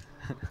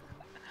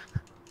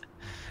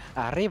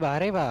 Arriba,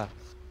 arriba.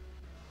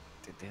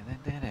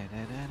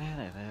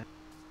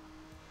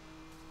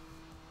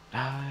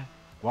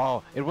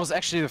 Wow, it was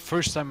actually the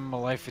first time in my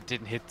life it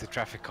didn't hit the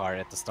traffic car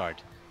at the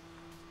start.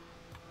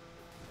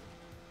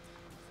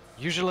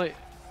 Usually...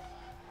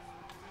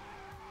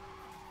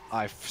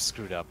 I've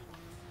screwed up.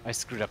 I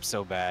screwed up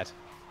so bad.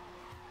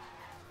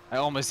 I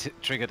almost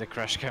triggered a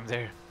crash cam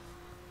there.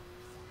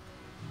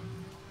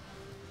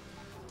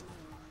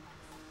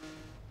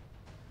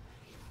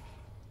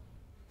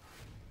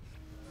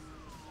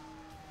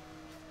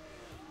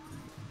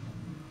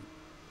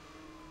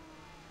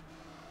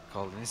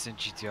 Called instant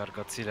GTR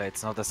Godzilla,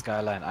 it's not a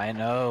Skyline, I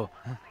know.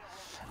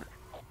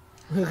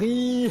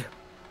 Re.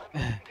 To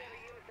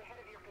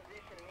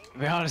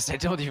be honest, I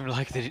don't even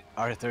like the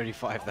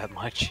R35 that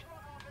much.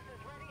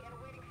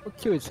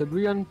 Okay, it's a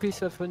brilliant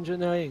piece of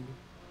engineering.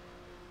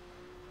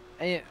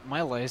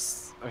 My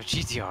list of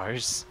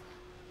GTRs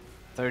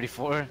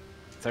 34,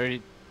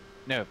 30,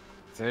 no,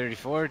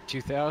 34,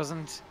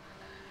 2000,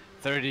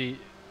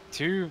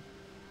 32,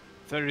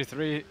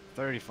 33,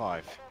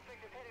 35,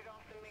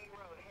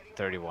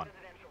 31.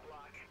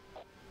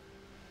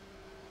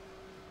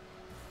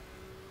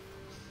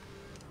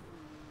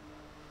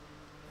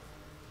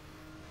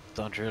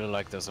 Don't really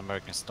like those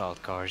American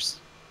styled cars,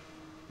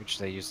 which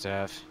they used to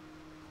have.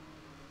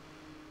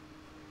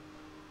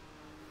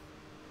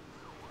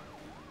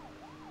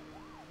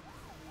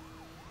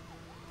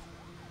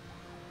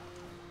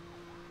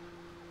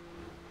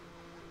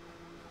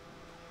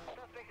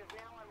 Suspect is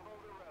now on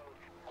Boulder Road.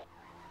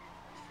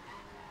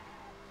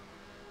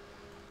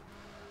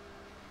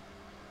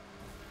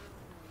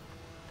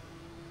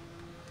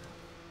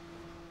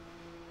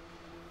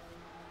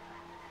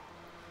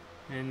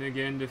 And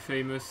again, the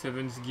famous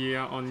 7th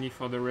gear only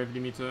for the rev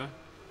limiter.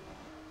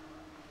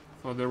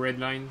 For the red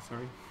line,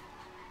 sorry.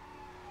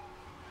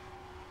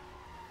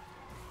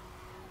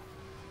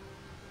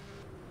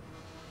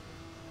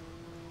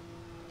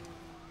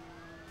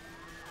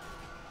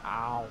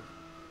 Ow.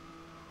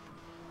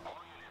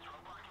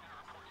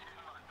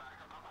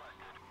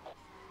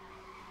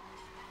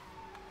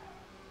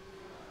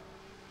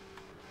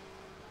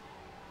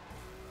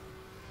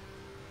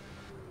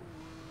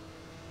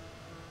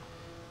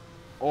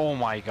 Oh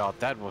my god,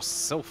 that was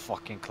so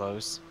fucking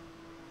close.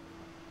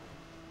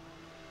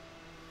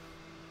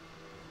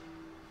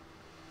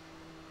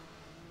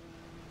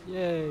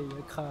 Yay,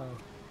 a crash.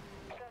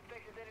 Suspect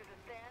has entered the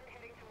stand,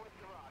 heading towards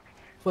the rocks.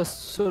 It was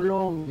so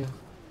long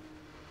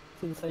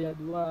since I had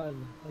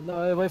one, and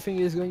now everything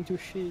is going to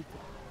shit.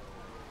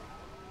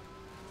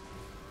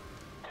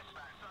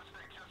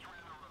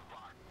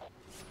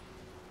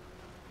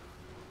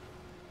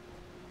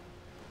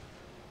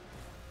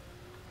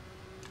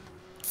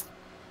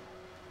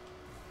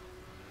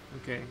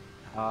 Okay.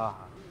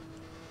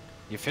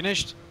 You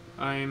finished?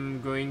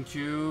 I'm going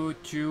to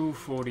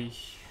 240.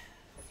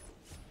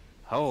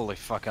 Holy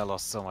fuck, I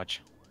lost so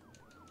much.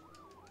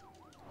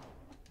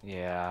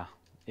 Yeah.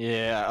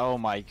 Yeah, oh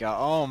my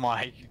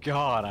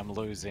god, I'm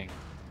losing.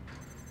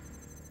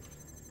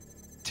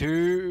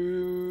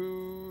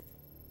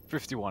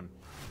 251.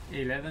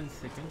 11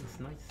 seconds,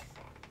 nice.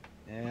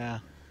 Yeah.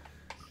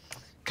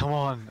 Come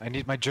on, I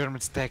need my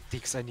German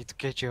tactics, I need to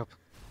catch up.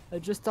 I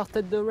just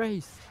started the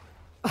race.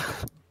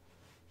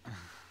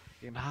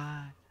 Getting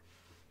high.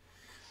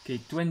 Okay,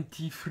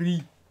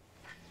 23.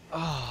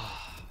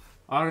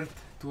 Art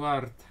to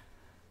art.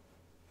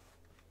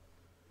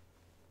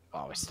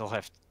 Oh, we still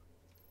have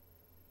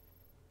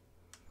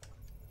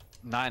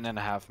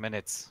 9.5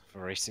 minutes for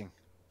racing.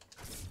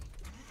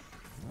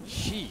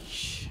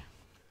 Sheesh.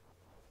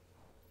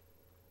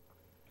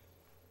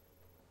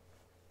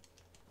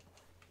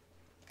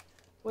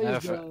 Why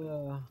is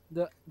the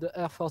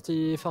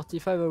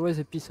R45 always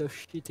a piece of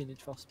shit in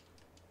it first?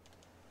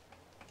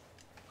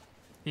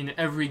 In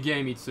every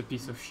game it's a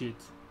piece of shit.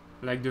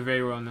 Like the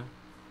Veyron.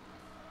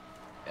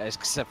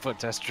 Except for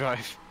test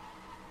drive.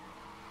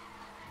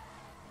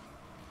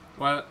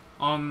 Well,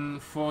 on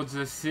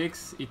Forza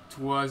 6 it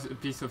was a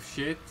piece of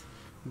shit,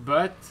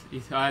 but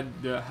it had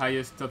the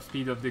highest top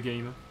speed of the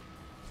game,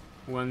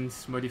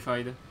 once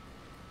modified.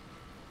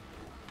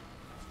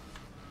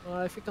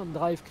 I think on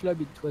Drive Club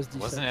it was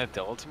decent. Wasn't it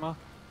the Ultima?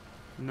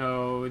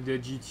 No, the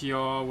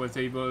GTR was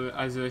able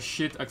as a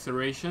shit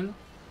acceleration,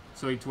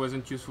 so it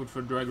wasn't useful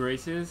for drag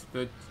races,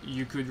 but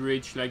you could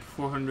reach like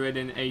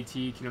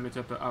 480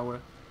 km per hour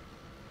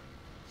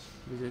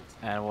with it.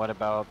 And what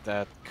about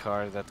that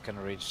car that can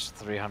reach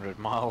 300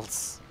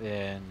 miles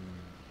in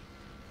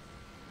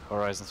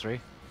Horizon 3?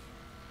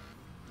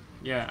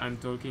 Yeah, I'm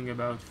talking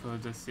about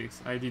Forza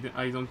 6. I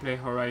don't play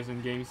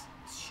Horizon games.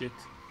 It's shit.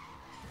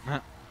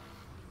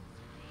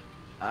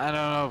 I don't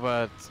know,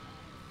 but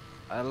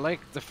I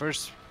like the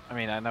first. I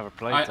mean, I never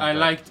played. I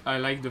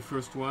liked the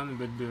first one,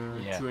 but the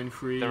Yeah. 2 and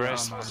 3. The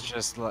rest was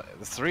just like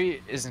the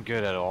 3 isn't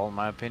good at all, in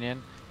my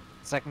opinion.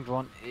 Second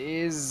one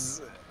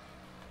is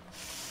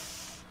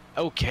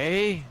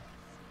okay.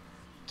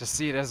 To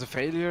see it as a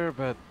failure,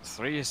 but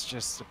 3 is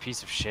just a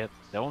piece of shit.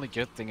 The only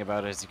good thing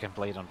about it is you can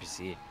play it on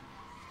PC.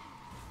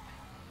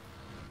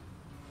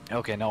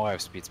 Okay, now I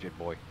have Speed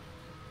Boy.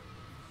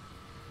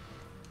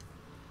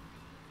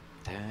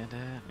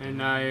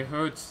 And I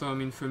heard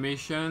some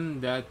information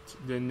that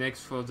the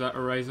next Forza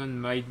Horizon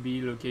might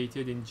be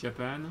located in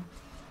Japan.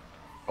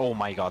 Oh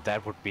my god,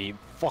 that would be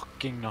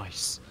fucking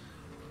nice.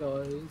 So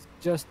it's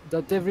just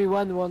that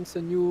everyone wants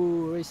a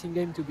new racing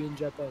game to be in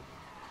Japan.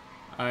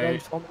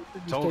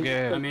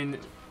 Toge. I mean,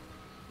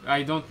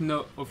 I don't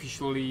know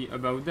officially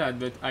about that,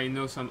 but I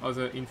know some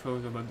other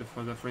infos about the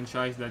Forza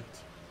franchise that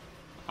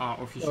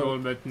are official,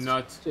 but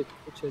not. Shit,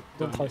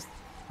 don't trust.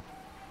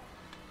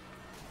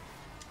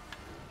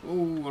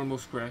 Oh,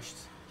 almost crashed.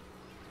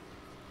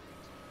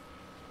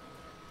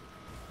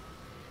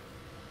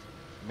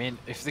 I mean,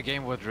 if the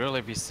game would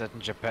really be set in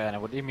Japan, I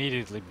would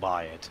immediately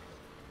buy it.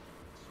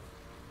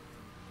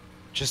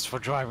 Just for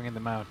driving in the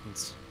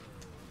mountains.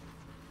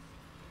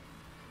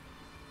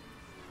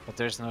 But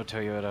there's no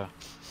Toyota.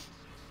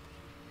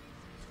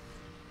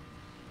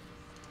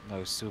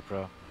 No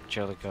Supra,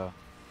 Celica,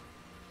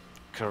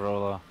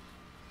 Corolla.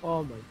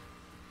 Oh my.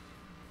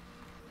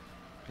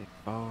 Big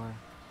Power.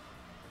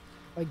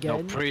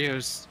 Again. No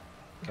Prius.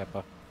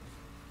 Kappa.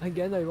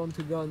 Again, I want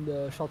to go on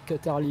the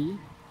shortcut early.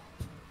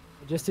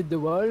 I just hit the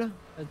wall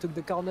and took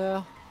the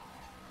corner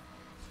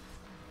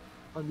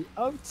on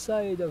the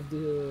outside of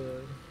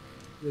the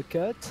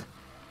cut.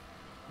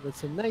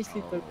 That's a nice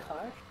little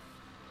crash.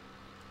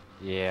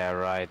 Yeah,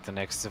 right. The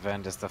next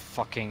event is the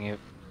fucking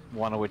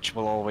one which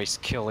will always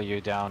kill you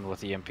down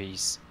with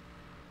EMPs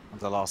on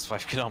the last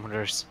 5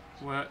 kilometers.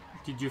 Well,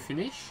 did you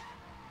finish?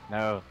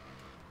 No.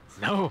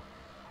 No!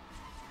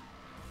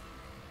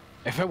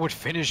 If I would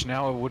finish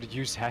now, I would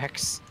use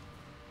hacks.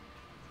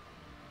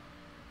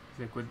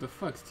 Like, what the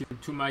fuck? Still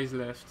 2 miles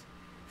left.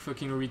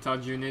 Fucking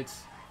retard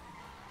units.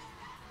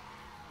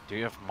 Do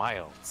you have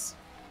miles?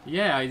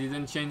 Yeah, I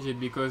didn't change it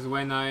because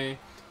when I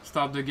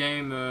start the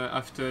game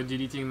after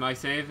deleting my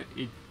save,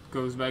 it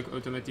goes back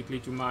automatically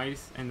to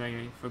miles, and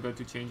I forgot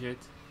to change it.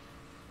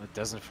 It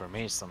doesn't for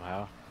me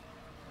somehow.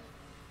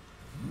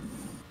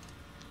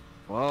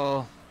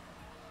 Well,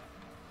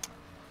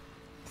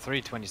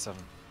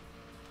 327.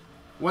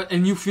 What?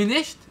 And you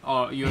finished?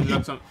 Oh, you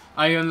unlocked some.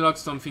 I unlocked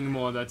something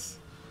more. That's.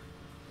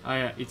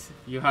 It's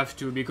you have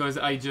to because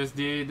I just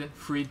did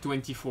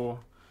 324,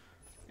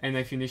 and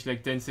I finished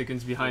like 10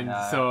 seconds behind.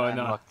 So I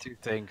no. unlocked 2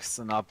 things,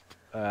 an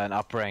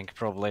up rank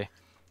probably.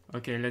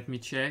 Okay, let me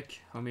check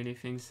how many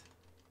things.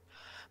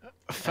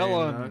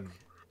 Felon,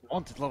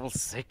 wanted level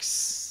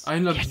 6. I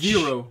unlocked Yes.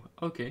 0.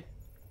 Okay.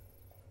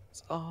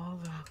 It's all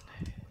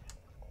I need.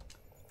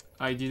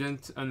 I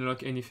didn't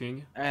unlock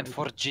anything. And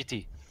for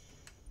GT.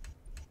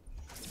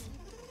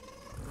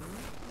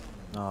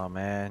 Oh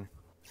man.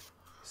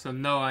 So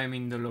now I'm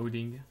in the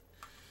loading.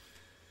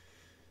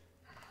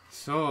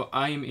 So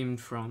I'm in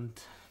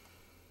front.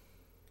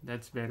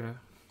 That's better.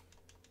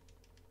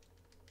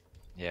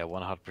 Yeah,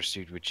 one hot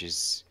pursuit, which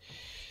is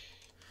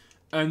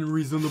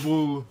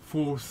Unreasonable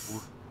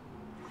force.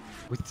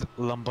 with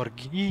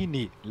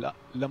Lamborghini.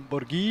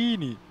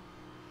 Lamborghini.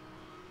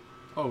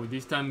 Oh,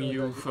 this time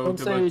you don't thought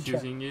say about it,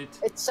 using it.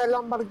 It's a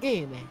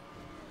Lamborghini.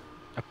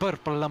 A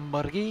purple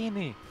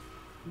Lamborghini.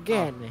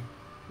 Gene.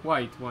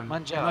 White one,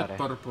 Mangiare. not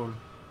purple.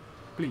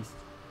 Please.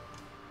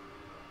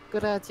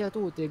 Grazie a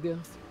tutti,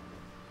 girls.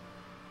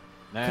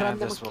 Nah, Grande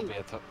this will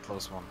macchina. be a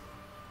close one.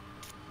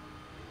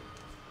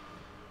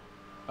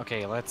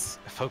 Okay, let's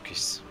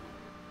focus.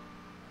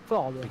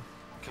 Ford.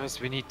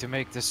 Because we need to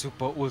make the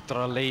super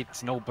ultra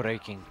late no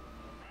braking.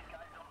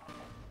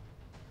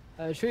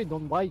 Actually,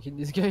 don't brake in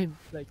this game.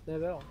 Like,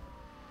 never.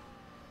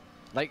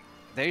 Like,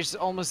 there's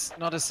almost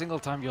not a single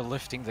time you're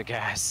lifting the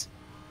gas.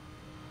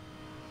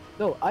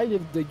 No, I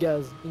lift the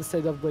gas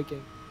instead of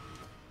braking.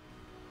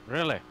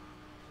 Really?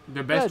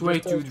 The best way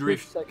just to a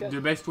drift. split second.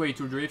 The best way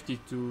to drift is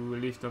to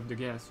lift off the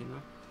gas. You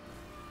know.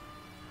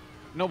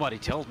 Nobody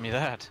told me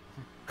that.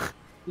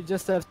 You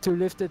just have to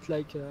lift it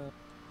like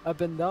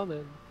up and down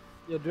and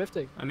you're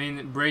drifting. I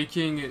mean,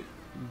 braking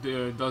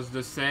does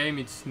the same.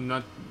 It's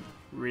not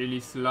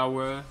really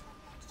slower.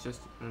 It's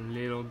just a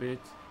little bit.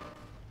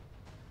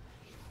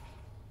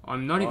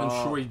 I'm not even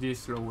sure it is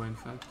slower. In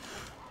fact.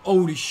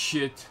 Holy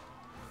shit!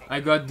 I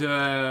got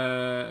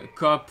the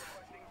cop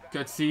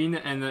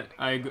cutscene and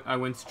I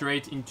went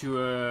straight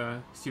into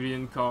a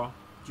civilian car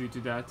due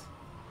to that.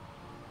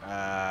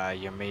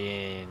 You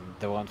mean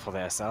the one for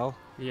the SL?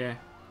 Yeah.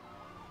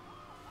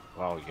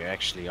 Well, you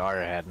actually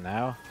are ahead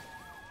now.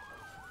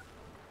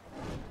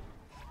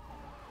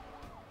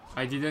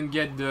 I didn't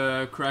get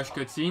the crash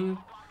cutscene,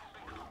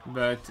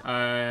 but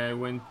I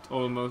went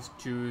almost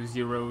to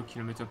 0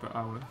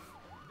 km/h.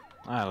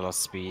 I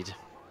lost speed.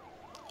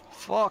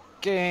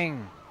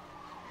 Fucking!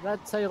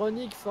 That's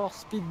ironic for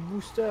Speed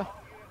Booster.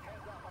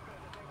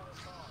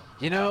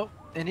 You know,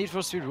 in Need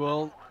for Speed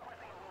World,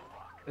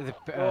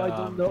 Oh, I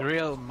don't know. The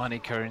real money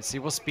currency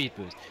was speed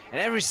boost, and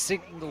every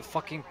single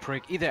fucking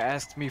prick either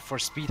asked me for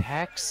speed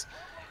hacks,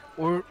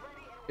 or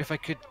if I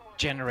could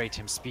generate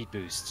him speed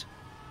boost.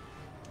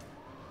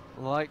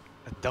 Like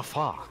the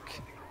fuck?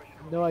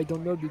 No, I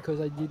don't know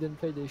because I didn't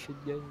play the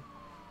shit game.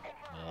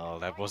 Well,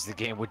 that was the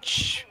game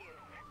which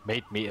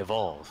made me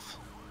evolve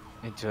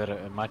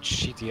into a much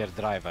shittier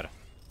driver.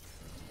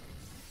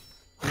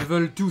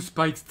 Level 2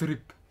 spike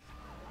strip.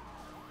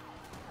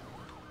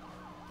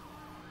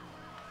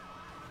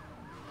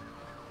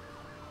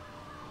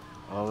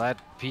 Well,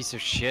 that piece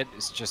of shit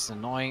is just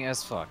annoying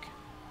as fuck.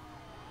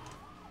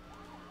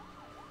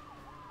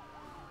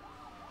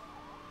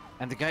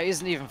 And the guy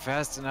isn't even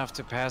fast enough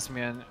to pass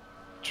me and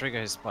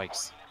trigger his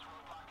spikes.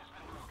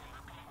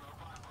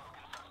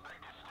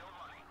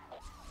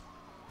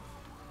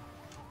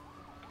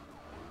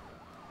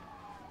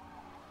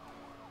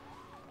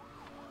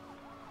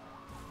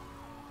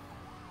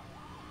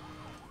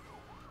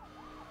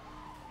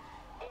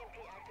 EMP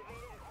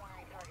activated,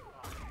 acquiring target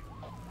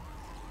lock.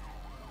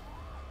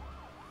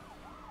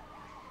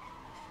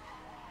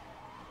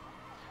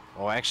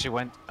 Oh, I actually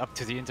went up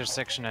to the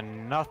intersection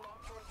and not...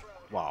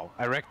 Wow,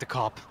 I wrecked the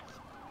cop,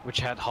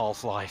 which had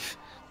half-life.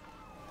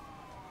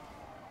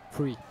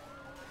 3.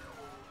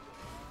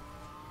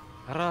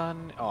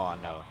 Run! Oh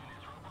no.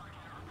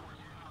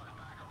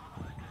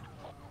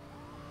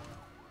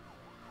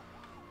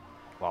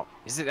 Well,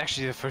 is it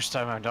actually the first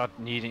time I'm not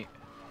needing...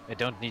 I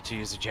don't need to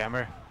use a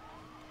jammer?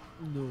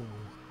 No.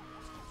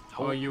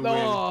 Oh, you no!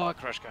 will.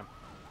 Crash cam.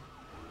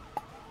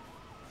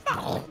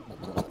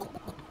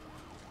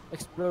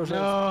 Explosion.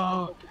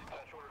 No!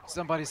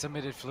 Somebody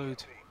submitted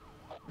flute.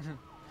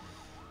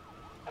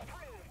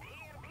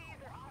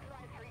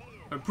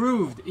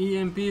 Approved!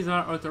 EMPs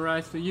are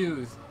authorized for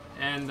use.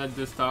 And at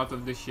the start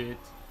of the shit.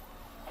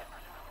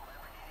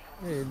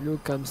 Hey,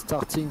 look, I'm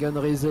starting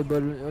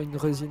unreasonable. I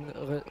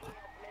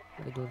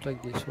don't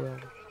like this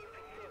word.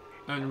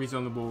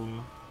 Unreasonable.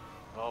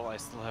 Well, I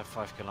still have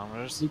 5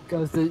 kilometers.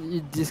 Because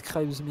it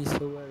describes me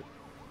so well.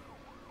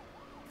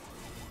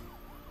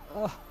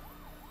 Ah,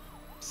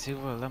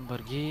 Silver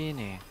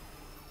Lamborghini.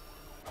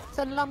 it's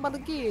a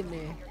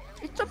Lamborghini.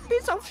 It's a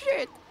piece of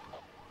shit.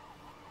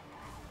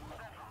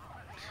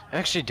 I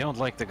actually don't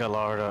like the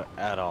Gallardo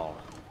at all.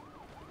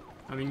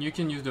 I mean, you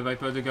can use the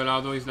Viper. The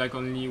Gallardo is like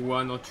only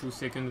 1 or 2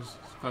 seconds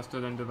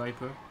faster than the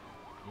Viper.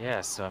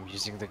 Yeah, so I'm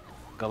using the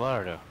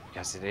Gallardo,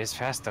 because it is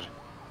faster.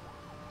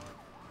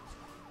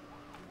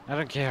 I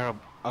don't care how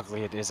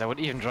ugly it is, I would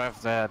even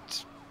drive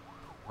that...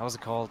 How's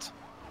it called?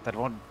 That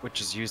one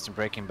which is used in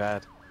Breaking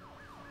Bad.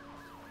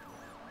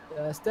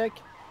 Stack.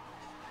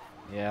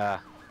 Yeah.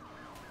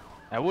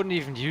 I wouldn't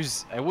even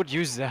use... I would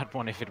use that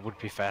one if it would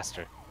be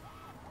faster.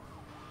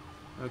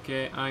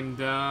 Okay, I'm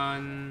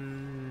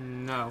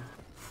done now.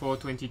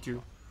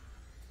 4:22.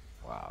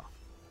 Wow.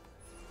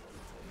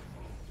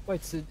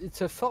 Wait,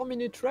 it's a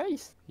 4-minute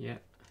race? Yeah.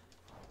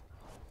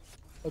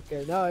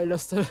 Okay, now I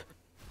lost a...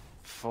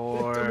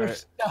 For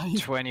much time.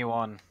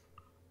 21.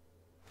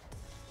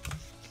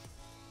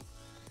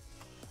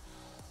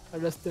 I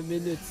lost a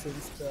minute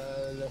since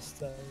the last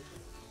time.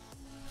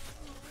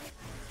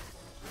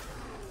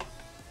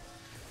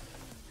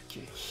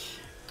 Okay.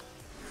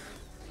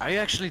 Are you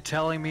actually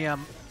telling me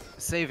I'm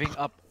saving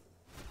up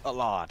a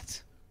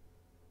lot?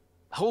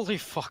 Holy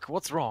fuck,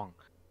 what's wrong?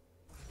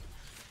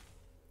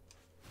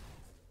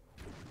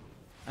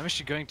 I'm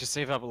actually going to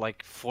save up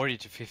like 40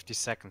 to 50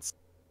 seconds.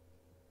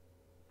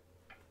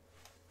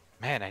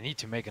 Man, I need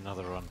to make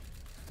another run.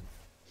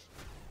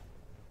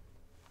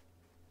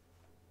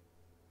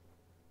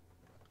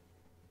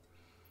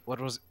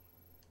 What was...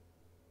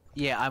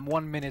 Yeah, I'm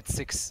 1 minute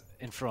 6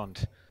 in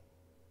front.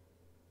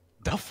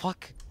 The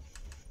fuck?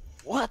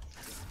 What?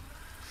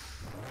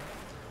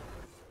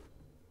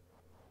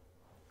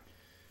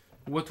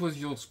 What was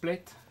your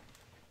split?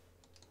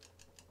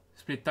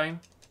 Split time?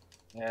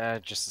 Yeah,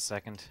 just a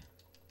second.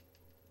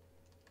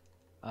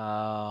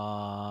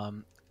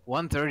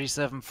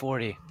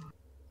 1:37:40.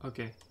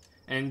 Okay.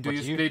 And do What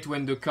you do you- split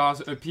when the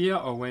cars appear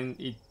or when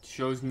it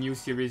shows new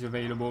series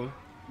available?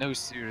 No,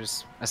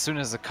 serious. As soon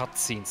as the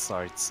cutscene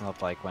starts, not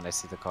like when I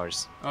see the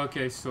cars.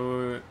 Okay,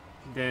 so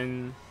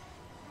then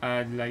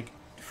add like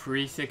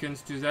 3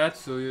 seconds to that.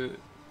 So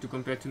to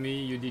compare to me,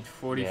 you did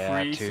 43,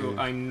 Yeah, so two.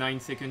 I'm 9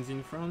 seconds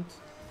in front.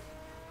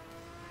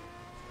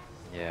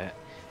 Yeah.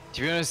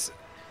 To be honest,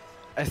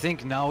 I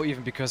think now,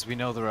 even because we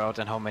know the route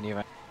and how many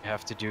we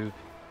have to do,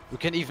 we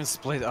can even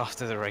split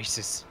after the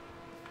races.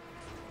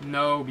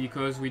 No,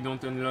 because we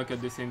don't unlock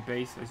at the same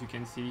pace, as you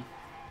can see.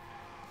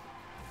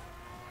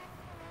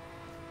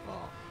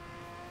 Well,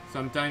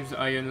 Sometimes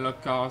I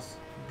unlock cars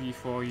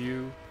before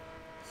you,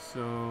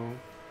 so...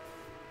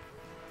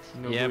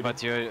 no yeah, good. but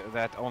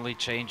that only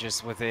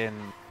changes within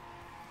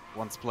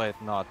one split,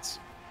 not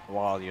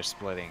while you're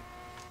splitting.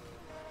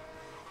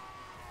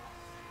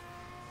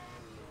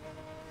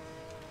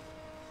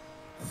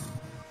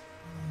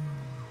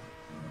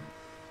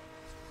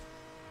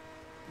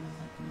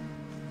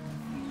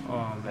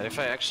 Oh, But if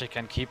I actually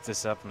can keep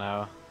this up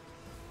now...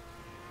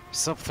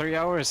 Sub 3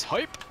 hours,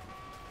 hype!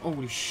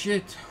 Holy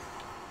shit!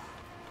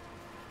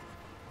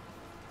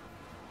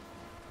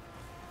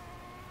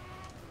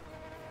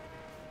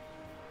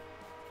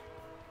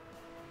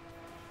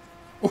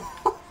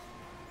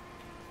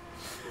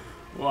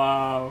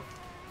 Wow!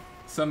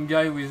 Some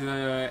guy with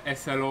a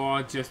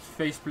SLR just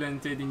face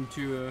planted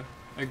into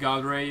a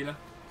guardrail.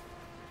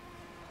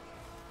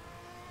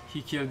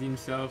 He killed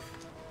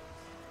himself.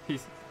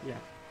 Yeah.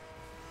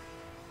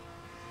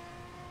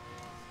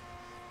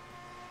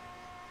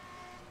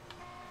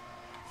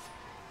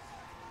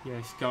 Yeah,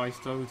 his car is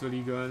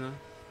totally gone.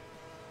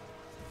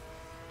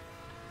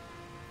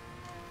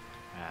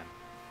 Man.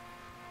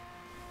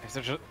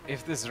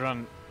 If this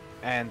run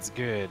ends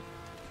good,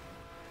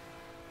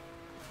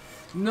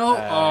 No!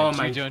 Oh and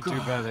my you don't god! do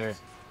better,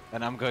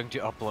 then I'm going to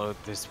upload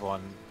this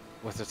one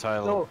with the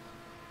title No,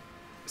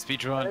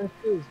 Speedrun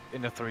refuse.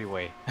 in a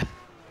 3-way.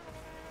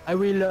 I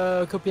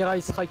will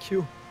copyright strike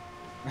you.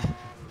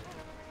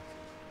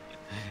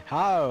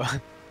 How?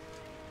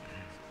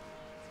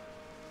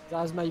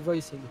 There's my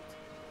voice in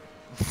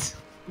it.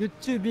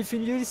 YouTube, if you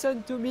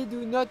listen to me,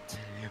 do not.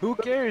 Who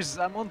cares?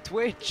 I'm on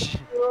Twitch.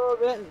 Oh,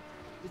 man,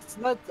 it's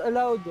not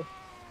allowed.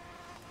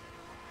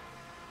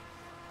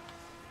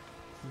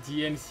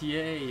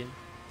 DMCA.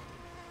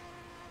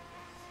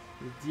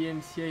 The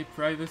DMCA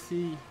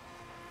privacy.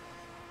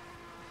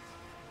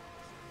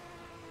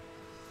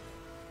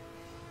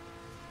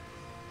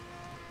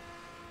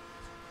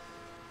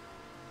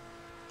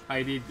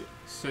 I did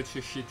such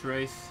a shit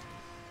race.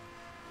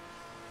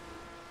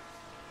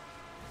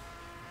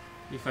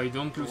 If I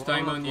don't lose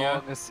time on you.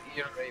 Longest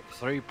ear rape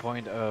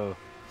 3.0.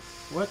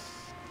 What?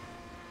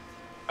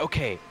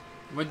 Okay.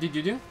 What did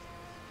you do?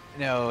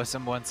 No,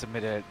 someone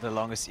submitted the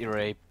longest ear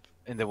rape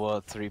in the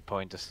world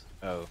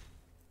 3.0.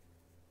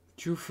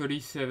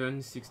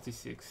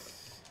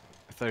 2:37:66.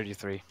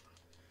 33.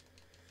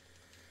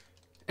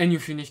 And you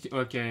finished it?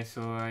 Okay,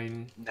 so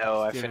I'm... No,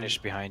 I still-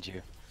 finished behind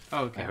you.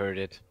 Oh, okay. I heard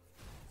it.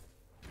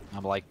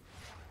 I'm like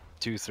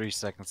 2-3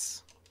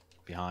 seconds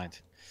behind.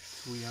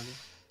 Weird.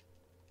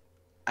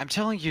 I'm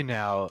telling you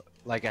now,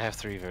 like I have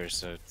 3 viewers,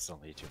 so it's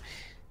only 2.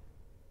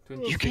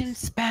 26. You can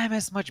spam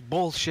as much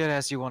bullshit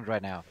as you want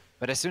right now,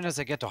 but as soon as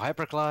I get to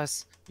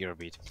hyperclass, you're a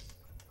beat.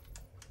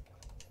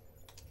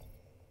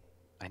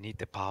 I need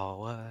the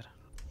power.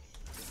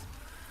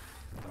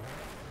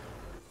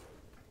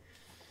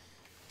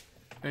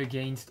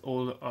 Against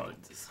all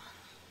odds.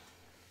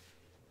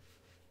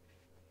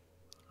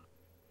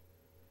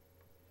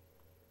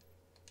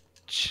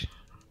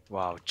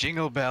 Wow,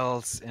 jingle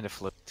bells in the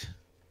flute.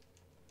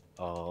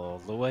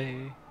 All the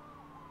way.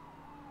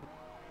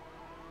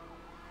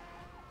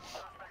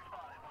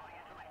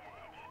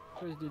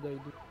 What did I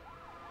do?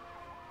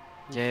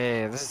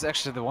 Yeah, this is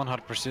actually the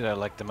 100 pursuit I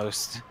like the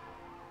most.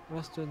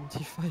 Where's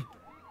 25?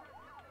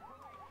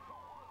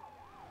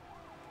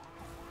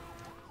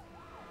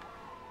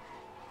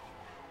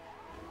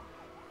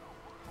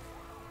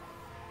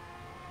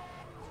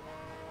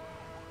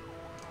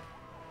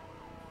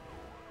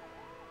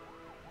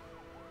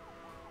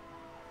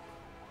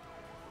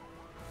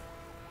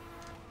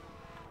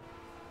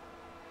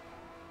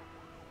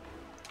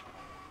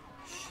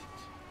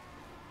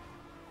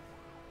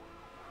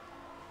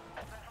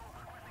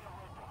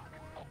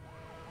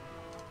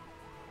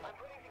 I'm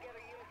putting together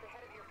units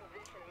ahead of your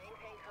position.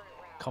 Maintain current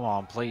route. Come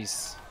on,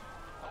 please.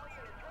 All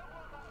units,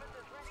 roadblock office is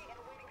ready and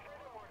awaiting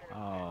further orders.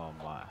 Oh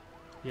my.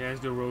 Yes,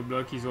 the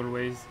roadblock is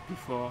always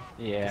before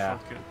Yeah. the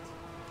shortcut.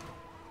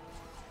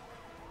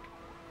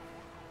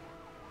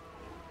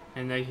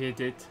 And I hit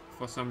it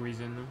for some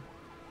reason.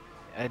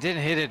 I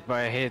didn't hit it, but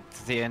I hit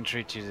the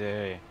entry to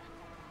the...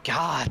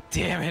 God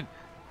damn it!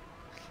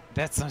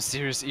 That's some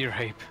serious ear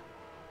rape.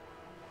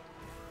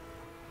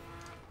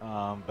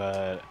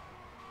 But...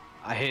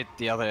 I hit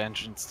the other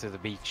entrance to the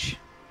beach.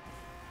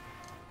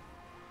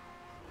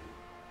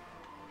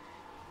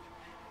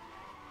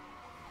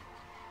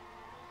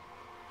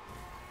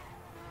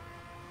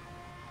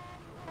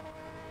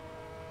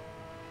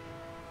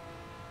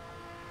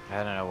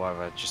 I don't know why,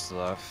 but I just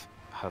love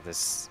how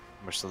this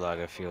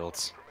Murcielago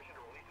feels.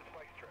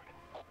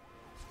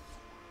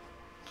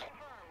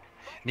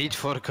 Need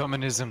for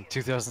Communism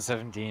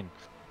 2017.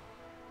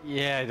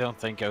 Yeah, I don't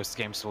think Ghost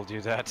Games will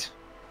do that.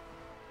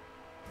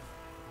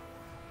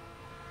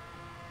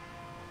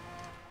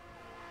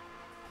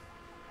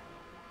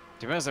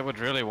 To be honest, I would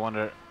really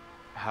wonder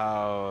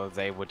how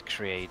they would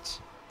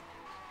create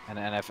an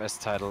NFS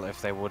title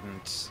if they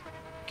wouldn't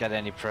get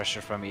any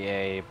pressure from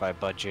EA by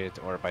budget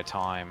or by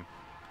time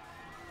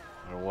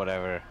or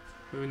whatever.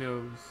 Who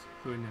knows?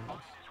 Who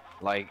knows?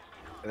 Like,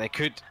 they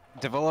could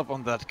develop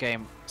on that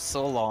game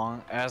so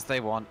long as they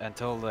want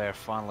until they're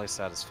finally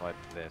satisfied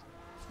with it.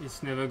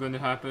 It's never gonna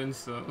happen,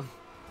 so...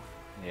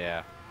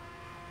 Yeah.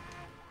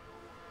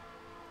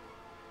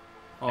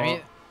 Or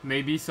mean-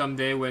 maybe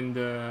someday when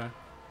the...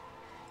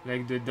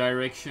 Like the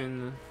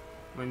direction...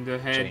 When the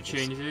head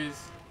Changes.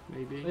 changes,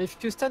 maybe. If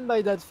you stand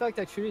by that fact,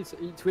 actually,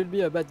 it will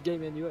be a bad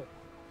game anyway.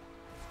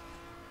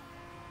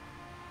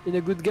 In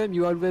a good game,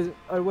 you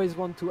always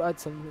want to add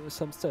some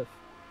stuff.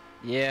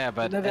 Yeah,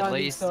 but Never at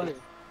ending least story.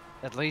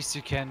 at least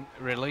you can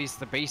release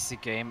the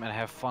basic game and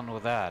have fun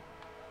with that,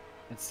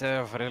 instead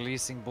of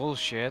releasing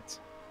bullshit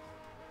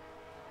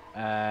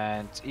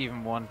and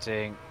even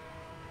wanting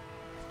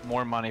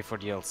more money for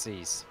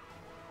DLCs.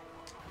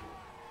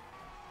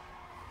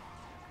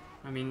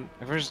 I mean,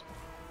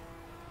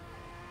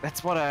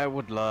 That's what I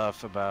would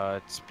love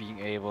about being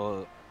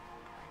able,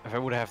 if I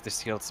would have the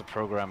skills to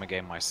program a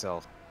game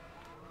myself.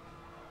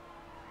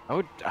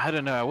 I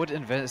don't know, I would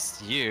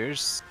invest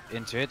years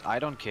into it, I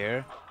don't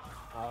care.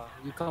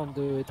 You can't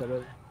do it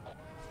alone.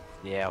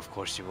 Yeah, of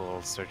course you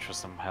will search for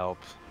some help.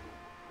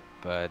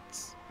 But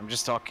I'm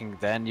just talking,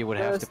 then you would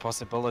have the Yes.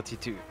 possibility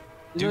to You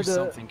do know,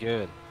 something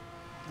good.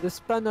 the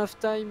span of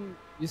time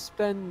you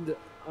spend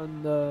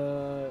on,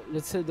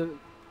 let's say,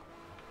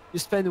 you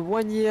spend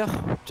 1 year,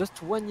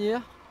 just 1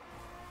 year,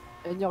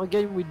 and your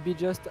game will be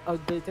just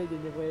outdated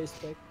in every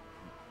aspect.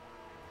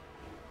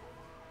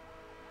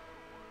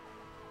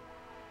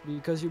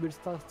 Because you will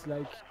start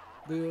like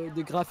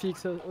the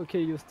graphics.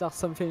 Okay, you start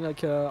something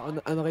like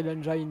on Unreal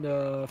Engine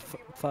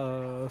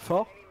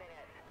 4.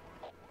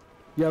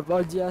 You have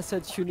all the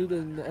assets you need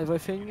and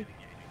everything,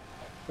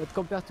 but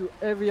compared to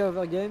every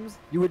other games,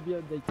 you will be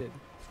outdated.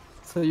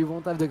 So you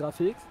won't have the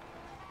graphics.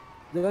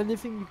 The only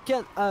thing you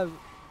can have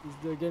is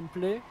the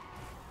gameplay,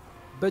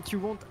 but you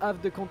won't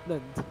have the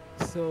content.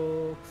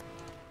 So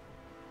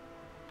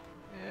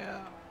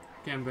Yeah.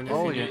 okay, I'm gonna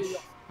Oh, finish. yeah.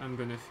 I'm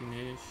gonna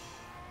finish.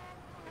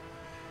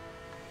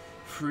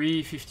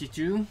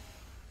 352.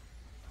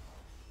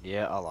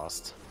 Yeah, I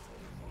lost.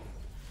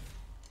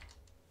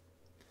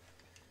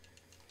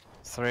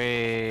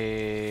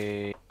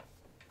 3.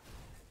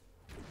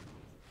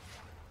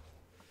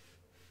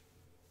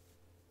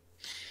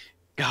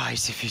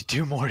 Guys, if you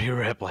do more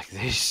rep like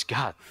this,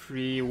 God.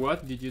 3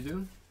 what did you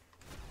do?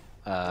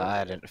 I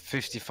had a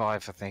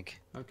 55, I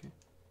think. Okay.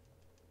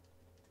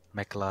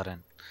 McLaren.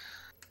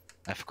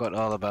 I forgot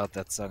all about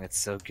that song, it's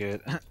so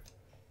good.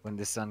 When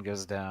the sun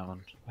goes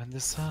down. When the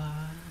sun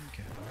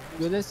goes. to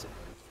be honest,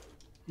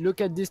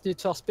 look at this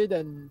Need for Speed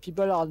and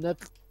people are not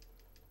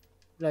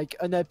like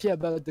unhappy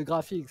about the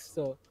graphics,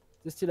 so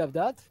they still have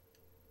that.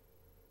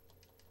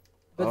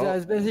 But Oh.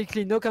 there's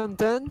basically no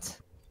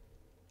content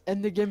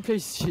and the gameplay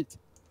is shit.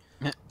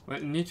 Well,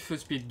 Need for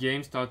Speed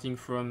games starting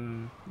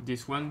from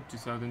this one,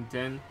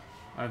 2010,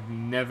 have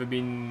never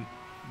been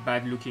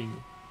bad looking.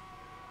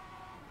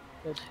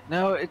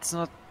 No, it's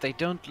not. They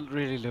don't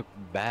really look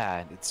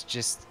bad. It's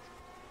just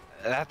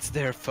that's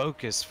their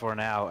focus for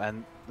now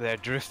and their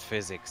drift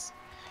physics.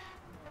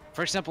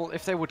 For example,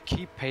 if they would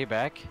keep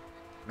Payback,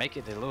 make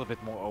it a little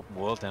bit more open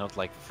world and not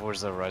like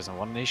Forza Horizon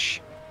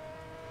 1-ish,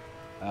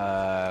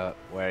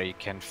 where you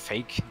can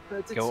fake But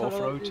it's go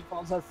off-road.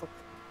 already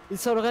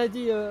it's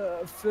already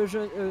a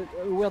fusion,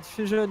 a weird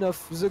fusion of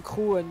The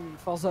Crew and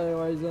Forza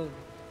Horizon.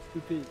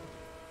 Stupid.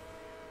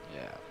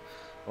 Yeah.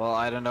 Well,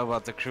 I don't know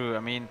about the Crew. I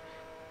mean,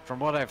 from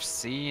what I've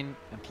seen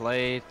and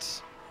played,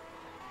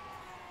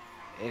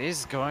 it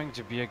is going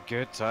to be a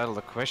good title.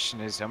 The question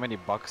is, how many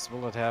bugs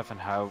will it have and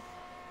how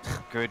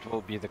good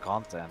will be the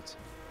content?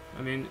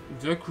 I mean,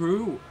 The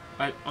Crew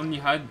only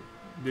had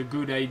the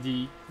good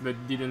idea, but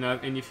didn't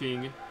have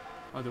anything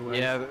otherwise.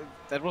 Yeah,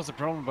 that was the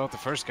problem about the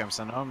first game,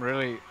 so now I'm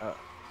really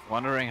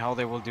wondering how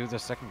they will do the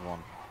second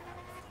one.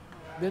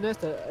 To be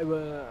honest,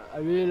 I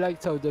really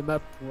liked how the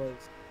map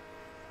was.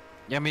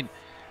 Yeah, I mean,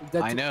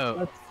 That I know.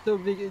 That's so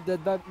big.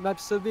 That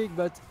map's so big,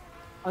 but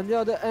on the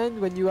other hand,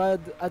 when you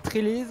had at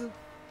release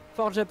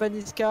for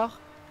Japanese car,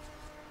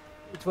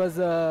 it was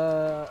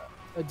a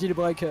deal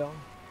breaker.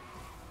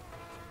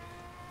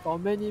 For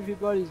many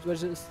people, it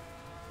was just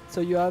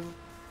so you have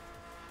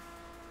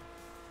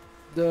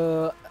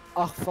the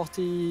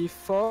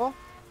R44,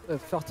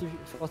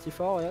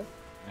 44, yeah.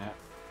 Yeah.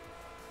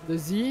 The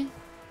Z,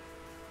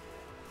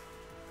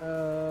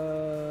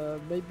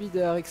 maybe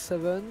the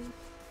RX-7.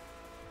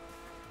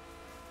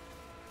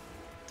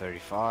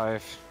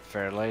 35,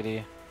 Fair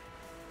Lady.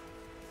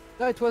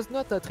 No, it was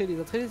not at release.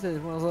 At release,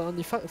 it was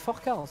only 4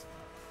 cars.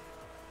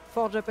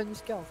 4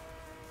 Japanese cars.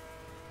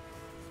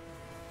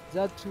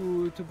 They had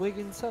to bring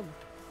in some.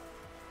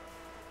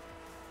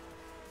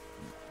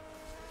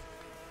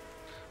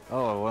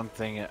 Oh, one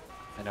thing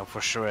I know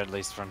for sure, at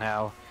least for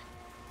now,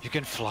 you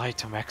can fly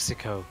to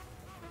Mexico.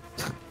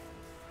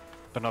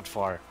 But not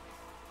far.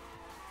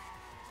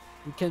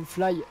 You can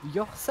fly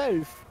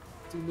yourself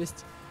to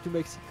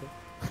Mexico.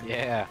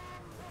 Yeah.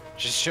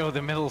 Just show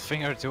the middle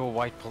finger to a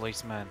white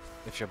policeman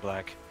if you're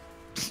black.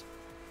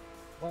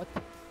 What?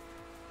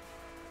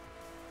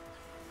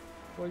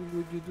 Why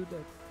would you do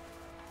that?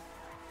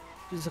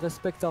 Please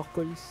respect our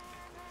police.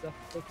 They're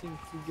protecting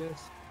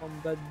us from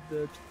bad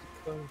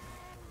people.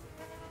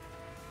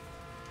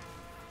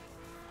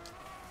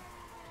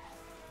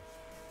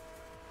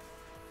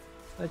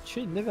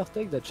 Actually, never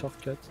take that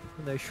shortcut,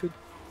 and I should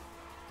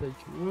take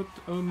it. What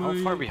am How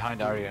I? far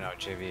behind are you now,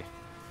 JV?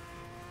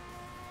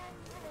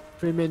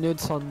 3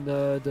 minutes on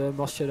the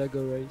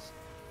Murcielago race.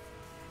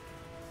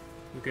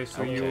 Okay,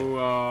 so Okay. you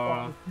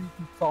are.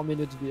 4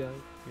 minutes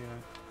behind. Yeah.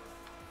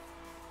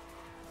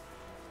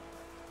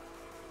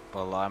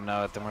 Well, I'm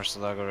now at the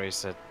Murcielago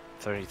race at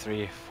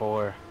 33,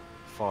 4,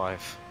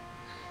 5.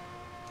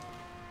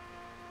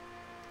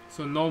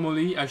 So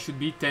normally I should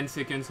be 10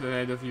 seconds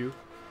ahead of you.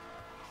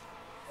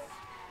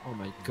 Oh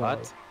my god.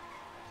 But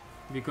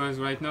Because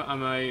right now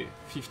I'm at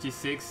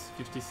 56,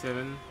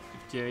 57,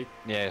 58.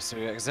 yeah, so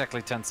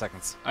exactly 10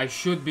 seconds. I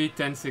should be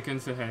 10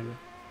 seconds ahead.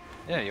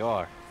 Yeah, you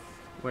are.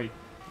 Wait.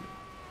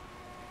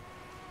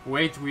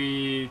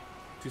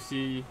 To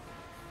see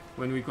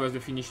when we cross the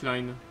finish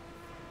line.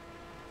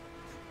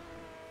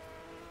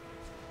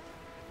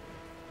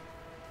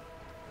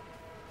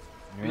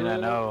 I mean, I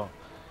know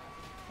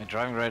my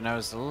driving right now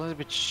is a little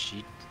bit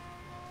shit.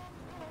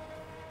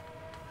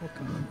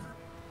 Okay.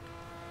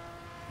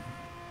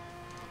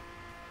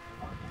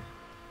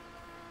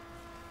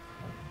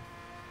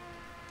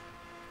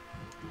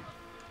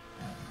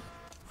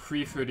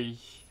 .330.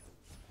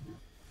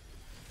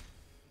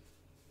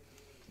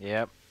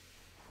 Yep.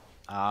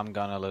 I'm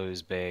gonna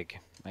lose big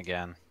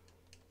again.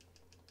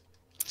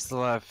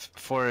 Still have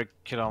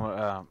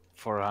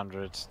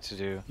 400 to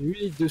do. You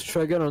really do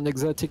struggle on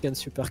exotic and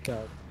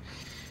supercar.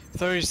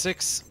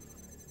 36.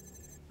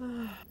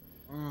 Mm.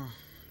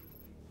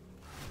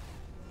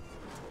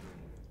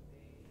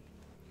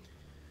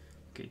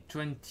 Okay,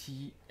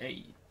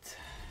 28.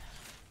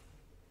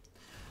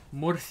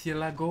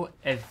 Murcielago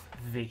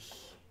FV.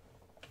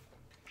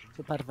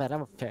 Super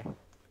veloce.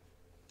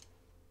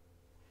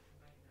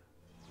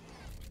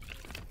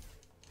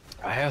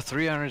 I have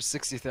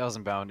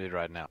 360,000 bounded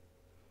right now.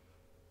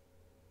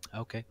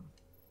 Okay.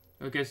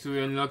 Okay, so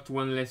we unlocked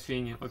one less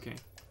thing. Okay.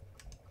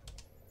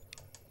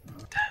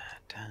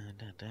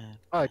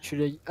 Oh,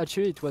 actually,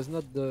 it was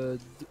not the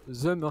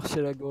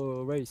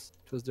Murcielago race.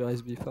 It was the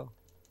race before.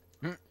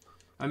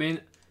 I mean,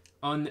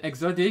 on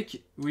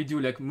exotic, we do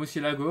like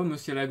Murcielago,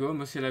 Murcielago,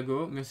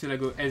 Murcielago,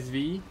 Murcielago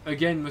SV,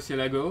 again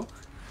Murcielago.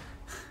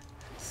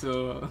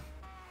 So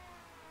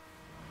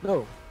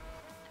No.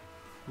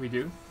 we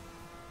do.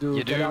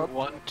 You do Gallardo-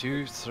 1,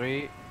 2,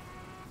 3.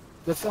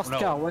 The first No.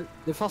 car.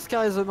 The first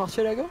car is the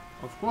Murcielago.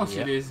 Of course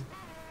Yeah. it is.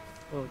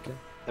 Oh, okay.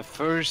 The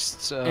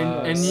first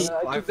any-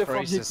 I took the 5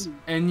 races. 4GT.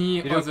 Any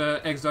You do-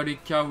 other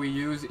exotic car we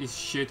use is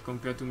shit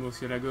compared to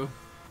Murcielago.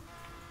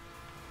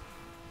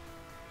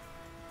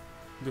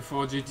 The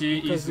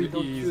 4GT Because we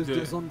don't is use the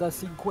the Zonda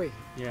Cinque.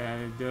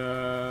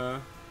 the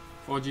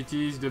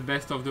 4GT is the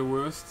best of the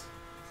worst,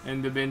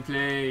 and the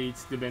Bentley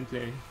it's the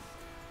Bentley.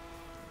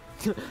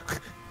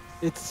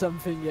 It's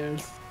something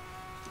else.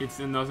 It's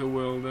another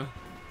world.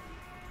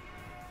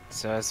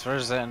 So as far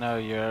as I know,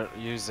 you're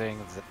using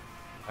the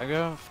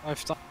Lego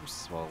 5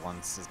 times. Well,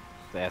 once is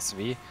the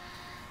SV,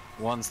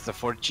 once the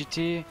Ford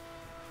GT,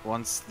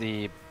 once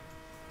the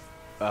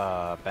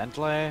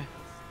Bentley,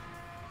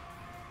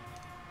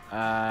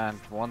 and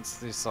once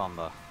the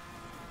Sonda.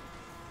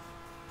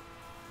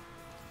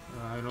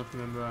 I don't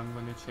remember. I'm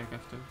gonna check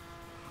after.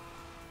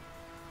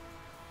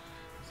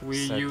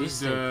 We So used this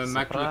the is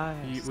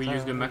surprise, we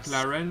used the surprise.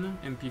 McLaren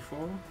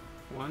MP4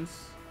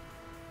 once.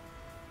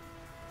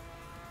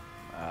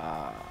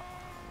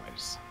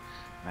 Wait.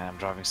 Man, I'm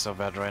driving so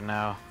bad right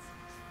now.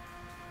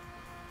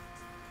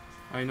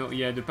 I know,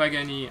 yeah, the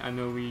Pagani. I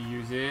know we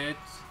use it.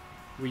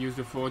 We used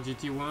the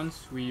 4GT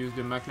once. We used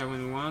the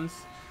McLaren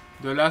once.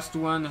 The last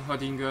one,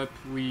 hotting up,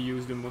 we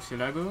used the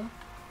Murcielago.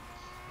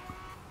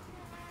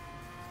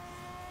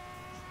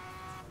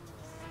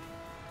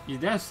 Is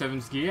there a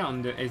 7th gear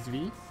on the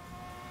SV?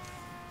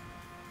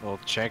 We'll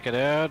check it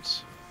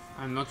out.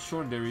 I'm not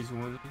sure there is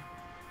one.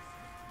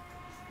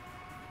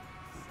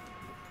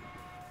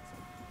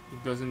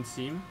 It doesn't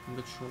seem, I'm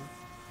not sure.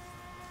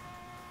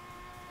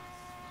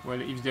 Well,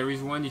 if there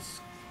is one,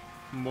 it's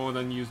more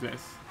than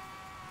useless.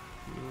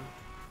 Anyway.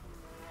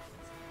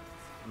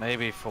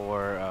 Maybe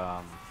for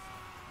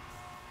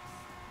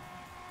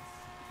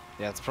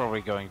yeah, it's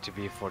probably going to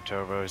be for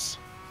turbos,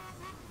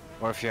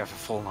 or if you have a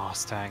full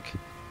NOS tank.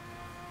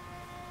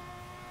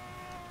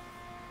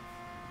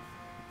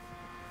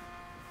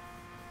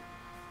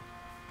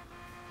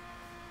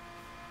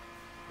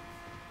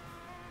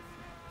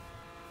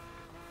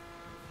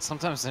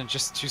 Sometimes I'm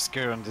just too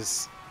scared on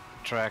this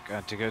track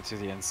to go to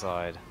the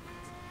inside.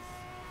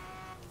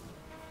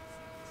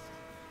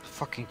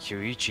 Fucking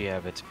Kyoichi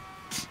habit.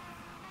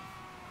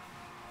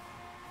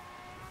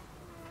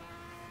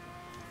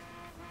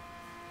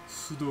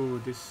 Sudo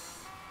desu.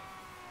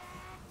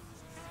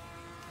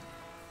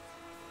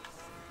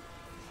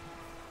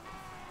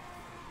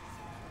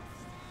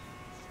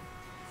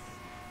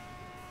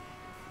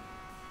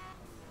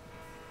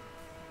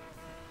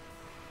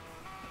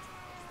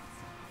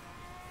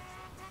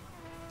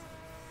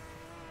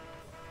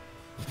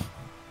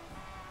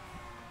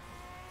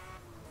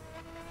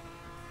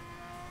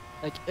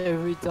 Like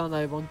every turn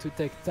I want to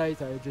take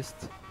tight, I just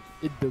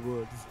hit the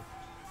walls.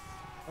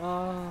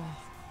 Ah.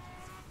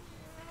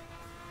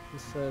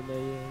 It's so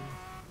annoying.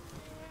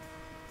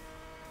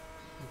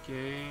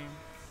 Okay.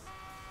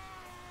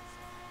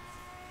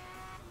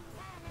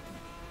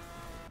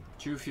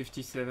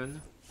 257.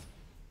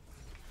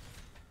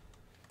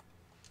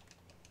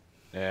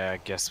 Yeah,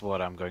 guess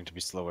what? I'm going to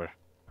be slower.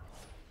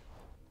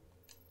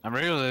 I'm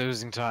really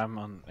losing time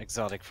on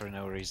exotic for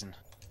no reason.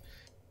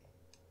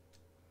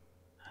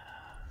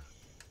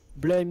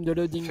 Blame the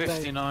loading time.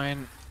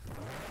 59.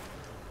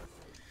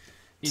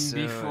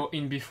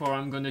 In before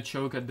I'm gonna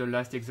choke at the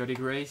last exotic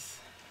race.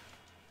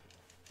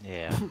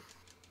 Yeah.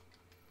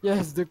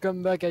 Yes, the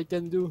comeback I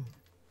can do.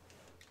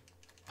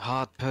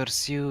 Hot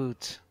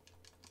pursuit.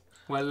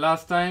 Well,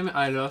 last time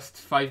I lost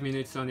 5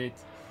 minutes on it.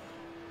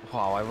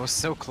 Wow, I was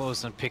so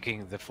close on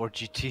picking the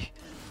 4GT.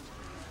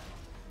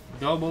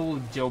 Double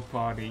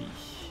Jeopardy.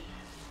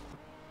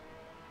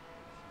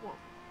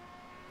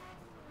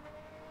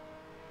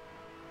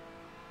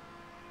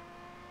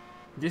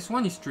 This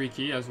one is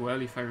tricky as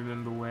well, if I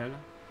remember well.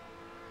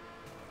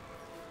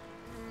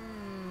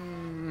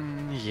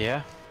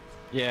 Yeah.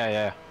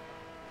 Yeah.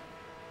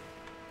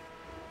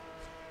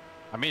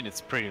 I mean,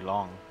 it's pretty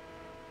long.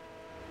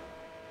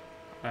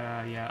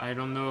 Yeah, I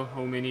don't know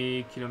how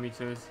many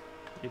kilometers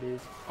it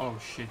is. Oh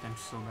shit, I'm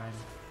so bad.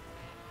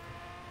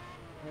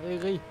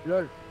 Riri,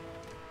 lol.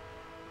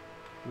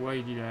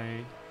 Why did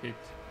I hit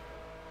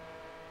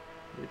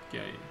that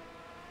guy?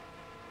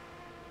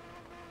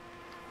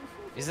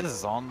 Is the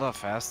Zonda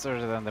faster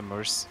than the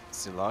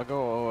Murcielago,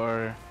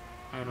 or...?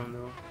 I don't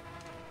know.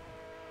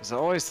 'Cause I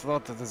always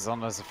thought that the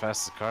Zonda is the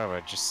fastest car,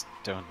 but I just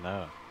don't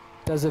know.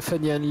 That's a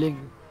funny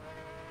handling.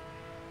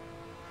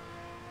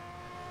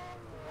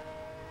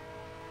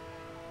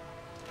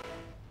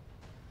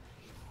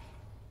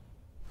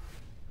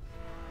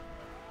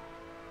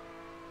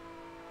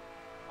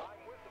 I'm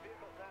with the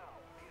vehicles now.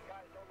 These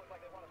guys don't look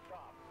like they want to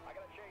stop. I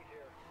got a chase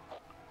here.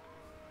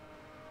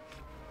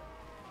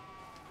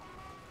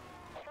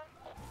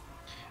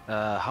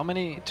 How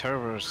many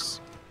turbos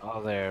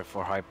are there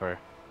for Hyper?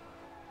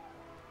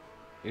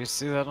 You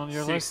see that on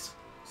your list?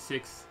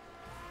 6.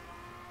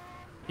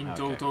 In Okay.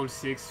 total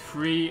 6.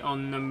 3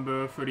 on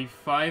number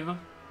 35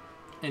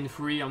 and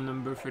 3 on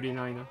number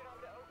 39.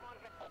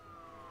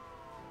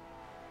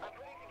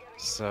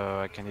 So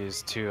I can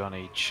use 2 on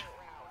each.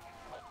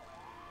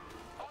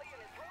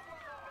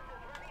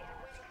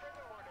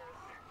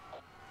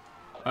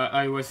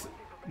 I was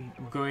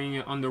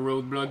going on the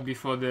roadblock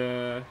before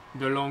the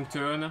long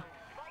turn,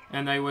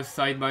 and I was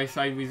side by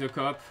side with a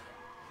cop.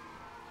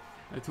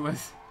 That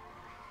was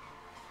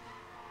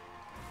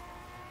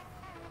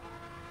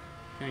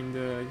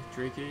kinda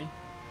tricky.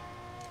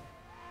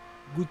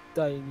 Good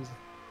times.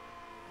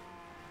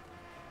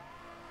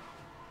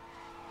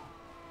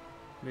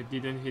 But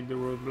didn't hit the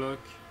roadblock.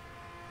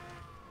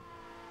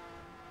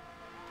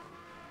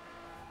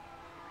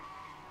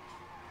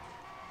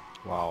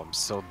 Wow, I'm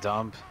so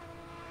dumb.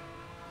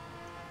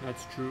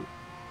 That's true.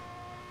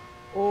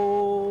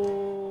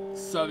 Oh.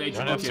 Savage. You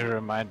don't have Okay. to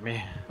remind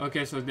me.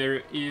 Okay, so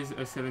there is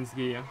a 7th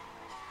gear.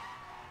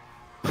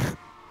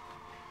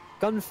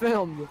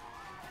 Confirmed.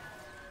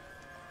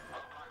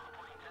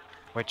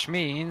 Which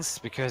means,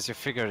 because you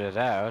figured it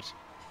out,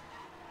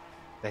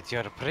 that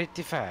you're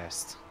pretty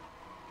fast.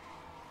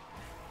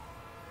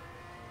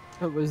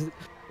 I was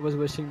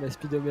watching my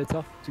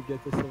speedometer to get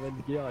a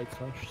 7th gear. I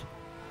crashed.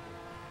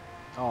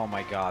 Oh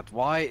my god,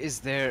 why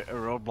is there a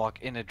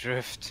roadblock in a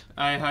drift?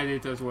 I had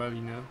it as well,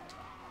 you know.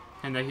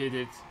 And I hit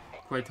it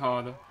quite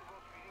hard.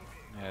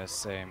 Yeah,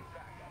 same.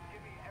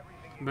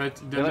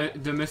 But Yeah.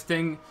 the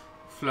Mustang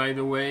flied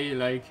away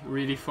like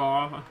really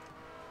far.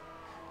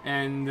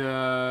 And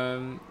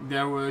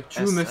there were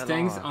 2 SLR.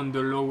 Mustangs on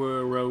the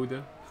lower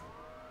road.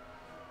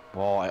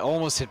 Well, I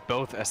almost hit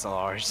both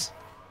SLRs.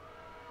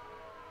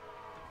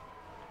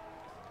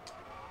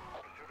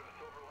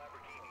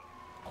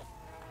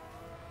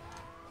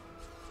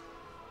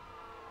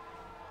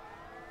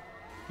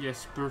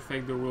 Yes,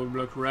 perfect. The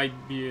roadblock right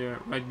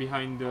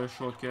behind the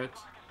shortcut.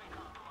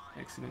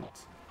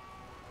 Excellent.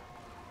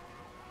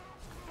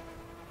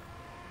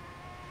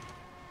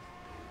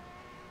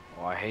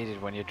 Oh, I hate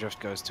it when your drift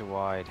goes too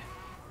wide.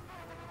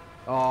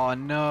 Oh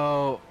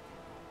no!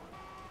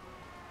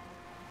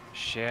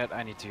 Shit,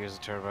 I need to use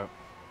a turbo.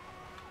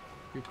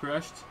 You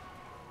crashed?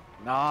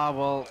 Nah,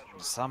 well,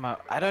 somehow.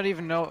 I don't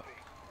even know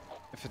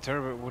if a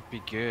turbo would be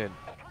good.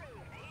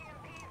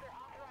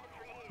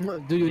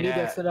 Do you need Yeah.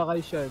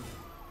 acceleration?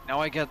 Now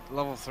I get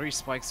level 3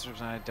 spike strips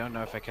and I don't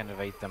know if I can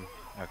evade them.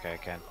 Okay, I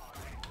can.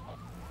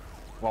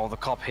 Well, the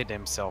cop hit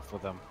himself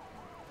with them.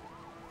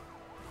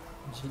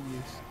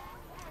 Genius.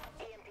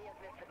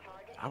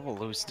 I will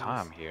lose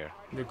time here.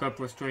 The cop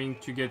was trying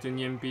to get an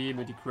EMP,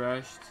 but he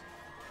crashed.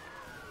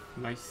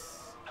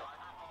 Nice.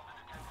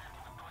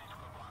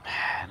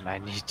 And I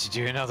need to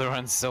do another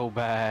one so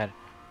bad.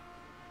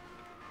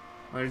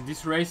 Well,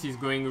 this race is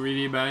going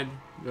really bad,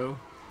 though.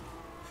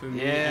 For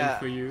me Yeah. and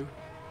for you.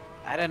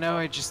 I don't know,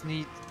 I just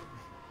need...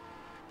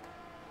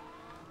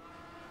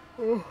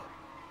 Oh.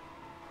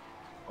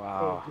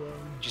 Wow.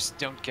 God. Just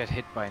don't get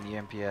hit by an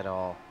EMP at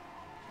all.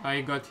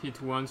 I got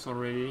hit once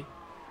already.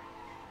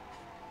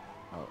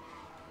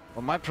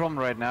 Well, my problem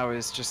right now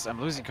is just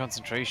I'm losing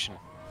concentration.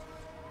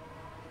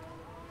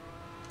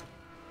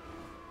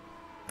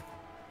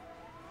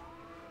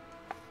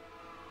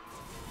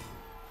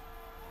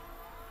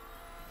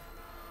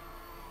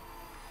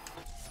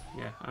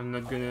 Yeah, I'm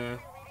not gonna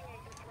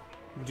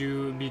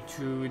Do be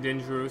too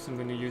dangerous. I'm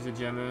gonna use a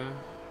jammer.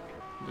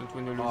 Don't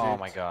wanna lose it. Oh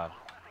my god.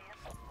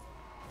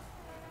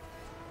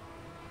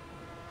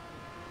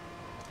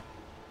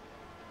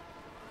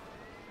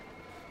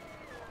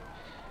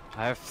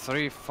 I have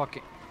 3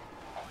 fucking...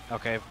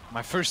 Okay,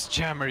 my first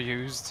jammer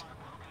used.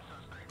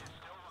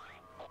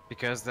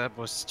 Because that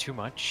was too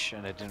much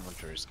and I didn't want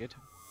to risk it.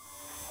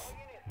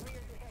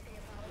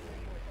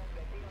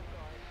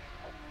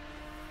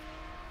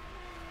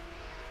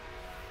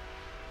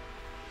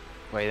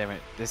 Wait a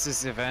minute, this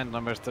is event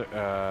number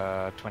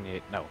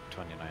 28, no,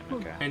 29,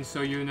 okay. And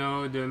so you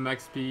know the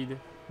max speed,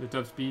 the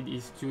top speed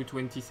is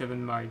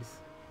 227 miles.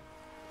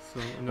 So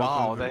not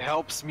Wow, over. that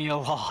helps me a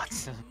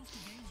lot.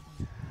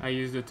 I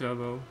used the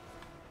turbo.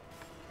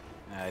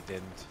 I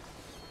didn't.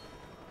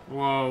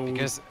 Whoa.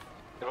 Because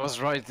it was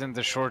right in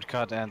the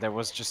shortcut and there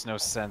was just no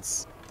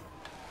sense.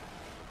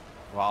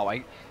 Wow,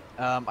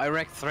 I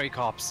wrecked 3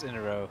 cops in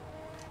a row.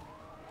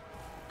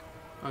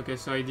 Okay,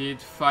 so I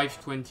did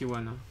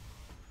 521.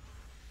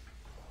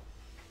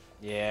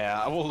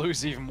 Yeah, I will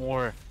lose even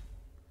more.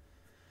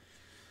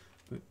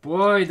 But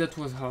boy, that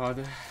was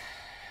hard.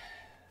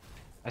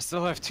 I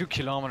still have 2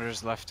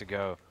 kilometers left to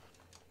go.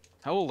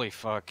 Holy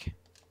fuck.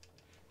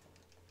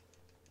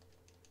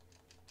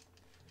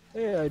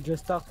 Hey, I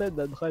just started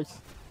that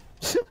race.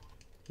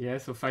 Yeah,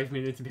 so 5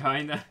 minutes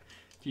behind.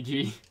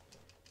 GG.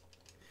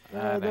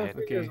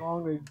 Nothing okay. is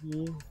wrong with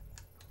me.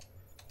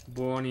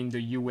 Born in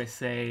the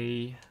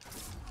USA.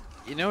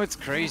 You know, it's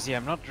crazy,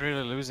 I'm not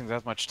really losing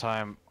that much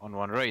time on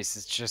one race,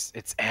 it's just,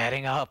 it's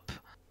adding up.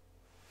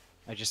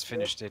 I just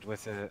finished it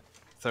with a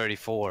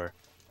 34.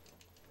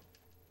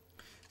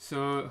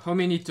 So, how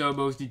many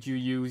turbos did you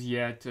use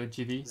yet,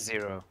 GV?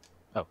 0.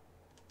 I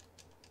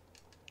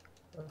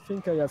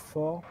think I have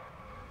 4.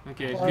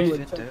 Okay, I please,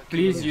 will check-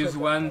 please will use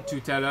check- one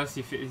to tell us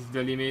if it's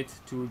the limit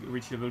to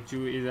reach level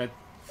 2. Is that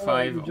Oh,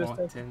 5 you just or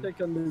have 10? to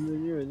check on the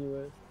menu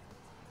anyway.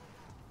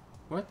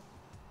 What?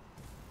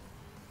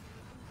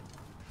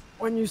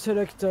 When you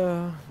select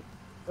a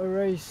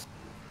race,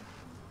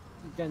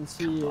 you can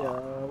see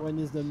when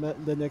is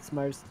the next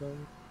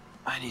milestone.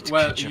 I need to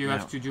Well, catch up you now.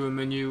 have to do a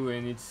menu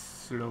and it's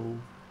slow.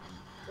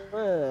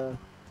 Well,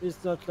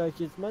 it's not like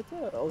it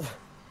matters.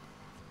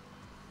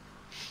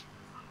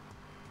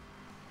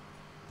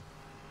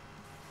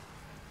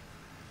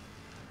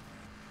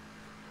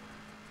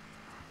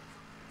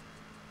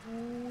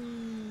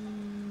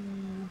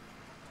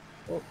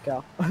 Oh,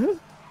 car.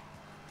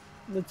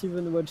 Not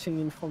even watching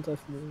in front of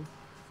me.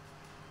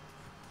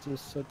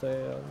 Just so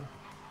tired.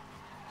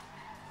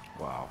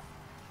 Wow.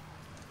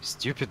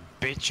 Stupid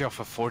bitch of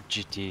a Ford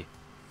GT.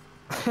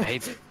 I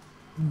hate it.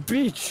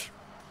 Beach!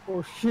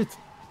 Oh shit!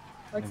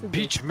 Accident.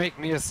 Bitch, make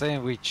me a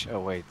sandwich. Oh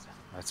wait,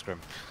 that's grim.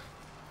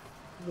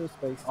 No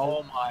space.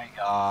 Oh my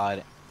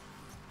god.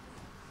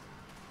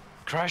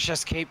 Crash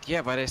escaped,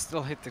 yeah, but I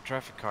still hit the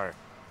traffic car.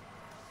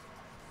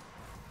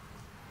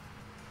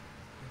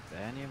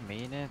 Then you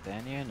mean it,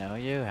 then you know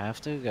you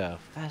have to go.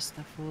 Fast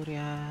and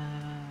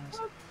furious.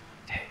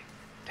 Dig,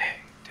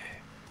 dig,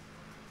 dig.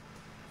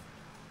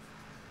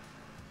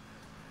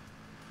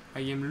 I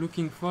am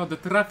looking for the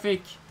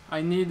traffic.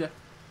 I need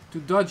to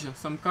dodge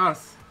some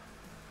cars.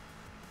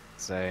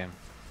 Same.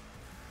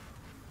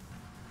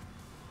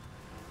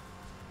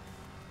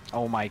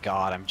 Oh my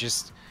god, I'm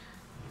just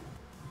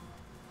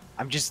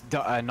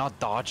not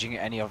dodging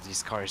any of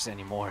these cars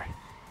anymore.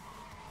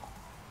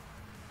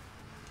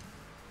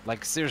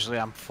 Like seriously,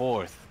 I'm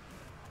 4th.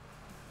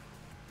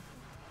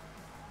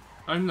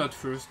 I'm not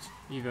first,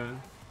 even.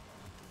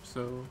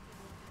 So...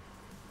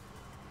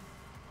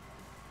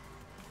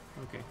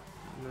 Okay,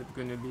 I'm not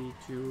gonna be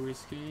too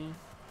risky.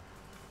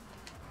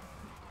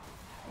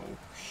 Oh,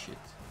 shit.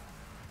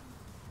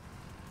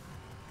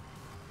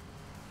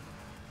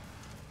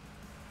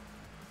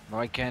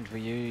 Why can't we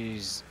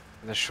use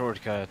the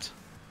shortcut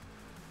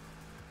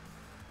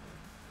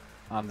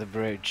on the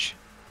bridge?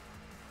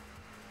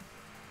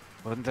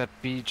 Wouldn't that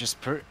be just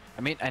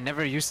I mean, I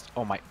never used...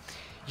 Oh my...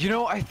 You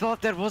know, I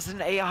thought that was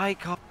an AI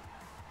car.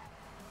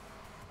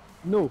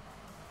 No!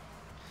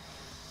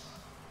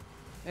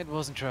 It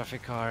wasn't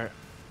traffic car.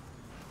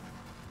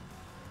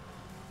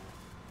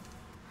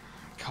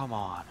 Come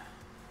on.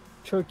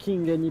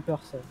 Choking any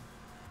person.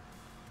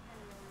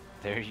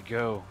 There you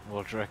go,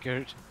 world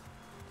record.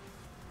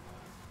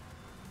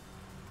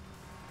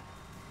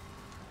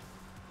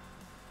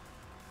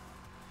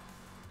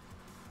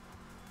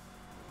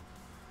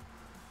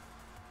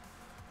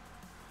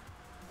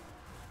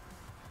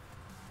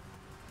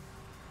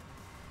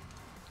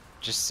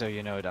 Just so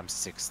you know it, I'm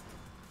 6th.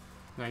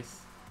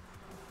 Nice.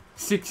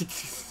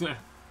 6.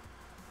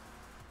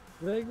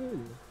 Very good.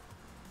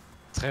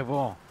 Très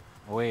bon.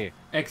 Oui.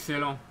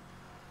 Excellent.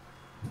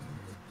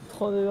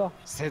 Trop dehors.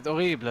 C'est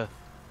horrible.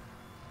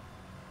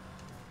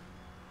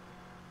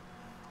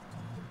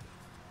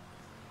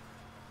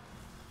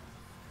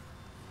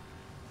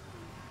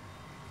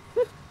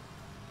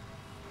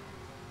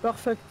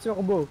 Perfect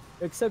turbo,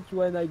 except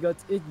when I got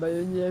hit by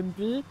an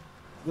EMP,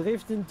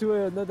 drift into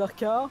another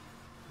car,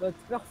 but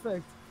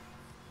perfect.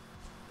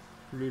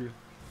 Lul.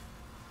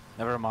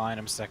 Never mind,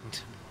 I'm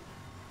second.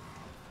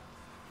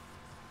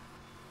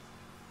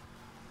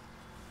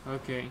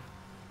 Okay,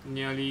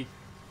 nearly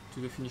to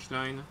the finish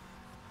line.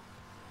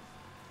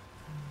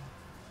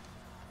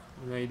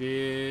 And I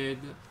did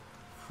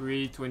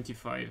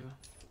 3:25.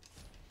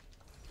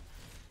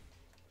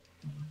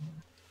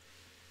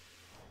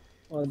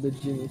 Oh, the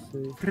genius.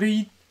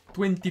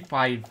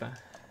 3:25.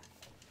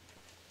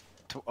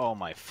 Oh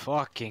my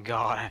fucking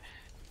god.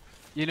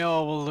 You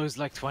know we'll lose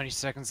like 20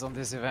 seconds on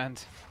this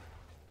event.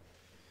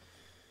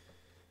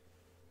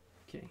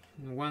 Okay,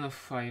 1 of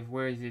 5.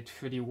 Where is it?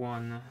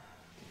 31. Okay,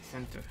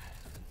 center.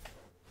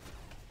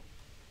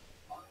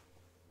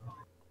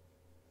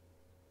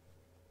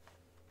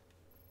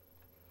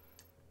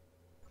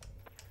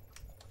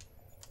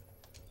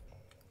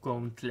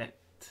 Gauntlet.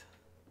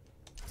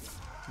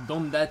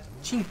 Donda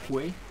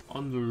Cinque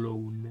on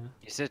loan.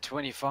 You said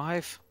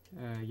 25?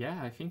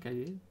 Yeah, I think I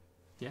did.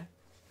 Yeah.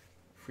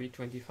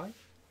 3:25?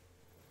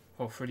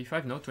 Or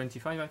 35? No,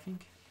 25 I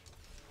think.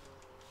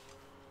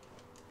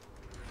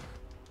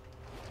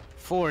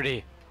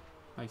 40.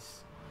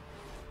 Nice.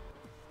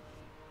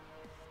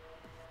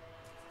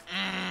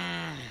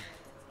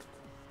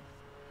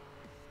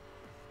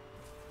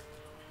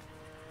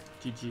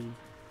 GG.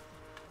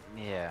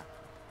 Yeah.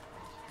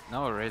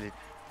 No, really.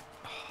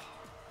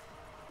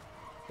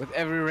 With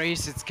every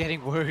race, it's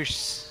getting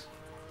worse.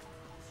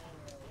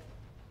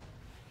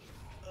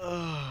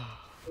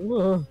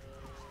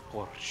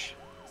 Gorge.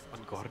 A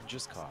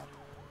gorgeous car.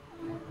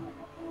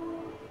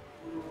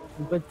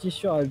 I'm pretty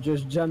sure I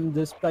just jammed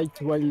the spike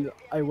while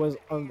I was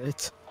on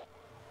it.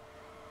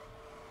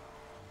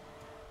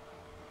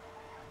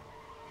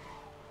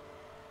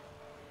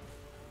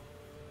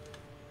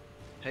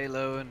 Hey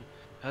Loan,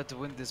 how to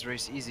win this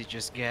race easy,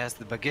 just gas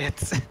the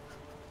baguettes.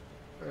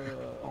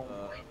 Oh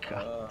my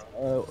god.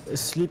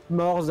 Sleep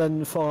more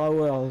than 4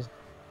 hours.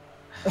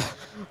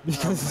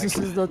 Because my this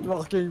is not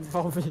working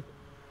for me.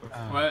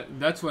 Well,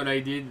 that's what I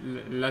did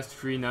last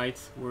 3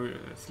 nights. Were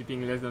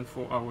sleeping less than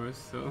 4 hours,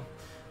 so...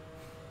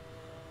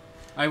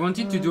 I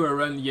wanted to do a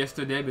run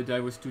yesterday, but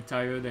I was too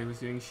tired, I was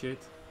doing shit.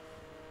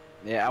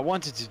 Yeah, I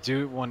wanted to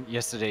do one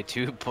yesterday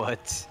too,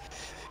 but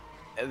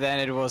then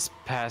it was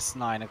past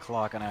 9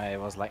 o'clock and I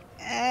was like,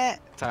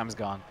 time's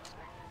gone.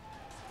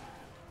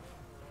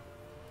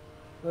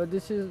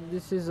 This is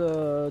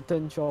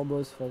 10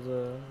 turbos for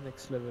the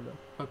next level up.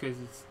 Okay,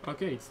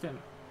 it's 10.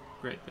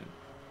 Great then.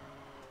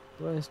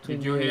 Where's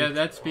Did you 28? hear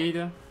that,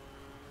 Speed?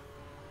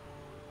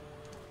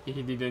 He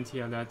didn't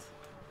hear that.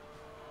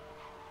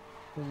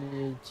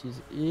 28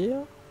 is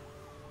here.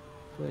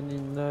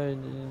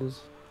 29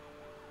 is...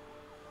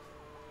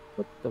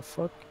 What the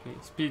fuck? Okay,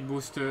 Speed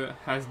Booster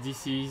has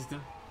deceased.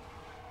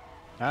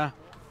 Huh?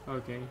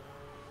 Okay.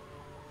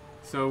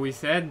 So we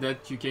said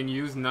that you can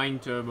use 9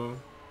 turbo.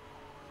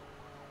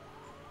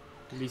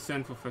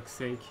 Listen for fuck's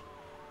sake.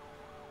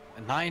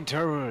 9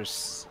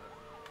 turbos.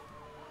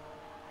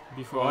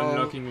 Before Well,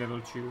 unlocking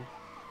level 2.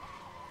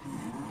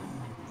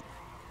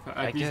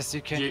 I guess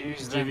you can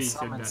use them JV said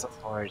some in that. some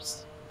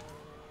parts.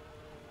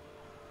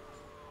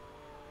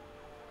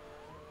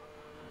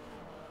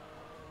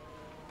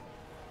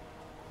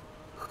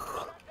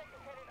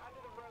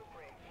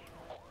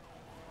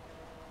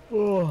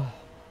 Oh.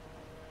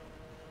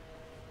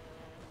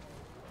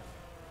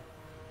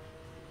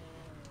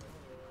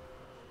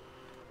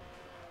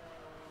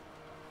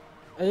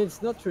 And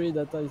it's not really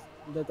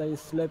that I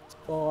slept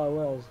 4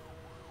 hours.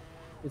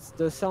 It's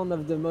the sound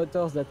of the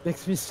motors that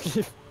makes me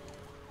sleep.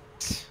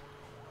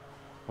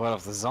 What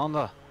of the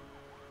Zonda?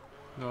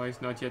 No,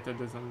 it's not yet at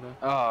the Zonda.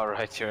 Oh,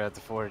 right, you're at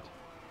the fort.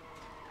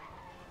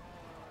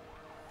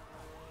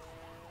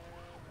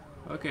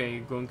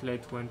 Okay,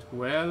 Gauntlet went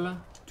well.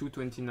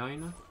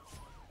 2:29.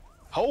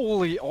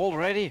 Holy,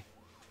 already?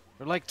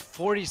 We're like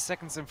 40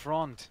 seconds in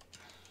front.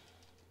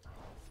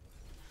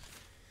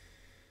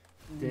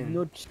 Damn.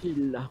 No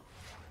chill.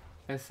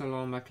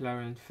 SLR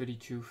McLaren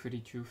 32,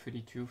 32,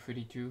 32,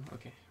 32.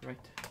 Okay,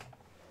 right.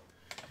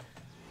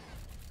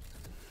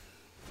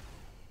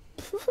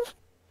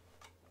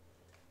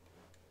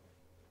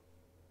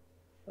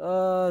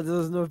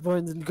 There's no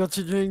point in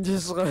continuing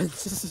this run.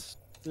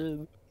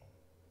 Still.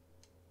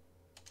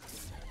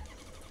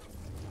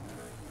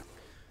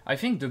 I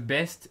think the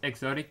best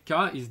exotic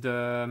car is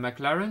the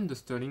McLaren, the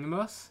Sterling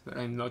Moss, but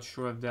I'm not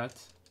sure of that.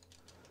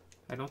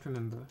 I don't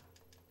remember.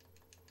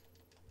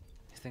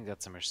 I think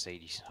that's a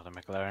Mercedes, not a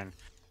McLaren.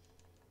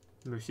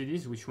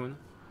 Mercedes, which one?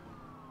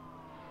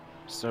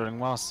 Sterling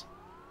Moss.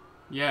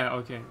 Yeah,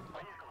 okay.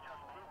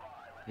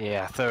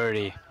 Yeah,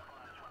 30.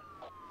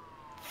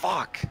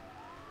 Fuck!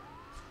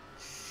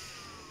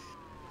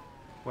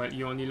 Well,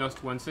 you only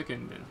lost 1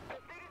 second then.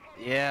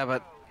 Yeah,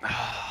 but...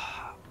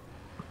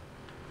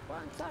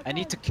 I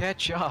need to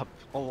catch up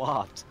a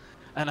lot.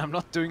 And I'm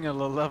not doing an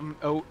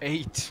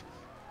 11:08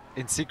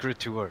 in Secret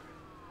Tour.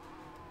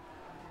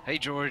 Hey,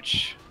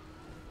 George.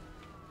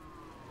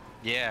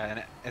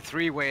 Yeah, a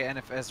 3-way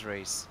NFS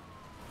race.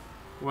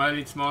 Well,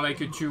 it's more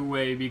like a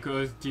 2-way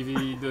because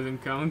TV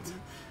doesn't count.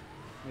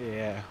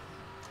 Yeah.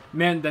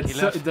 Man, He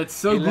left- good he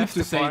to left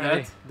the say party.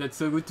 that. That's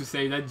so good to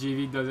say that.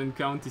 GV doesn't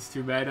count. It's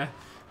too bad.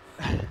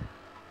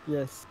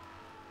 Yes.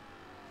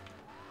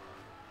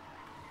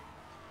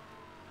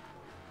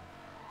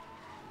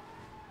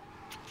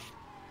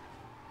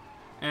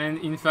 And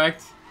in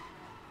fact,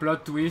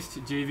 plot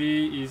twist,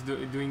 JV is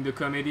doing the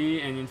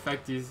comedy and in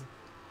fact is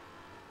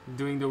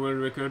doing the world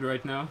record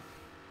right now.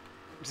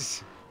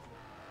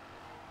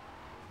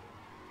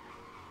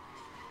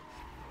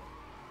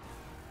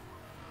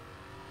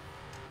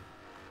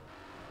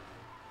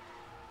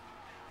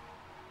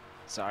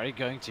 So are you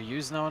going to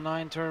use now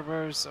 9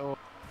 turbos or?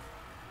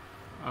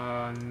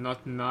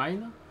 Not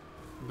 9,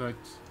 but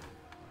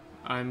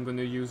I'm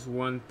gonna use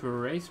 1 per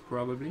race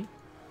probably.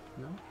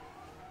 No?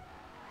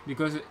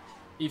 Because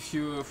if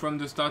you, from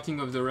the starting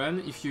of the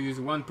run, if you use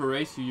 1 per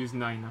race, you use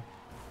 9.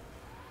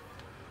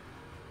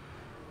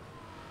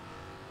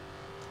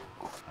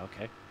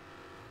 Okay.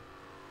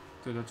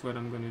 So that's what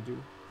I'm gonna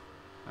do.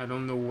 I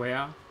don't know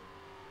where.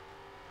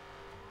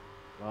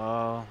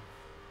 Well,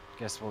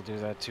 guess we'll do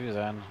that too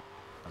then.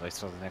 At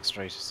least for the next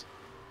races.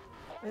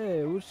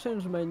 Hey, who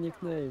changed my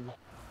nickname?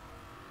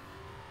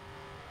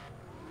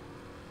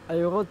 I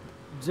wrote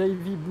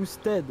JV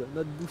Boosted,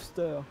 not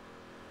Booster.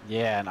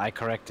 Yeah, and I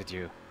corrected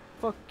you.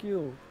 Fuck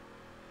you.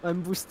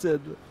 I'm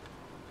boosted.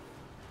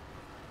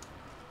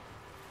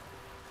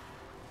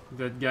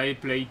 That guy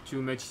played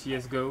too much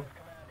CSGO.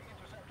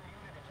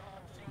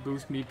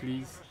 Boost me,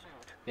 please.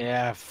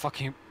 Yeah,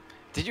 fucking.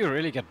 Did you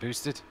really get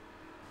boosted?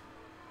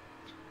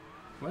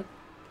 What?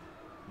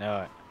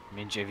 No, I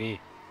mean JV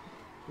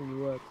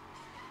In what?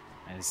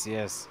 and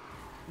CS.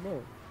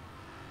 No.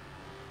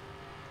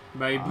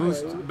 By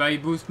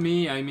boost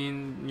me, I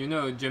mean, you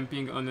know,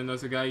 jumping on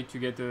another guy to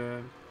get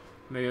a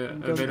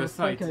better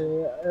sight.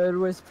 I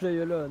always play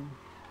alone.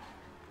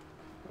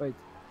 Wait.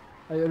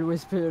 I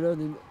always play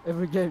alone in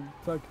every game.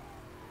 Fuck.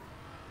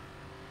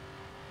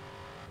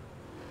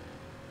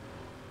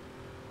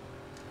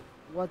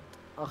 What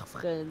are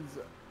friends?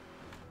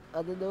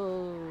 I don't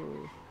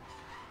know.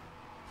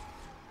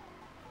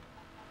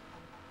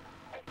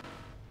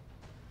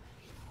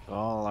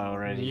 Well, I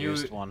already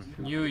used one.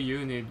 New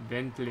unit,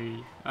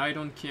 Bentley. I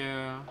don't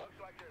care.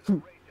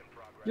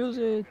 Use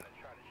it.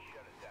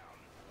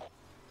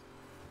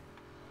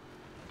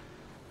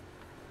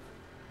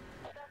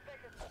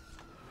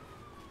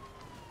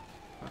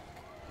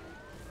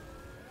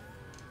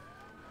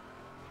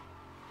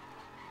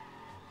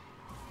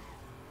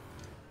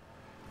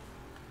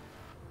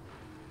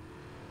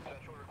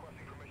 Central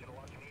requesting permission to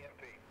launch an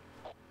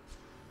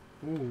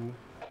EMP. Ooh.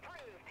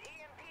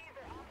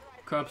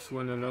 Cops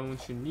wanna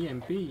launch an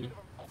EMP. EMP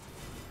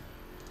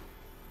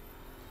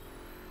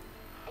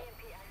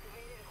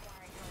activated,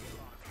 acquiring target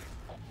lock.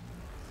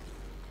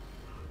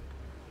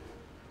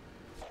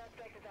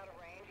 Suspect is out of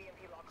range,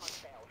 EMP lock on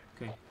failed.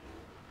 Okay.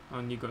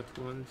 Only got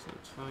one, so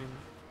it's fine.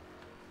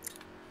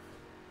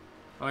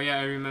 Oh yeah,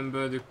 I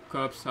remember the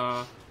cops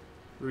are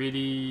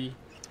really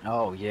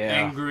Oh yeah.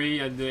 angry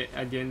at the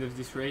end of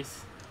this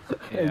race.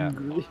 Yeah.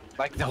 Angry.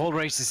 Like the whole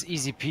race is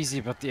easy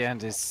peasy, but the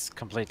end is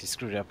completely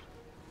screwed up.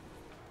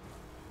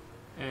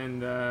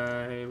 And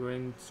I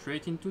went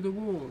straight into the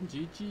wall.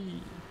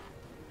 GG.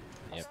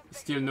 Yep.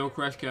 Still no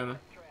crash cam.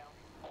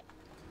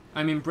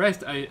 I'm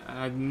impressed. I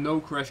had no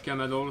crash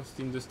cam at all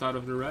since the start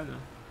of the run.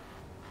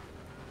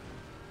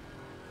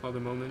 For the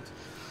moment.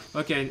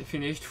 Okay,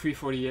 finished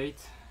 348.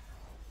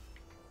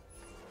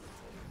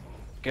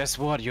 Guess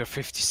what? You're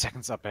 50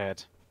 seconds up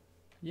ahead.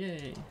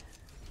 Yay.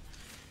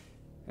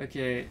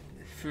 Okay,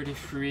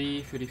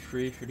 33,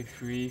 33,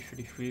 33,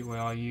 33. Where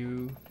are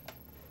you?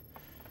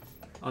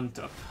 On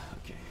top.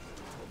 Okay.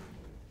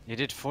 You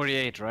did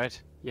 48, right?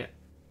 Yeah.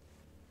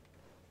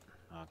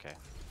 Okay.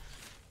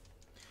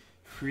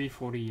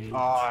 348.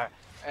 Oh,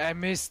 I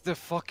missed the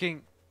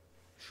fucking.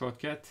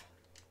 Shortcut.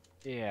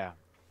 Yeah.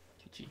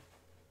 GG.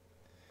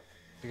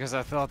 Because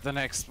I thought the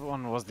next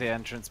one was the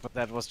entrance, but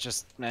that was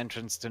just an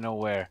entrance to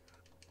nowhere.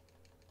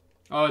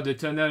 Oh, the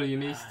tunnel you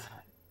missed.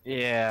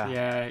 Yeah.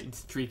 Yeah,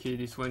 it's tricky.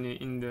 This one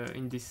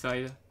in this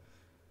side.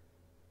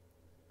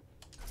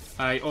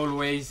 I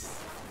always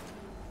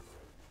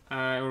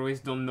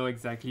don't know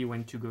exactly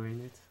when to go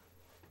in it.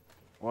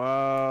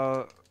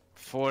 Well,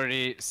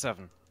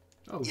 47.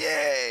 Oh.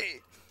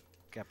 Yay!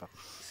 Kappa.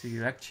 So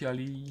you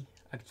actually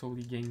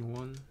gain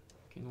one.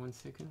 Okay, 1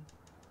 second.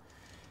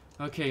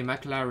 Okay,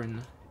 McLaren.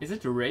 Is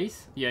it a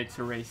race? Yeah, it's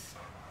a race.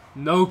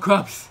 No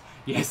cops.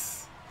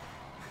 Yes.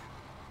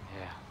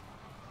 Yeah.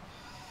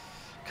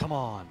 Come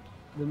on.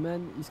 The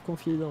man is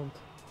confident.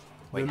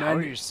 Wait, The how are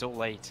man- you so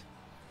late?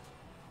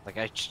 Like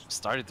I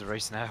started the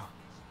race now.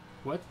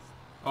 What?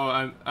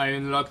 Oh, I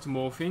unlocked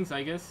more things,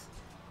 I guess.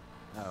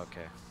 Oh,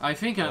 okay. I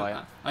think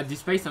Well, at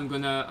this pace I'm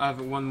gonna have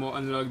one more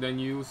unlock than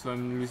you, so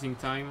I'm losing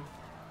time.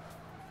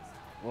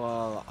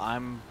 Well,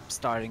 I'm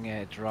starting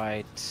it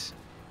right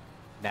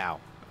now.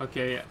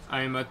 Okay,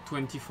 I'm at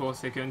 24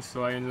 seconds,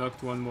 so I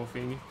unlocked one more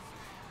thing.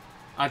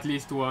 At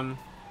least one.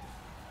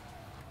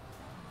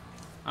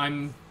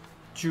 I'm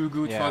too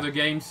good Yeah. for the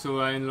game, so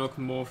I unlock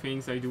more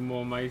things, I do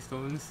more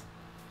milestones.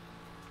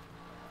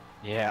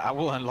 Yeah, I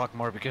will unlock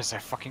more because I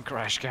fucking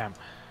crash cam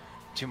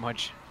too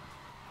much.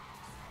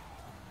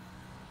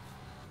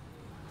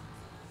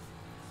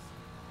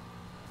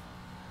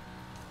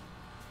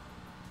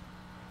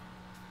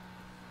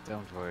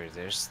 Don't worry,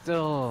 there's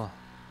still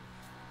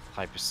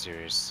hyper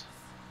series.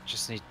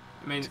 Just need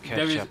I mean, to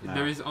catch up now.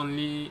 there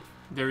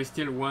is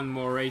still one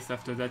more race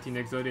after that in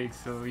exotic,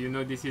 so you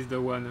know this is the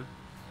one.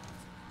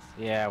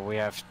 Yeah, we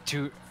have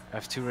two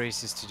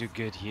races to do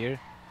good here.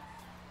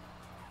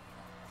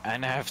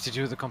 And I have to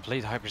do the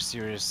complete hyper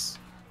series.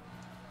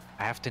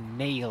 I have to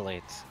nail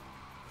it.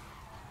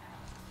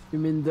 You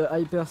mean the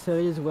hyper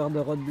series where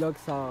the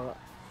roadblocks are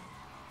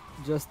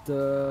just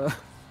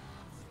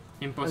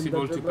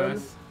Impossible to undodgeable?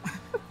 pass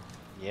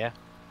Yeah.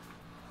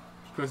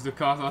 because the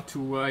cars are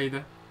too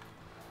wide.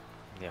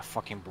 Yeah,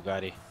 fucking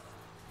Bugatti.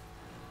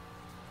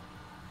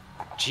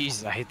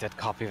 Jeez, I hate that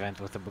cop event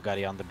with the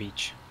Bugatti on the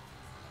beach.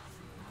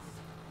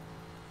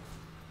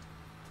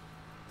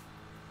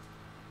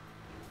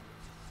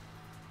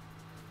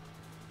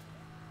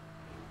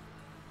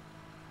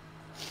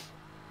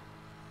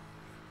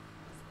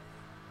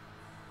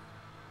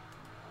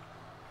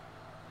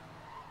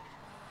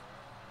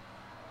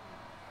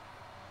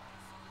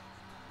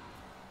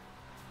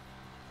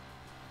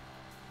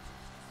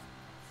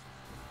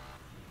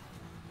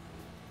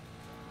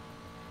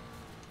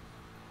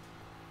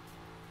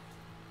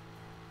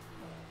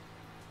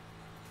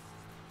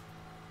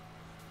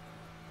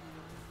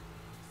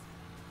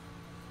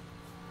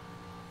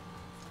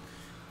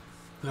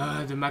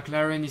 Ah, the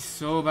McLaren is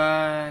so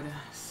bad,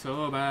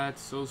 so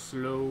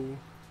slow.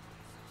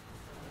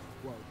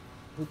 Wow,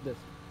 goodness.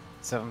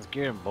 7th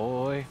gear,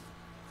 boy.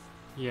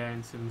 Yeah,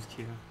 and some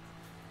skill.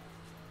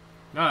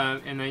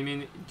 No, and I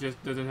mean, it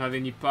just doesn't have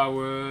any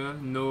power,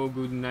 no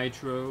good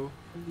nitro.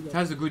 It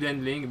has a good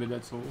handling, but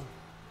that's all.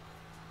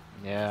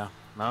 Yeah,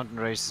 mountain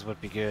races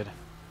would be good.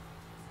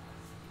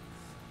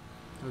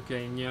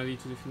 Okay, nearly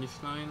to the finish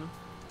line.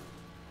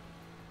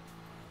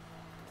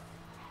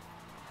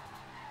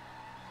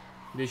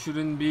 There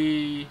shouldn't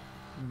be a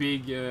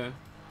big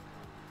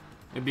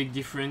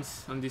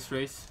difference on this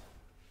race.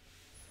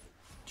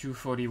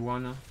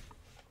 241.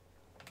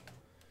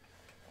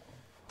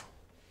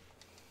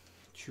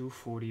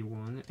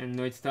 241, and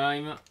now it's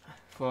time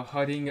for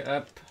hotting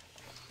up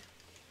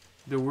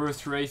the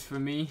worst race for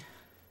me.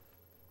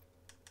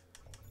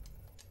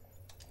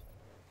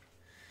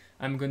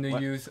 I'm gonna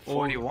use all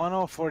 41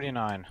 or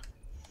 49?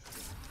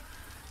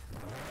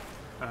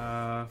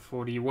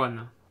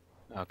 41.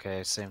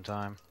 Okay, same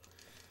time.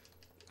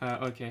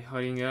 Okay,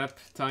 hotting up.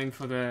 Time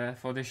for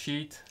the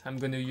sheet. I'm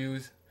gonna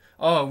use.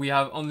 Oh, we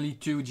have only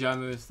 2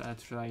 jammers.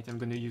 That's right. I'm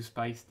gonna use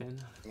spikes then.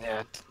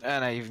 Yeah,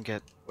 and I even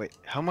get... Wait,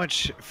 how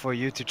much for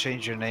you to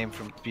change your name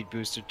from Speed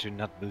Booster to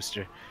Nut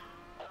Booster?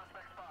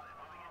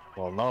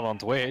 Well, not on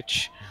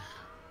Twitch.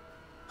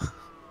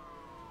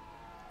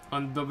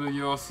 On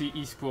WRC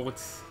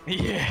Esports.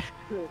 Yeah.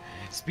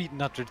 Speed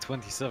Nutter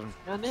 27.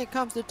 And here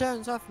comes the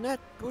turns of net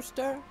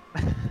booster.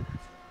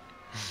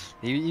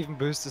 He even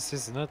boosted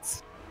his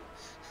nuts.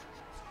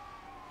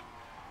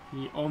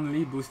 He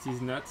only boosts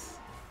his nuts.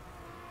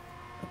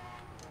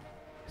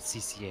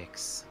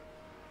 CCX.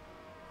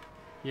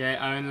 Yeah,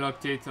 I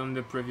unlocked it on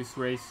the previous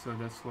race, so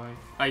that's why.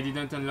 I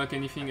didn't unlock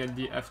anything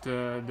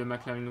after the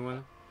McLaren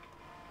one.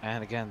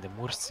 And again, the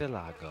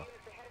Murcielago.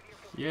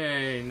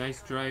 Yay,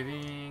 nice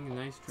driving,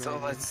 nice driving.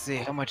 So let's see,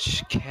 how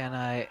much can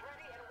I...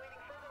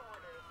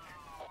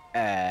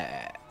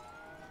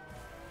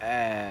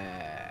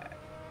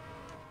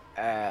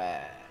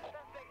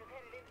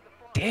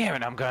 Damn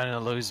it, I'm gonna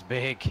lose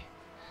big.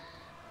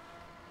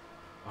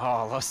 Oh,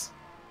 I lost...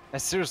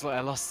 seriously,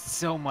 I lost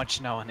so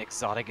much now on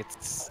exotic,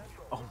 it's...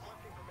 Oh my...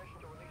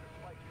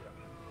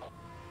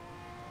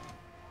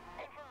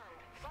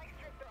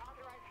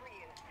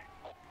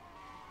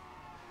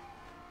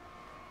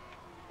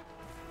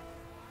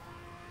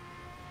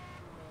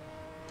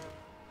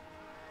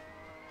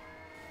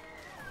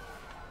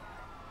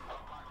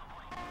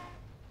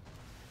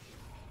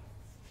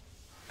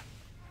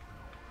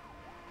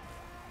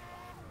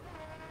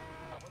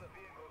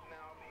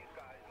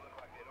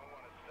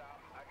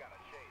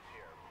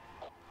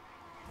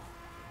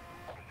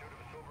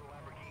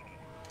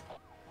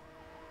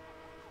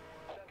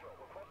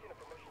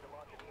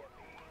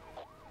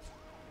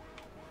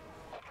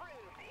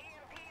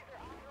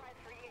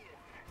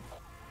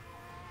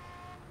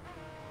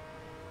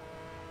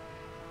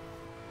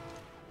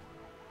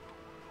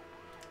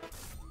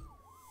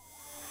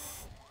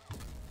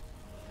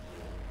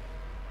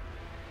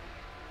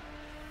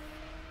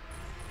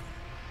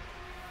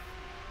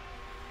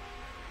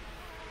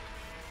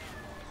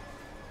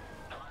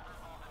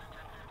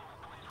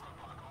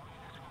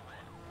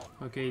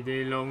 Okay,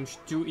 they launched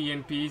 2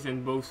 EMPs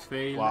and both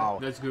failed. Wow.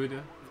 That's good.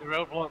 The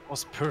roadblock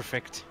was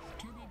perfect.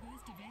 Turbo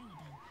boost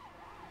available.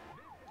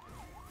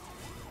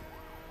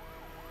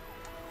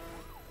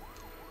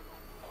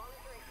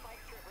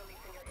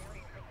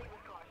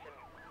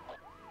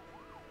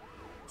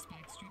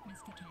 Spike strip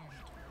missed the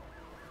target.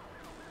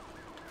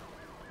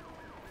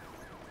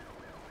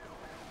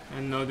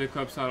 And now the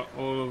cops are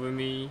all over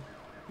me.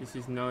 This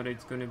is not,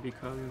 it's gonna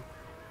become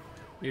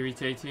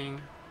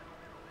irritating.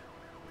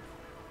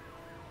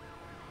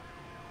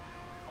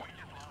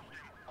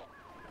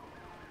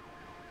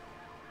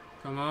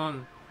 Come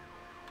on.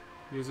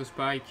 Use a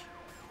spike.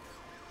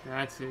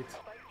 That's it.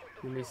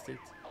 You missed it.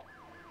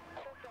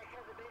 Suspect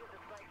has evaded the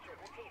spike strip.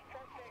 Repeat,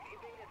 suspect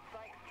evaded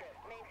spike strip.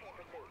 Maintain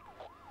pursuit.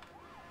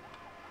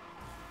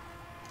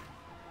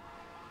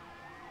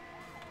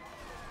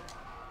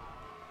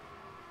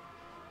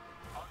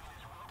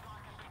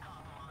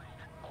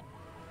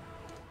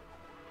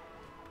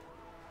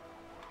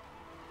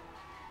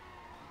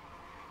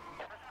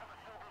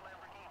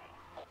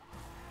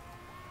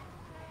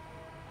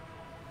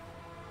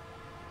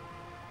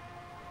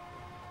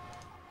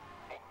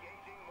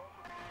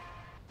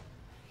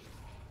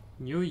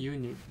 New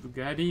unit,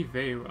 Bugatti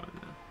Veyron.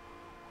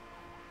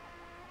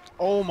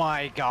 Oh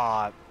my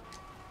god!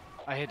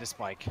 I hit a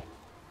spike.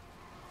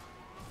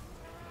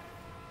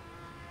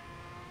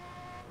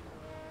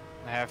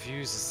 I have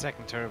used the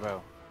second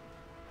turbo.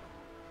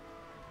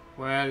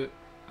 Well,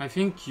 I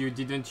think you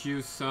didn't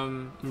use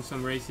some in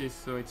some races,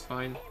 so it's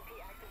fine.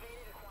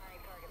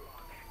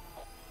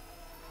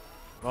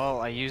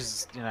 Well, I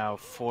used, you know,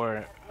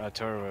 4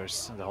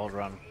 turbos in the whole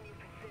run.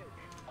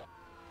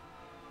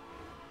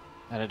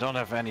 And I don't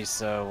have any,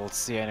 so we'll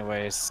see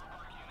anyways.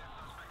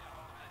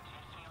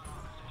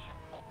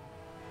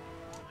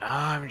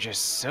 I'm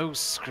just so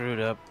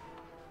screwed up.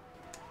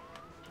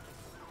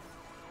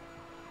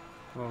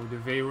 Wow, the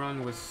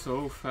Veyron was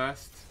so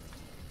fast.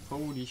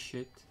 Holy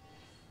shit.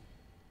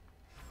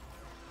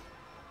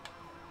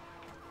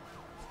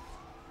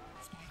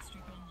 Spike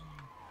strip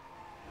online.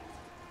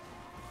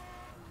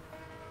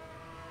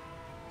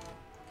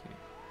 Okay.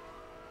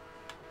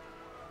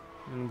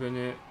 I'm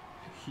gonna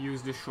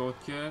use the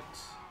shortcut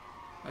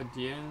at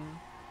the end.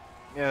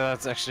 Yeah,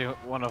 that's actually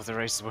one of the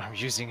races where I'm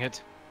using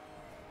it.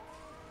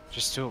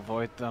 Just to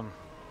avoid them.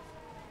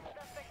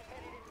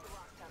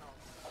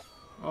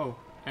 Oh,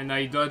 and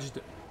I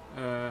dodged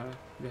the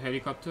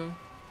helicopter.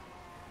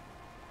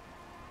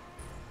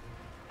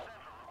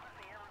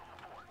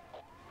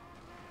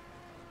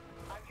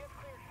 I've just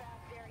cleared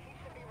fast air. He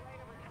should be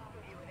right over top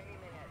of you at any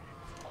minute.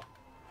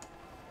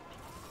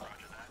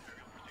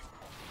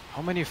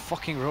 How many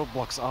fucking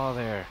roadblocks are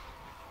there?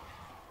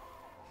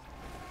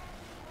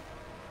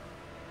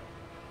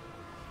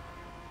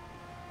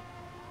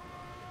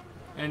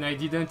 And I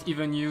didn't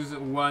even use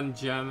one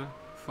jam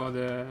for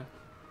the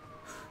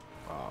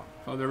Wow.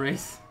 for the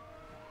race.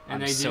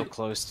 And I'm I so did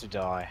close to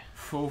die.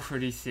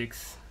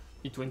 4:36.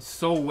 It went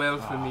so well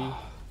for me.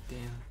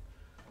 Damn.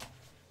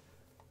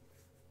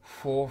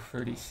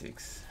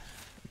 4:36.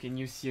 Okay,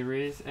 new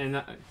series,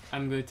 and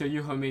I'm gonna tell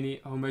you how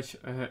much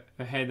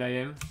ahead I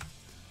am.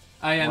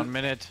 I am 1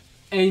 minute.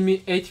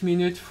 8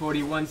 minutes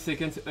 41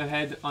 seconds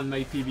ahead on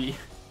my PB.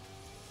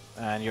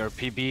 And your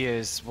PB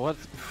is what?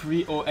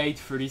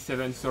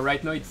 3:08:37. So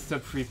right now it's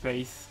sub 3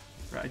 pace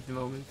right at the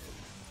moment.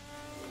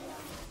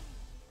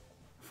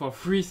 For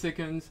 3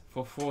 seconds,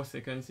 for 4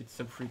 seconds, it's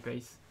sub 3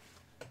 pace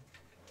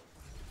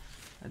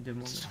at the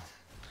moment.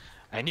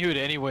 I knew it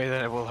anyway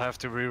that I will have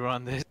to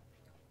rerun this.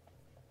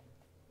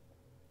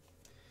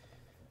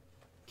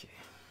 Okay.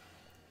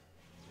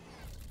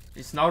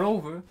 It's not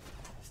over.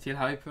 Still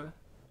hyper.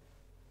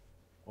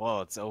 Well,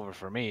 it's over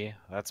for me.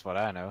 That's what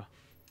I know.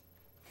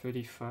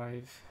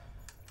 35.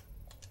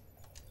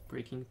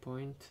 Breaking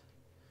point.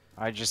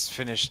 I just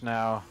finished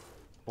now.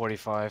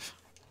 45.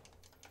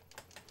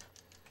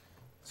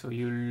 So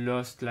you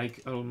lost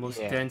like almost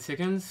Yeah. 10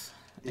 seconds.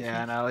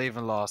 Yeah, and I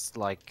even lost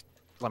like,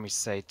 let me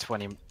say,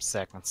 20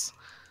 seconds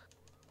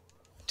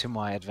to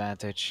my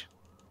advantage.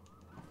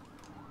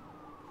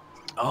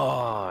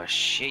 Oh,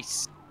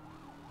 shit.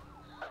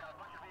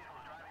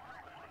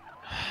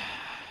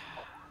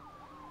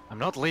 I'm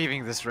not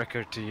leaving this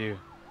record to you.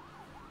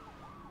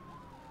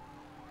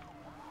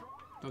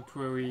 Don't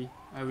worry,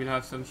 I will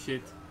have some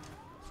shit.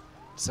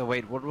 So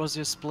wait, what was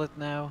your split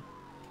now?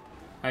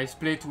 I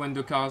split when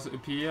the cars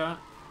appear,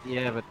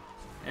 Yeah, but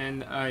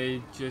and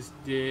I just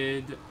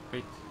did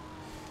wait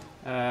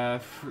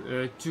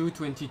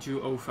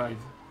 2:22:05.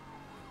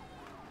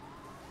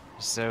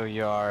 so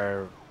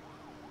you're,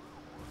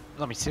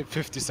 let me say,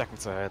 50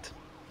 seconds ahead.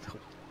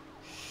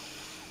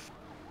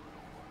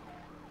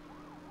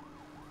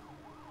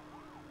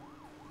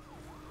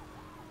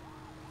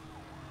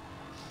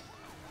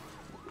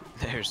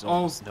 There's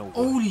almost no way.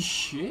 Holy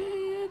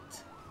shit!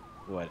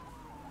 What?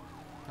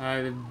 I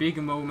had a big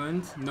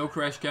moment, no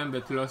crash cam,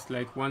 but lost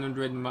like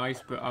 100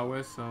 miles per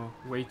hour, so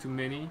way too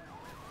many.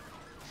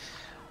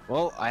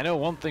 Well, I know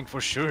one thing for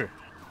sure.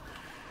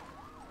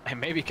 I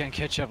maybe can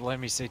catch up, let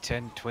me say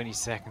 10-20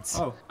 seconds.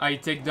 Oh, I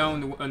take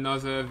down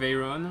another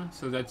Veyron,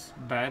 so that's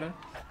bad. I'm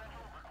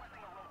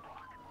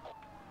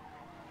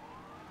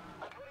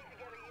putting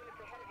together units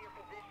ahead of your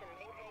position.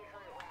 Maintain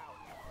current route.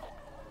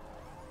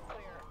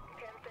 Clear.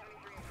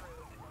 1073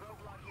 approved.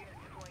 Roadblock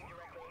units deploying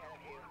directly ahead of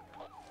you.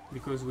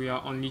 Because we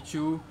are only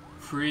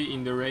 2-3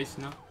 in the race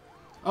now.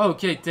 Oh,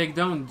 okay,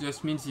 takedown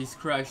just means he's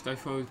crashed. I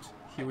thought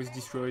he was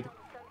destroyed.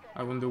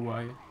 I wonder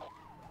why.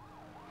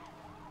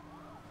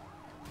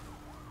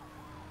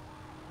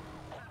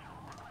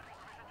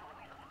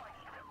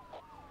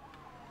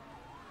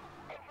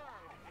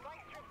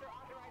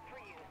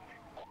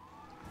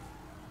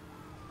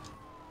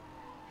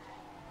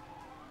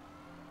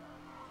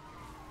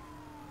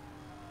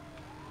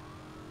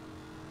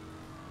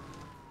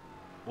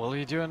 Will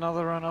you do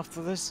another run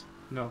after this?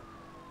 No.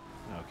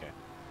 Okay.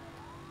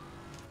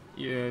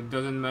 Yeah, it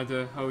doesn't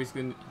matter how it's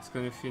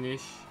gonna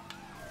finish.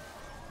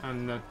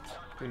 I'm not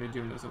gonna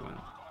do another one.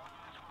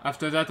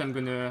 After that, I'm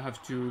gonna have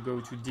to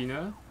go to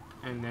dinner,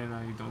 and then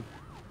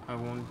I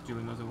won't do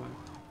another one.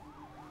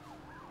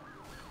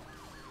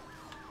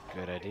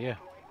 Good idea.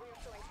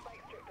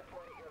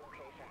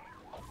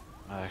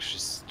 I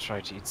actually try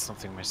to eat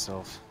something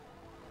myself.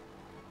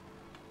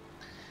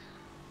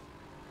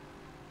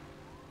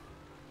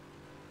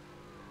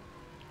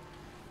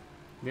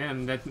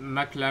 Damn, that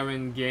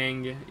McLaren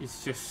gang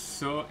is just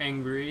so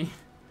angry.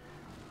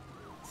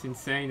 It's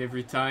insane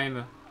every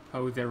time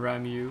how they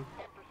ram you.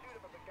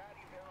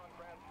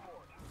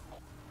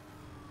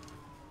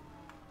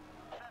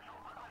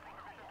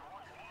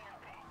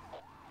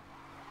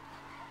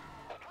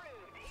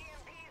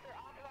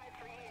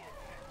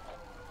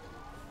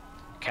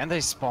 Can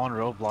they spawn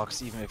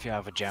roadblocks even if you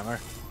have a jammer?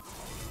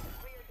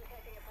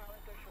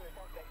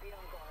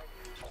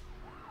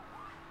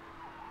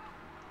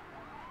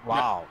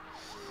 Wow.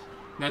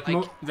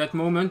 That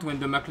moment when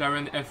the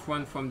McLaren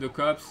F1 from the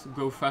cops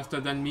go faster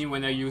than me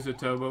when I use a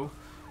turbo.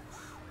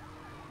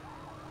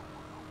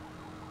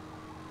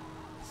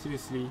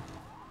 Seriously.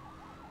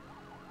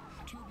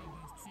 Turbo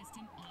boost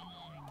system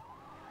online.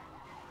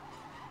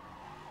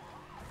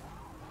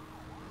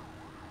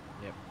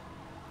 Yep.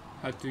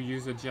 Had to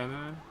use a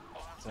jammer.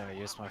 So I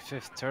use my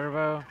 5th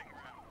turbo.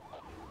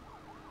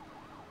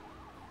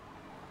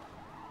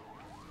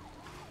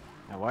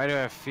 Now why do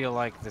I feel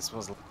like this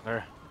was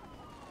longer?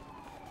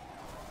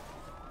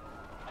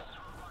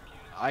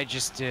 I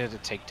just did a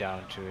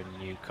takedown to a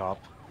new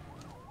cop.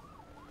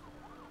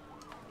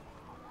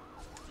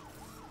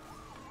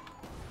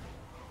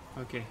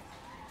 Okay.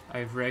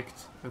 I've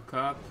wrecked a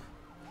cop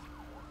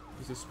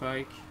with a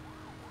spike.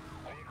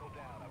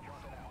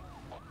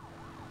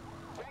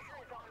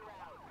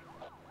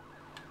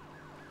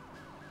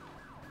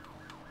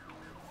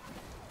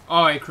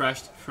 Oh, I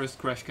crashed. First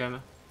crash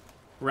cam.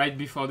 Right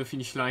before the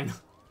finish line.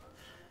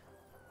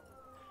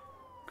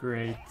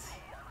 Great.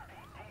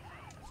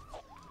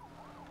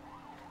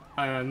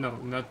 No,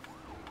 not...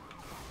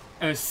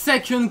 A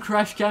second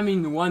crash cam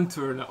in one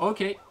turn.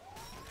 Okay.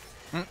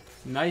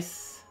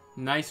 Nice.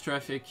 Nice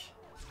traffic.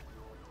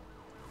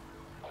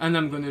 And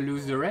I'm gonna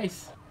lose the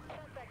race.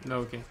 No,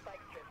 okay.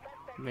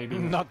 Maybe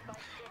not.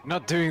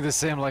 Not doing the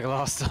same like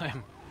last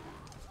time.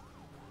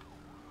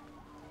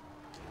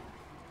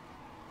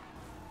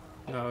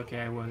 No,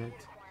 okay, I won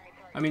it.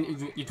 I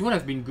mean, it would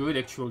have been good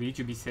actually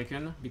to be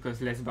second because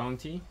less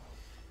bounty.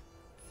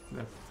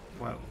 But,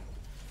 well.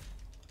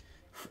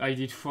 I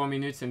did 4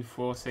 minutes and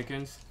 4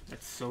 seconds.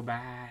 That's so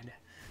bad.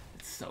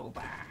 That's so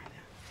bad.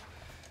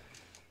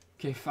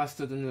 Okay,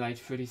 faster than light,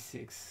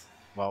 36.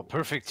 Well,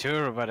 perfect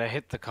tour, but I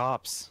hit the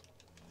cops.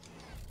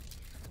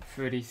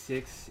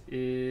 36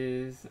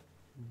 is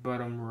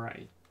bottom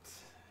right.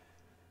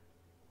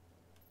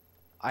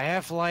 I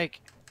have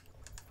like...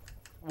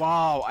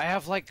 Wow, I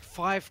have like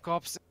 5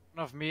 cops in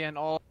front of me and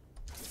all...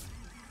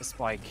 A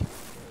spike.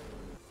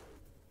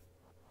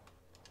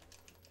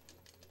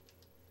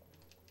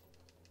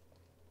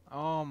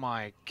 Oh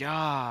my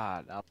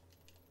god.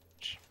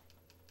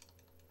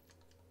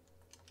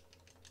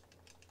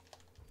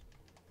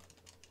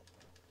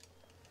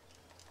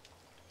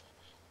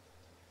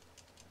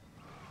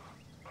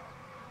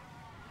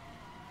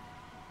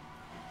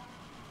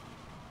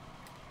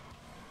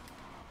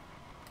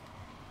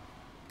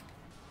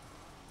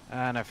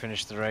 And I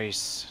finished the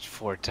race at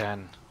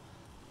 4:10.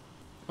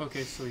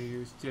 Okay, so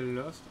you still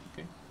lost?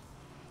 Okay.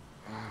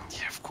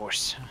 Yeah, of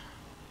course.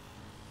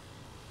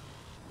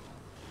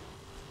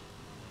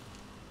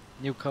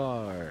 New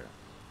car.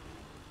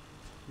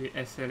 The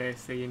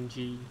SLS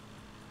AMG.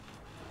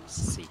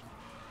 See.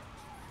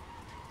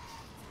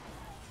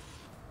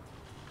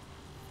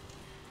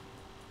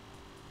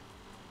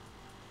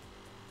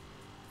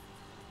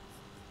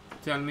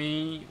 Tell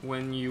me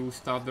when you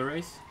start the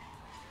race.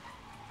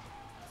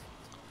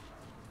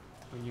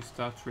 When you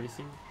start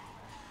racing.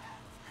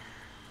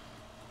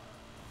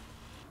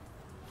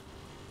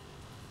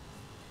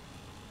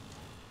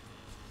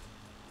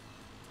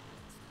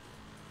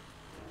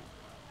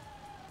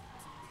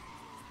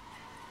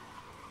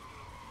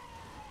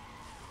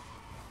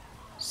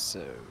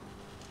 So,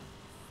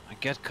 I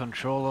get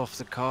control of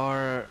the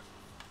car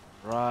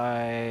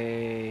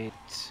right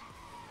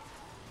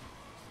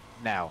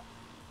now.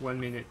 1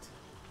 minute.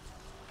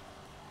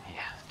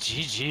 Yeah,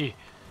 GG.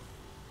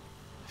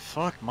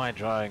 Fuck my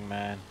drawing,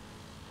 man.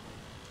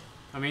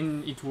 I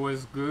mean, it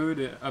was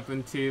good up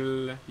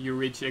until you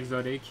reach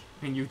exotic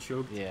and you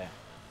choked. Yeah.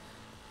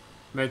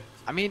 But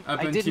I mean, up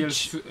I until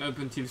didn't. up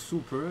until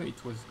super,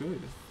 it was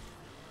good.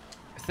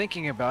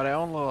 Thinking about it, I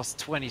only lost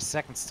 20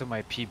 seconds to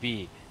my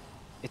PB.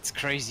 It's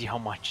crazy how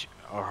much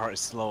or how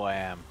slow I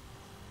am.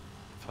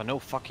 For no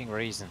fucking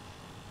reason.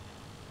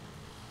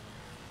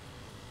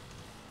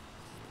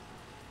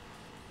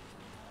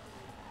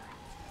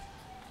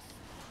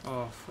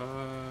 Oh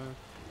fuck.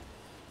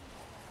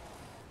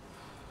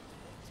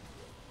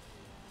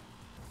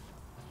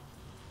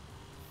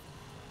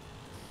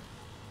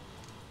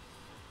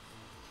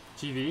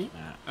 TV,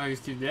 are you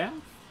still there?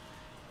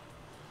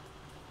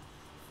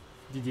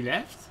 Did he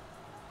left?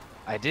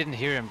 I didn't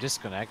hear him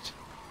disconnect.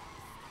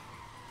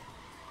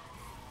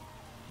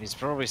 He's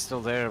probably still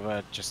there,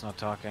 but just not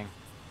talking.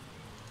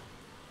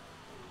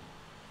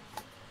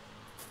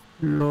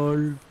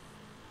 LOL.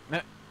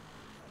 No.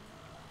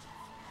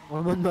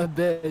 I'm on my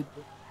bed.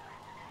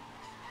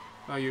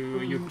 Oh,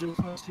 you just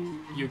watching.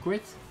 you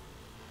quit?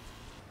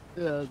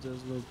 Yeah,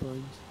 there's no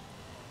point.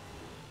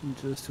 I'm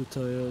just too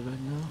tired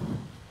right now.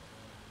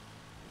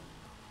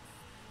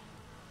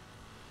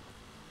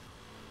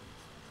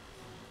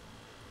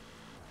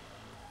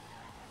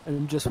 And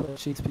I'm just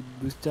watching Speed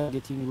Booster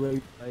getting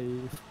raped by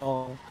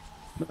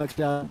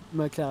McLaren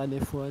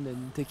F1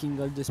 and taking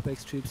all the spike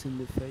strips in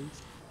the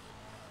face.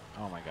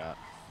 Oh my god.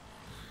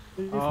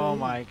 Really Oh funny.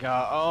 my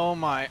god. Oh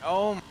my.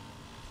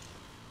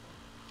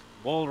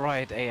 Wall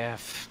ride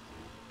AF.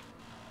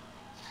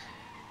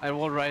 I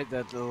will ride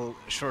that little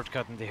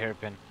shortcut in the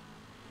hairpin.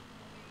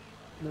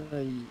 No,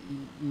 he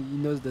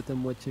knows that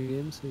I'm watching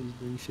him, so he's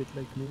doing shit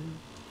like me.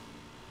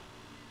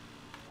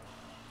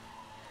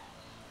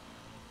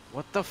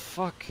 What the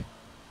fuck?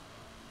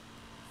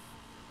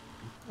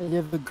 And you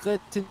have a great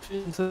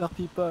influence over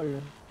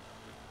people.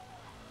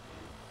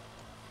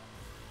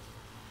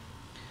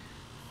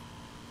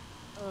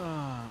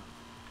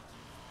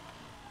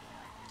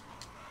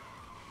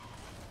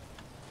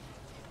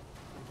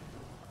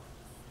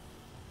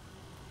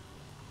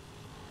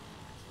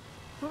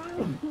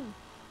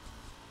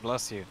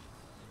 Bless you.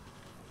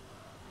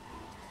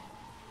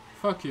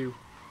 Fuck you.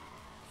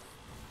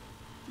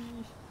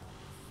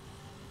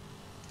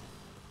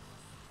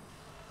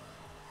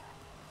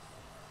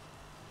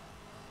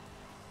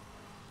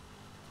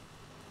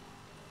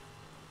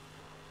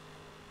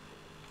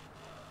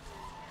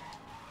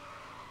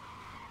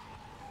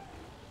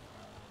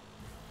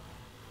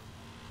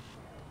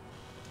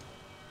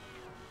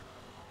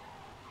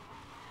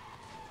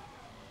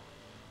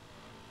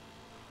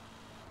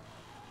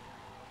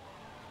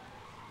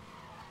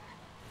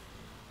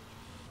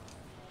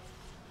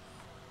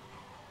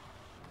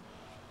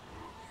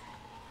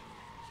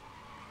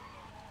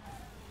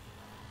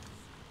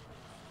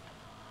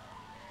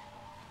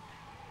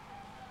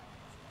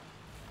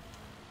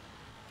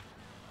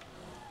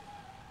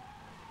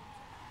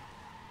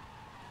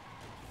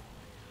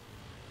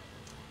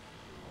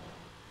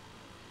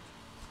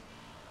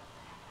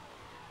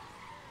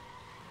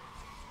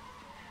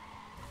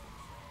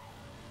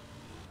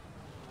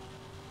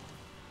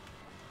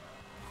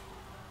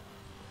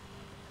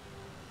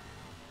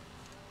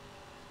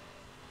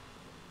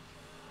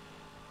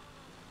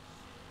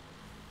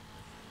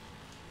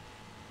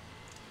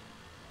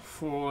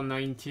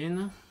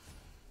 $4.19.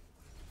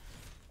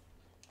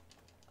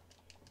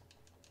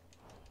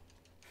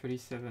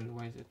 37.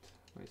 Where is it?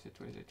 Where is it?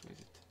 Where is it? Where is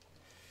it?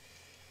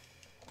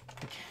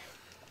 Okay.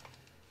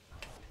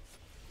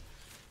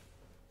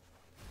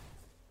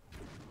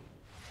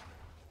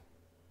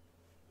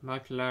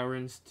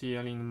 McLaren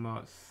Stirling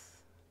Moss.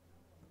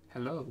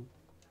 Hello.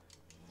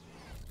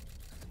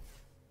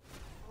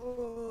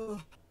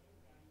 Oh.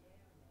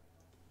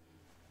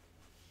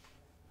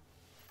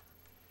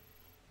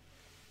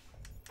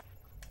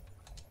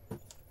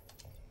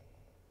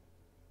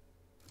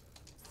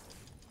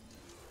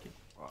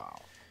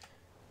 Wow.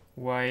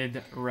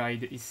 Wide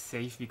ride is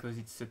safe because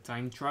it's a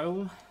time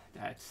trial.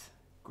 That's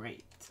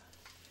great.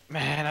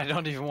 Man, I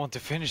don't even want to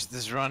finish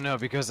this run now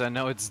because I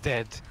know it's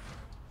dead.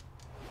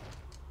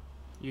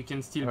 You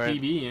can still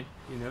Alright. PB,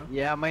 you know?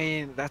 Yeah, I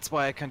mean, that's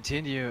why I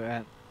continue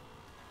and...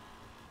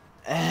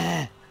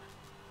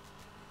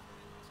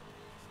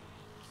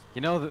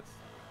 You know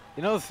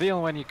the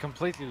feeling when you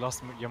completely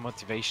lost your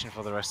motivation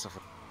for the rest of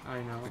it?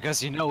 I know.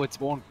 Because you know it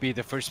won't be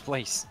the first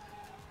place.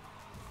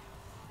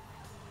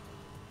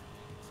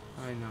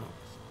 I know.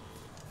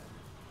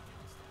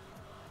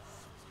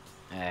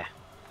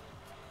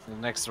 The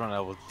next run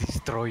I will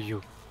destroy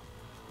you.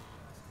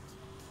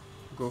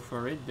 Go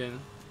for it then.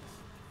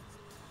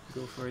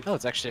 Go for it. No,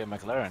 it's actually a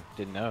McLaren.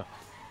 Didn't know.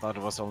 Thought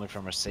it was only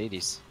from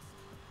Mercedes.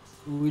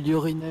 Will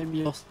you rename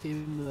your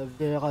stream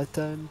VR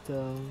attempt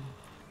and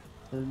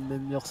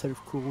name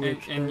yourself Kuru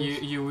And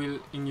you will,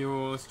 in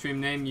your stream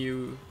name,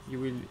 you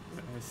will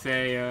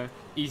say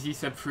easy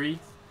sub free.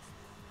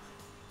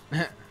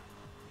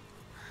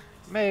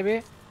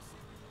 Maybe.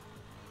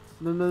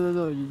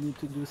 No, you need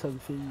to do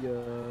something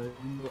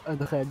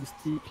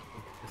unrealistic,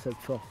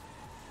 except for.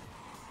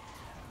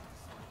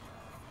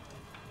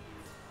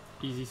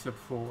 Easy sub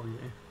 4,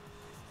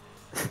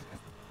 yeah.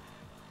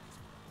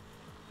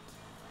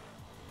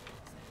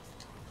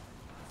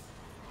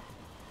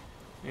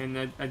 And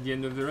at the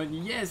end of the run,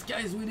 yes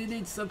guys, we did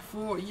it, sub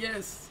 4,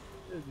 yes!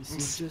 This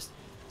is just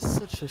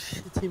such a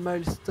shitty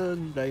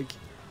milestone, like...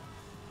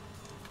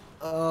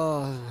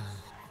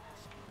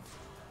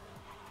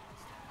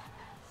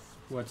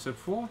 What, sub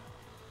 4?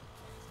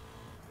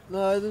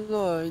 No, I don't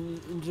know,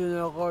 in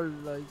general,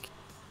 like...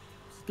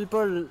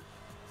 People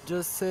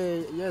just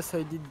say, yes,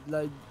 I did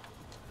like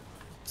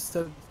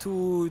sub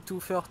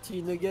 230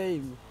 in a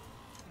game.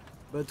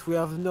 But we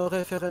have no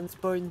reference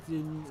point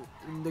in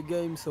the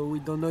game, so we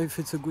don't know if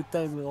it's a good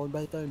time or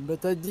bad time.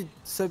 But I did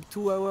sub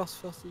 2 hours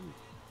 30.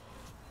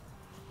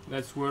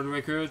 That's world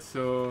record,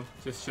 so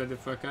just shut the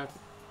fuck up.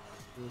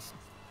 Yes.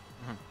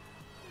 Mhm.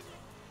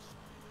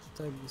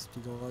 Time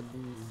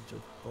speedrunning is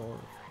just for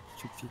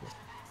stupid.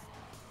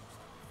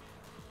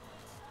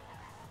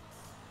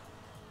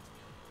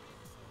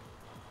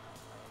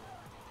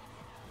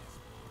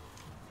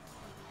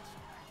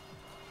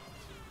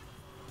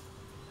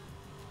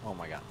 Oh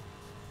my god.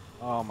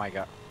 Oh my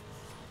god.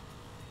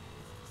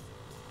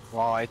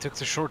 Wow, I took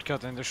the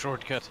shortcut in the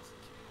shortcut.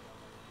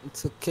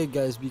 It's okay,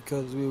 guys,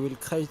 because we will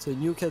create a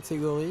new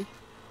category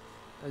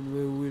and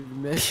we will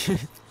make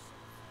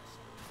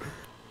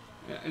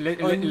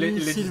only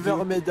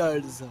silver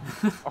medals.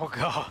 Oh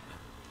god.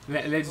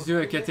 Let's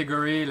do a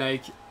category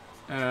like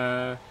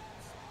a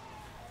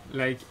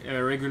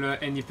regular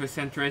any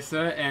percent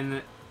racer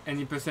and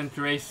any percent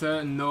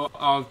racer no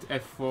alt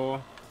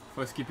F4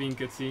 for skipping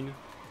cutscene.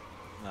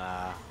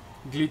 Nah.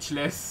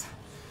 Glitchless.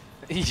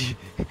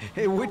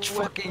 In which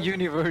fucking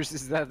universe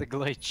is that the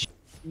glitch?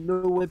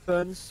 No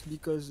weapons,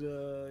 because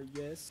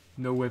yes.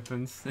 No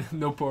weapons,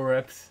 no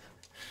power-ups.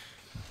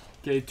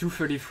 Okay,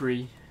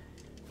 233.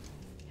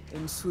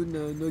 And soon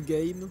no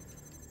game.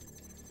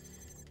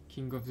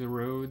 King of the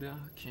road,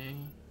 okay.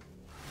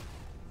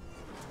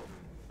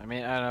 I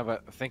mean, I don't know,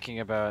 but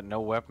thinking about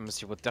no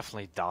weapons, you would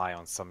definitely die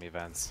on some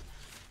events.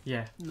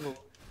 Yeah. No.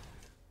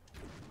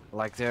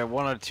 Like there are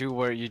one or two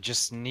where you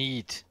just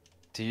need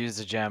to use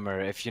the jammer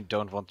if you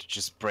don't want to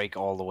just break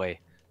all the way.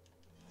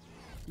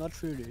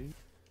 Not really.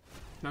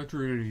 Not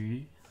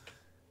really.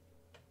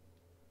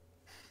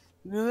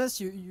 Unless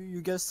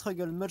you guys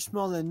struggle much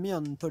more than me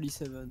on Poly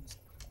 7.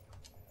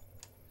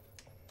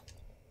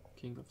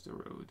 King of the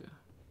road.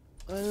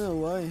 I don't know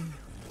why.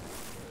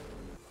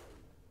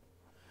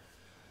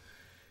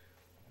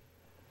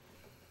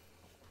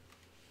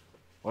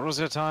 What was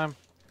your time?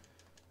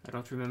 I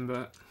don't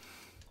remember.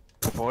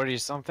 40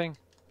 something?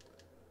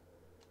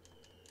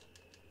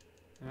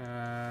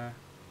 I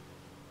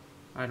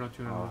don't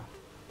remember.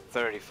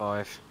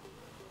 35.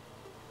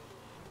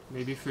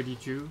 Maybe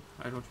 32,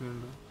 I don't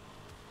remember.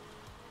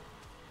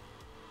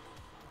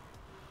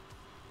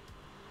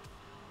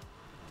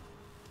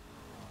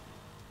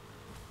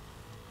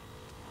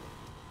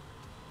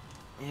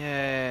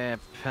 Yeah,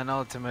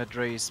 penultimate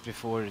race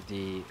before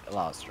the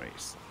last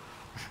race.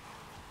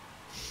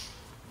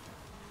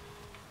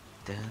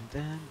 Dun,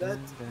 dun, That dun,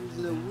 dun, is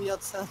a dun.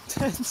 weird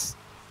sentence.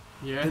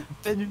 Yeah? The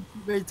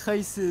penultimate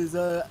race is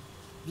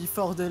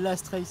before the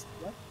last race.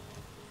 What?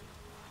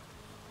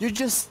 You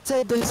just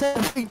said the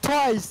same thing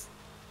twice!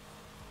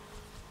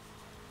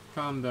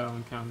 Calm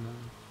down, calm down.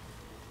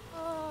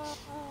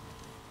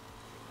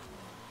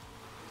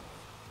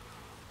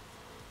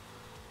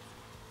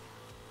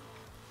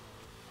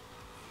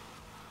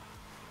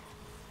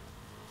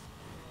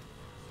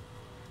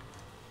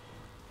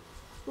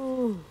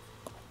 Oh.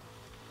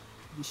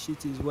 This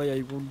shit is why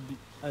I won't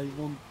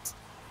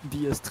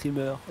be a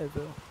streamer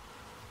ever.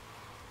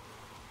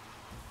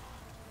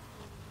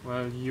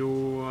 Well,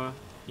 your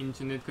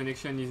internet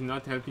connection is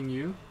not helping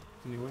you,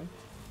 anyway.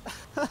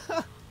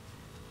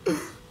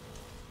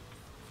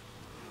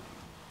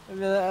 I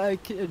mean, I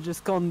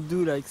just can't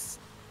do like,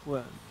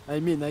 well, I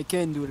mean, I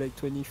can do like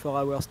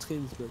 24-hour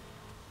streams, but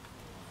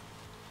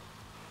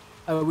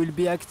I will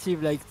be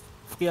active like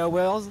 3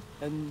 hours,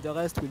 and the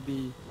rest will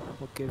be,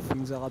 okay,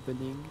 things are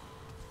happening.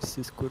 This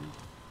is cool.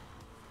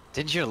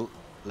 Didn't you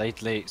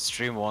lately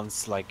stream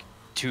once like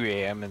 2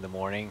 AM in the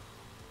morning?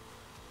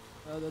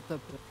 That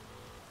happened.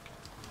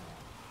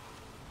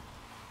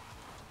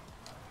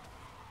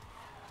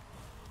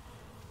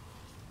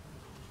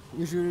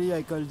 Usually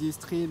I call these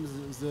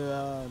streams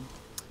the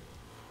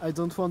I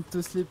don't want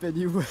to sleep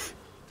anyway.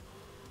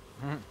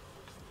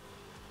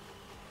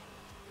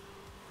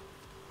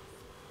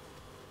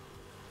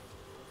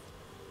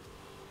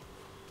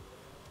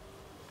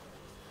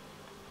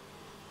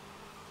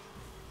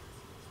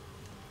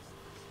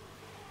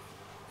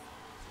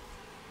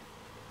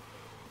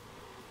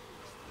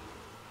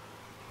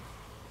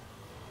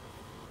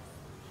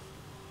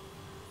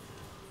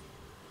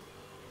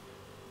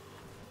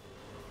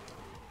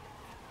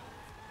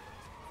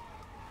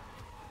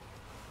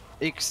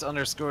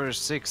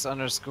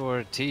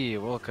 X_6_T,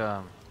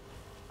 welcome.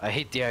 I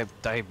hate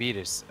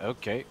diabetes.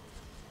 Okay,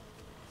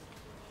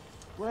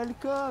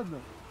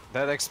 Welcome!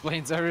 that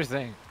explains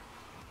everything.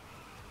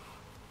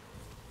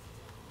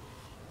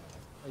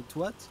 Wait,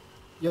 what?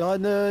 You're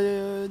on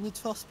a Need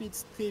for Speed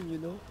stream, you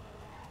know?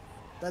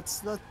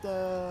 That's not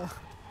the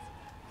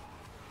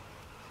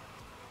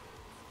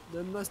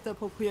most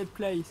appropriate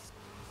place.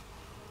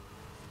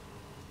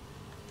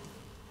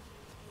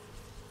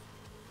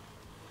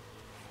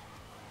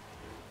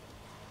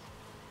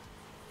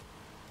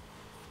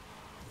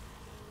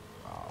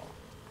 Wow.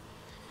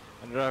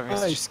 And driving is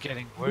Alright. just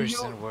getting worse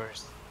you- and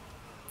worse.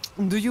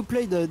 Do you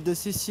play the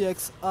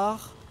CCXR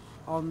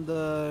on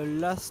the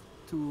last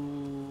to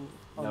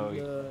on No.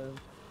 the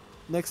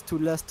next to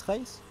last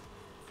race?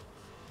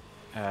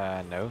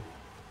 No.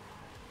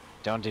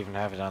 don't even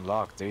have it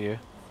unlocked, do you?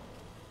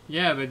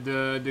 Yeah, but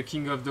the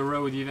King of the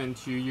Road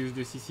event, you use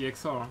the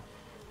CCXR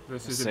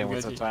versus the Same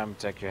with the Bugatti. time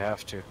tech, you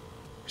have to.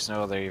 There's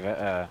no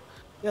other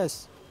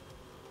Yes,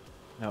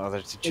 no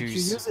other to but you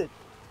choose. use it.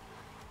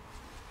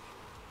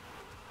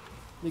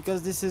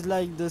 Because this is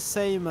like the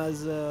same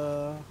as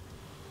the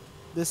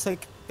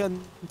second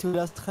to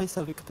last race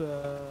avec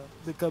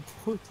the Cup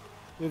Route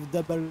with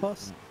double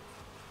cross.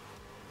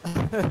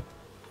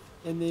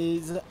 And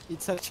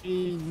it's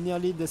actually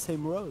nearly the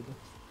same road.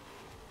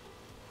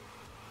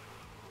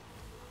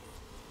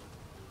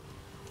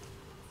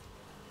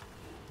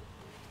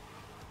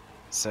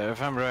 So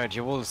if I'm right,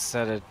 you will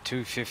set it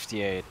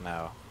 258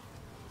 now.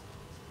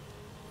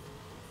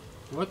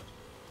 What?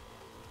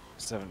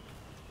 7.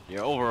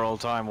 Your overall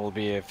time will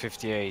be a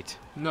 58,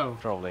 No,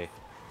 probably.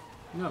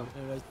 no.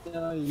 Right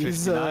now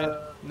is 59?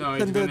 No,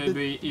 it's gonna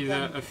be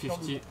either a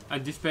 50...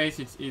 At this pace,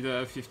 it's either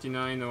a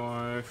 59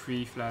 or a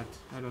 3 flat.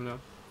 I don't know.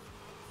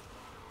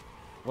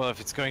 Well, if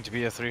it's going to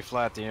be a 3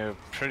 flat, then you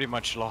pretty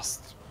much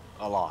lost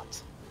a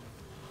lot.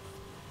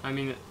 I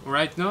mean,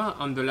 right now,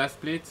 on the last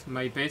split,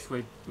 my pace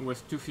was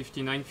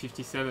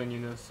 259.57, you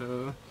know,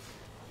 so...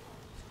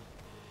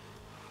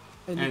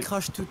 and he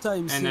crashed 2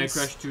 times. And I since-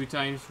 crashed 2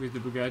 times with the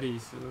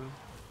Bugatti, so...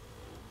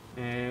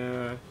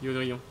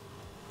 Yodrion.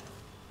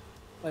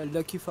 Well,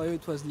 lucky for you,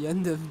 it was the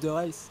end of the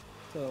race,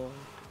 so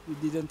you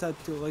didn't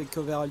have to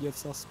recover all your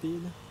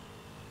speed.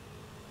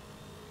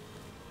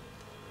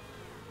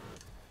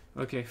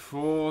 Okay,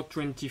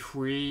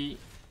 423.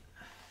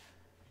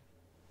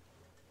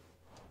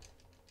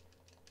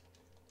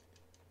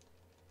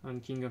 On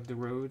King of the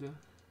Road.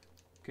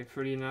 Okay,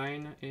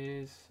 39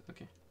 is...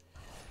 okay.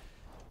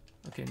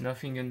 Okay,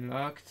 nothing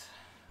unlocked.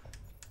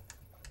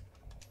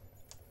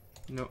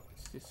 No,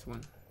 it's this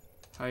one.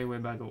 Highway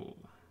Battle.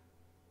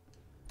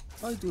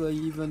 Why do I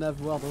even have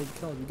world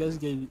record?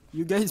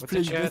 You guys What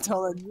played did you add?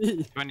 better than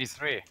me.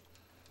 23.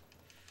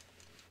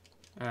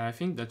 I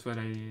think that's what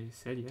I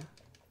said, yeah.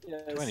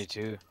 Yes.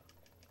 22.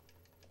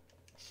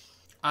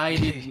 I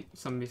did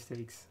some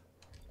mistakes.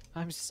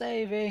 I'm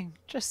saving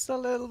just a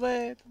little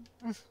bit.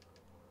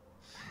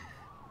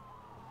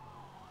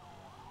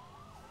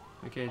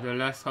 Okay, the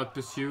last hot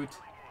pursuit.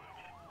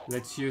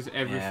 Let's use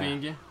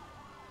everything.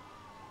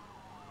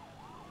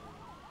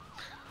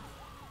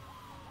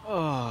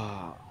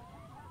 Oh.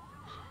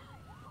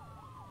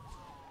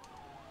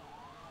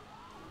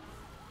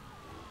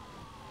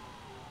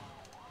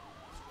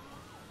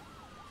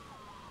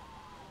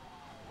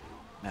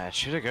 Nah,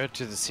 should I go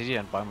to the city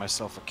and buy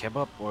myself a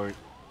kebab or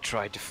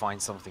try to find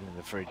something in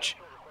the fridge?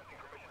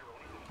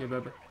 Okay,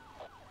 Bob.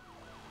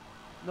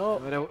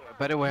 No,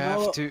 But do I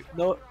have to?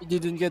 no, he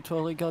didn't get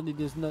world record. He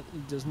does not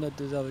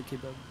deserve a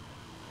kebab.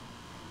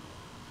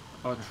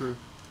 Oh, true.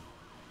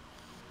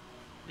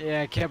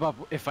 Yeah, kebab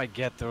if I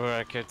get the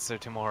record, so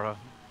tomorrow.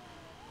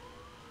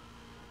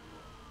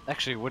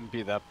 Actually, it wouldn't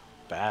be that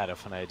bad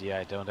of an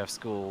idea. I don't have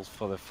school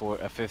for the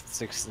 5th,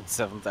 6th, and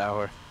 7th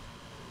hour.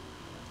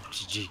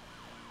 GG.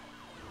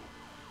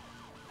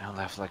 I'll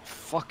have like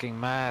fucking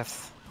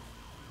math,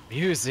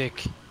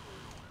 music.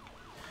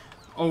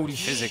 Holy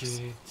Physics.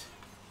 shit.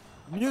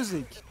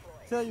 Music,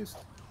 serious.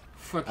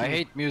 Fucking, I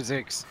hate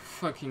musics.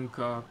 fucking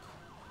cop.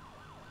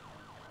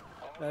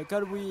 Like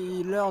all we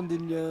learned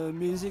in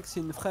musics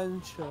in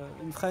France,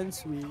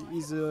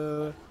 is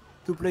to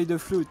play the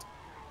flute.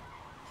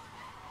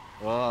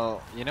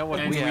 Well, you know what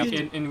And we have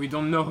to. and we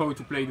don't know how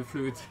to play the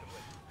flute.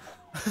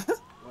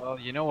 Well,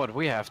 you know what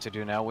we have to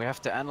do now. We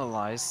have to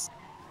analyze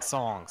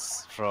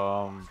songs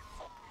from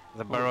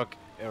the Baroque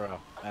era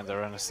and the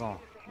Renaissance.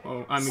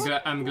 Oh,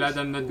 I'm glad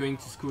I'm not going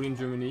to school in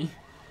Germany.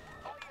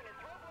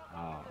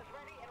 Oh,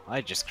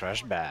 I just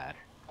crashed bad.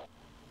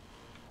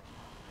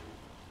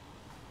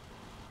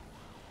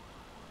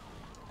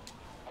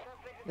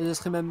 I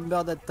just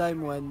remember that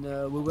time when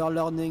we were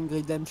learning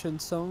Redemption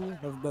Song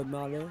of Bob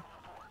Marley.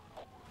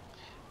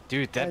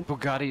 Dude, that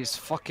Bugatti is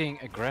fucking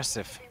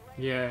aggressive.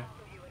 Yeah.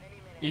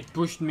 It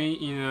pushed me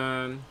in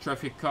a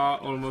traffic car,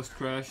 almost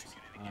crashed.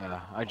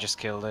 I just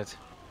killed it.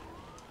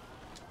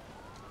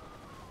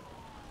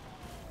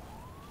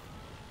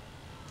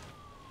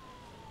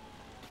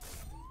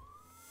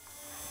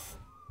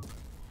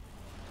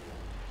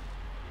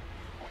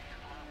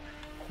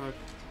 Fuck.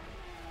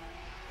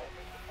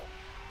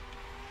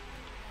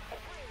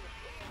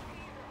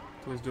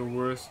 It was the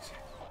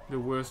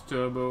worst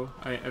turbo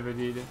I ever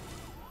did.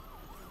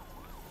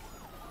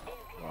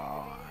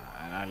 Wow,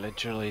 and I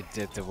literally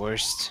did the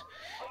worst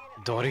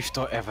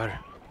Dorifto ever.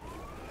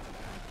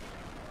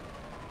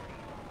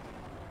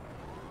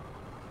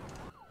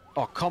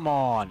 Oh, come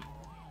on!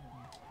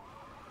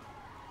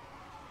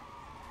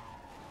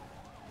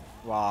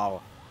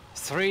 Wow.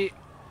 3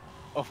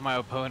 of my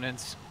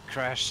opponents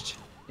crashed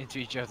into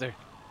each other.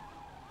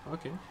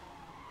 Okay.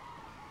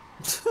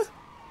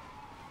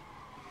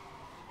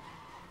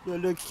 You're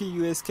lucky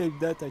you escaped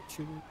that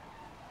actually.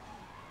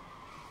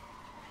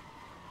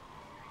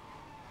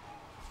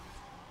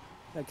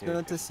 Like Dude,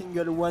 not a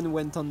single one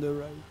went on the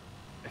right.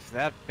 If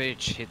that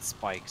bitch hits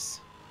spikes,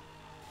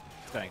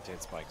 it's going to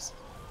hit spikes.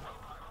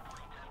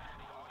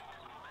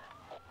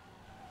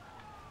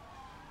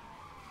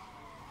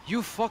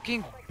 You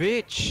fucking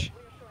bitch!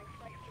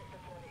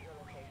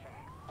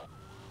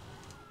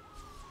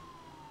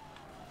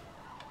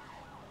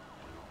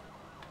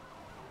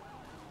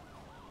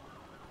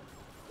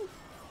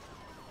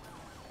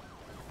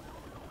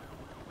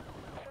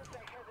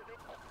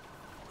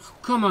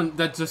 Come on,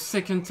 that's the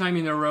second time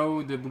in a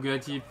row the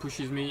Bugatti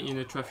pushes me in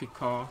a traffic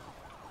car.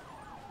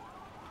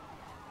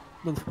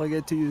 Don't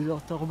forget to use your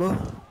turbo.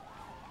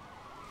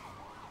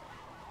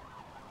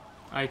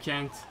 I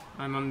can't.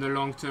 I'm on the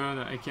long turn.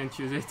 I can't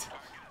use it.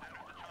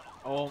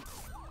 Oh,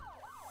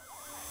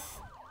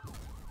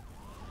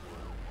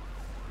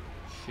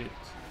 Shit.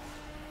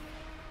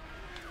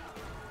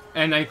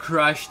 And I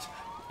crashed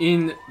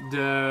in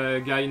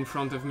the guy in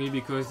front of me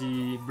because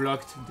he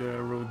blocked the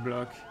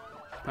roadblock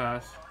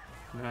path.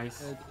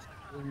 Nice.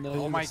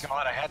 oh my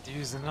god, I had to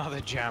use another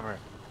jammer.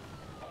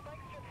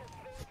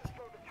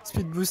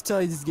 Speed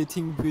booster is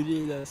getting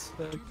bullied as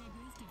fuck.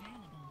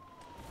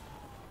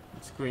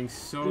 It's going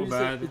so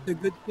bad. It's a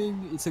good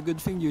thing. It's a good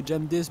thing you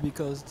jam this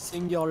because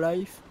seeing your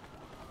life,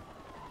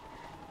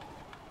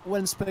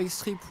 one spike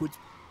strip would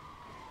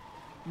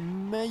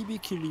maybe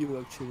kill you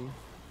actually.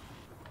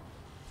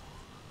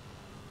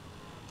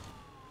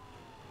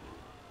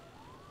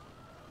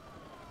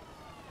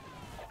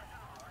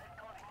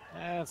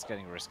 It's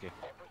getting risky.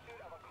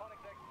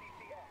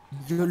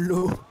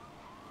 YOLO.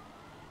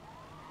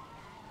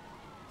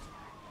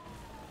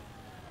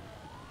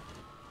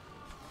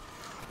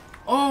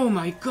 Oh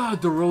my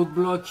god, the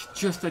roadblock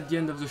just at the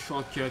end of the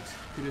shortcut.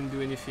 Couldn't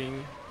do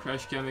anything.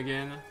 Crash cam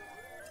again.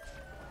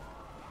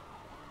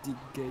 The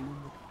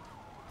game.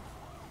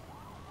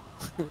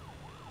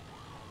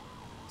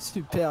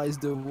 Super is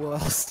the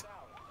worst.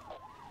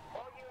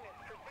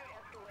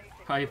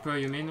 Hyper,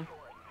 you mean?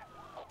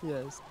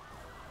 Yes.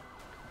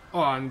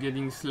 Oh, I'm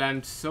getting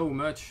slammed so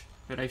much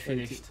that I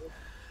finished.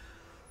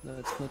 No,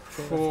 it's not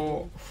fair.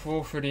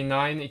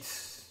 439,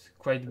 it's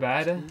quite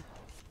bad.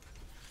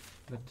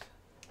 But,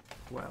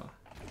 well.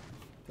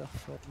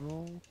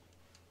 Performant.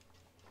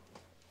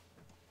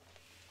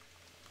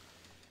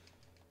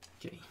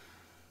 Okay.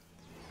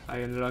 I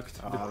unlocked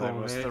the That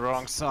was the Corvette.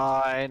 wrong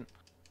side.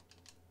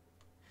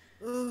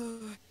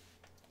 And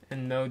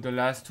now the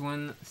last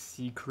one,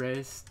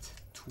 Seacrest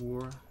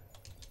Tour.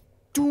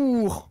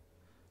 Tour.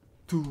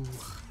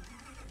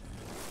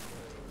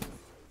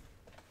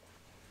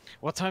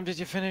 What time did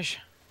you finish?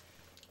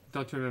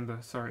 Don't remember,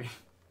 sorry.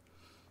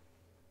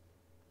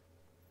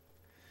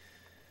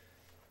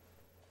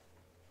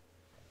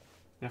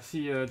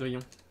 Merci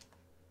Adrien.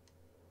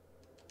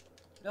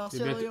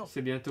 Merci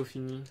C'est bientôt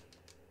fini.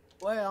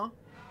 Ouais hein.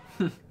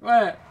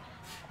 Ouais.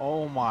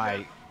 Oh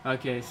my.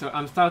 Okay, so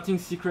I'm starting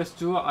Seacrest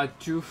Tour at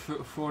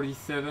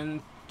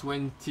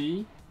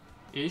 2:47:20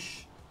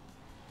 ish.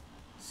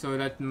 So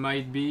that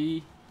might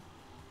be.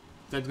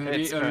 That's gonna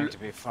It's be going to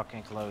be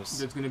fucking close.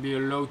 That's gonna be a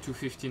low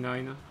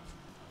 2:59,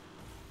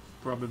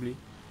 probably.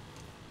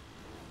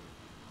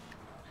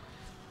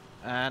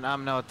 And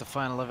I'm now at the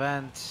final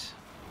event.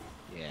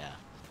 Yeah.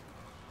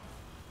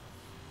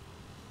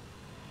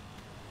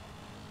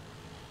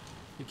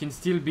 You can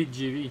still beat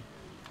GV.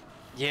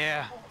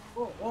 Yeah.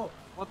 Oh,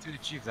 Want to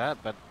achieve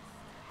that, but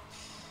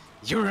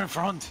you're in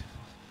front.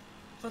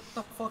 shut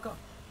the fuck up.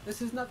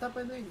 This is not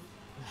happening.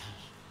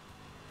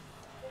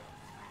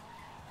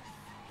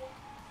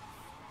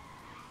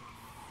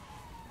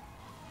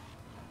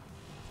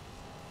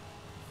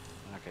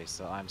 Okay,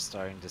 so I'm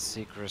starting the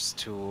Seacrest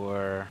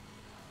Tour.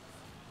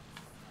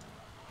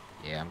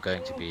 Yeah, I'm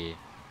going to be.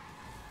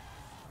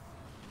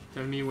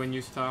 Tell me when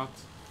you start.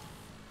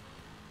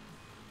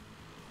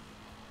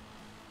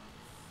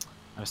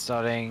 I'm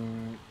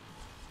starting.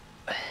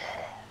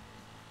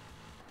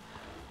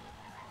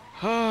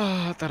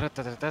 Right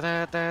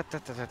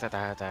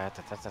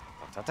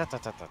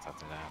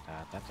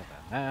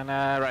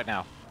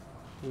now.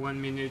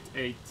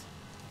 1:08.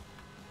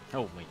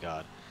 Oh my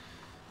god.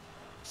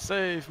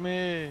 Save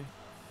me.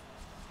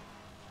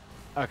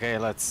 Okay,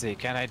 let's see.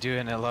 Can I do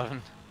an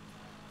 11?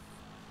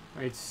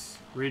 It's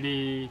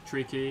really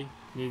tricky.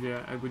 Need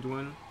a good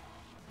one.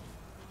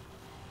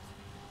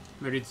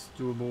 But it's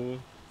doable.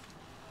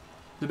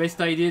 The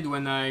best I did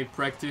when I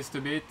practiced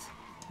a bit.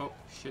 Oh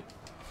shit.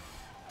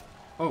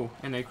 Oh,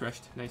 and I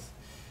crashed. Nice.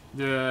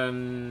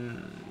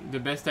 The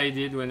best I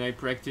did when I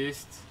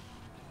practiced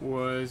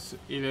was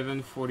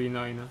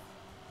 11:49.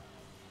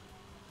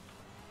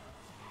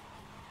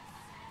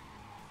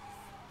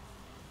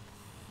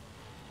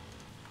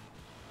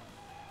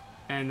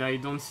 And I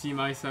don't see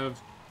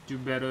myself do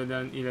better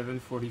than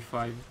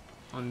 11:45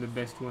 on the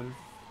best one.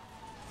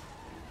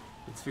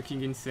 It's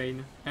fucking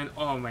insane. And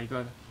oh my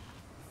god.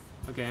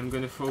 Okay, I'm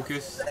gonna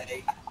focus.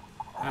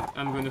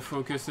 I'm gonna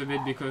focus a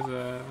bit because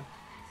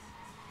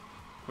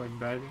quite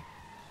bad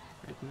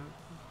right now.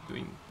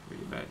 Doing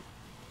really bad.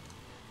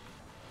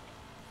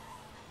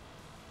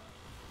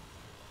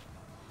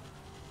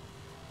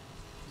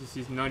 This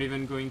is not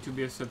even going to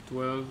be a sub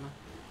 12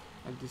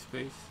 at this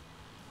pace.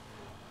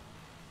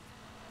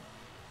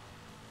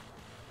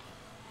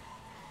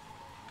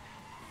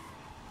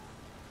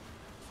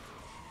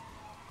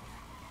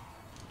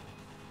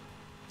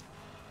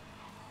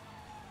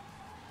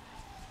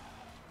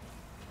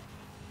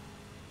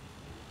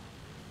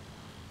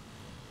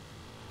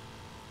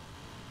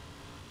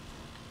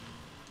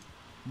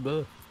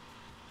 Buh.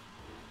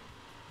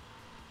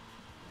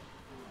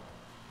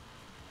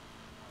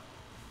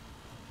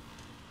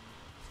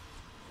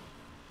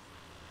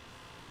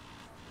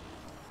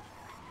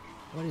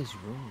 What is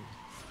wrong?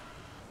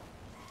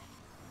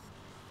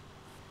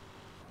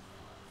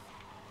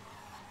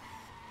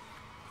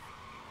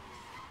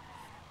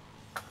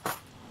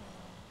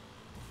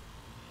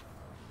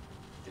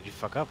 Did you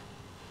fuck up?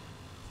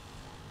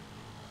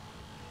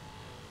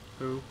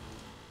 Who?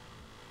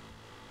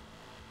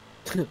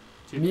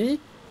 Me?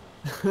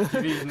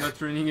 TV is not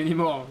running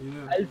anymore, you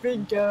know. I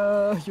think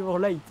you're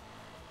late.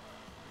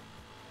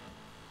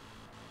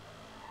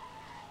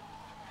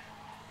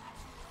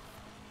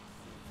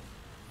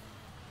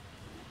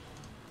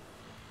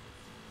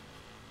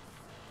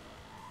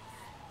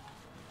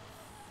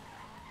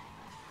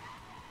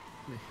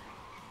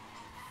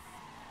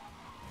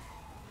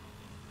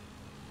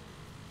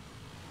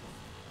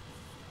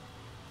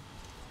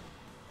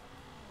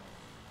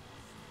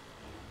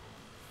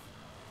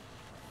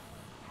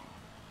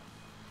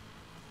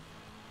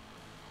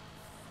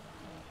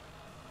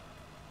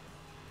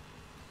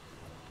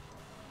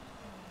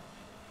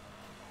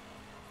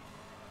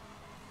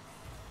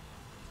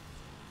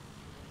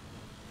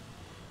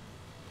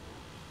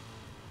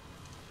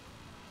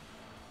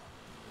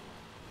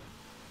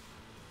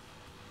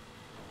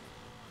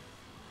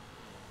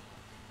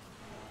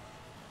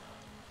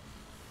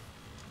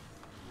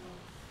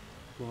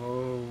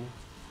 Whoa.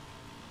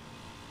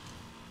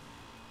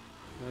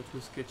 That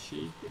was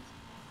sketchy.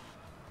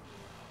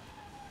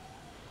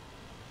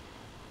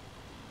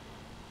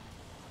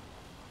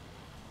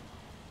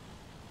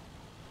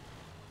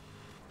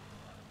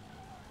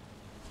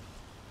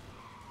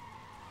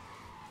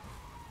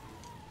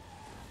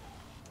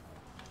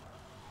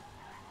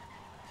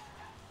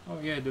 Oh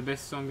yeah, the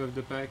best song of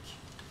the pack.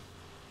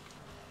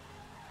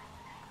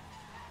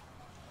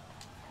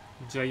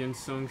 Giant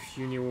Song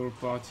Funeral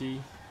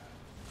Party.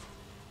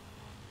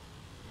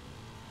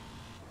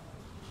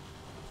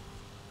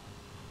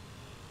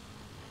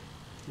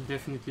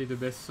 Definitely the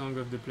best song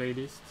of the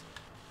playlist.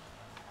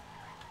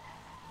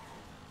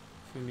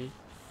 For me.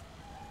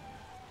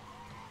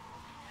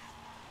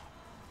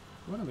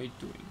 What am I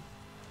doing?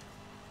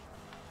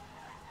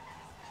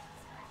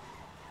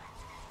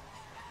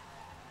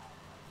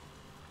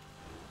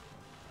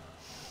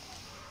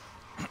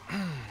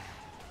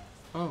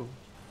 Oh.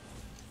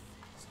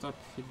 Stop,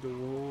 hit the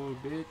wall,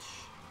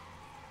 bitch.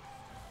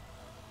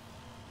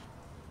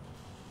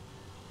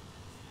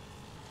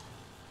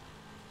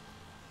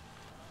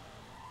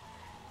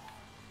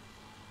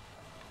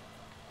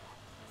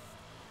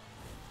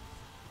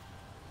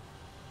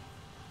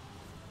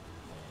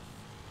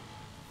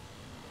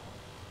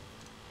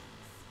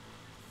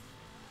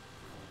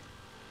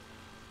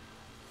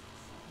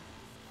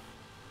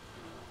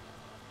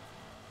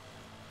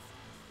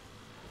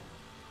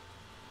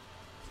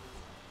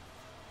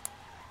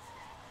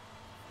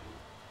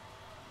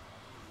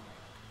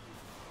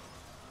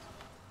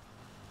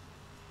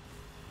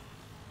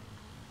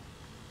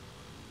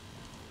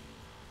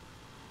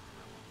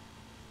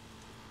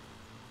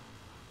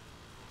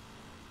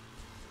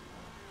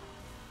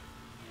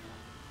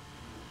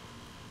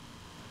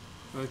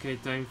 Okay,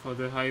 time for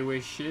the highway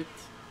shit.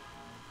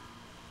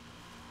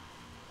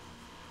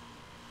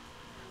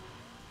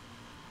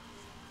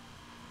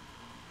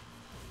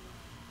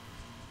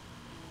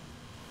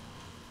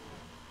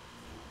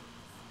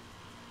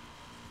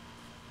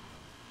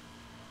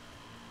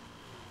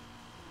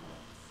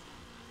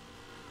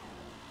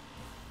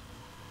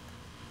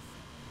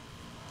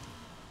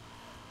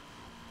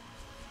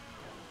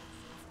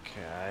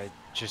 Okay, I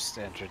just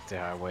entered the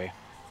highway.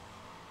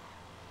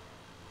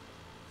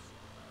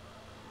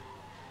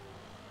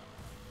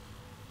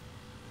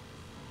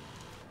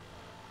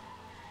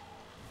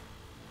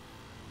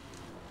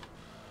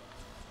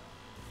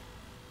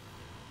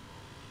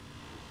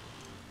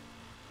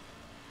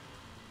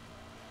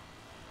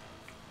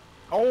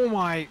 Oh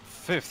my,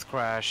 fifth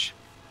crash.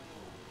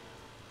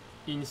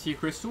 In Sea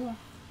Crystal?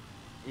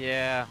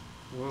 Yeah,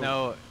 Whoa.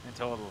 no, in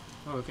total.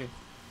 Oh, okay.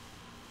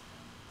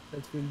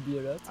 That will be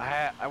a lot.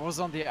 I was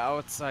on the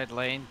outside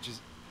lane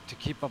just to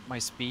keep up my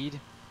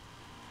speed.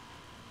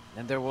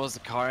 And there was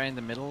a car in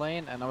the middle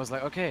lane, and I was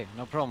like, okay,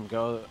 no problem,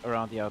 go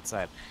around the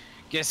outside.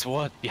 Guess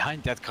what?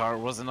 Behind that car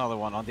was another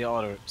one on the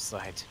other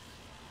side.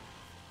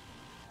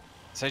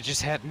 So I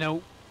just had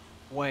no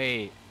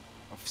way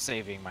of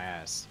saving my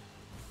ass.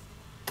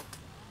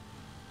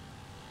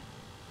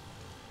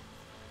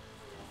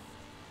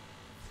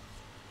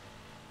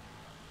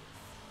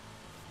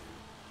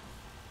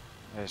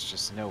 There's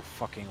just no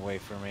fucking way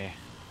for me.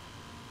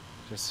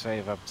 Just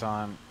save up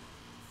time.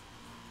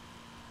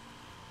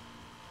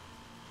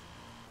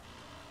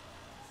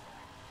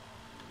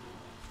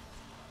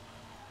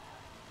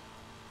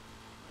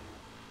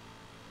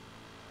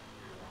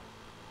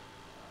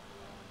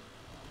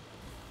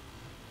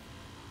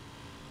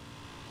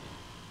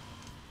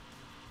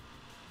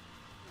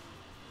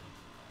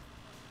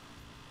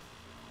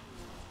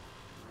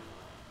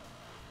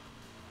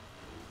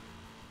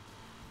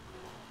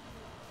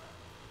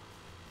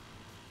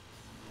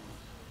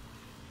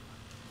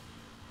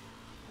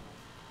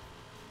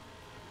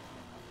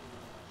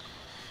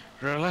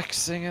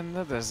 Relaxing in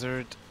the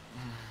desert.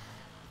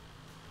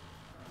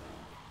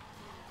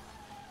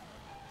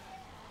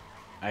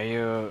 Are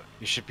you?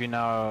 You should be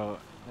now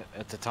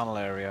at the tunnel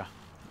area.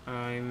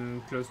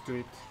 I'm close to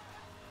it.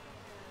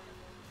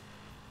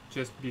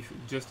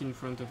 Just in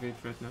front of it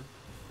right now.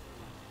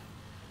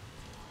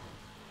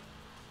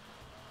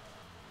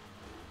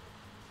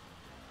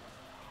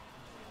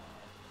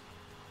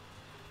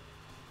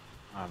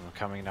 I'm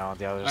coming now on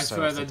the other I side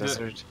swear of the that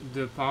desert.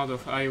 the part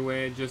of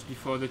highway just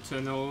before the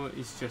tunnel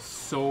is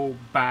just so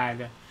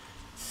bad.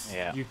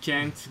 Yeah. You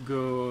can't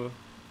go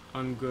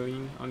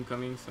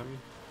oncoming, sorry.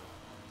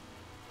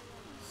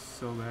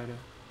 So bad.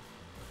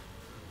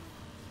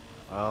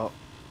 Well,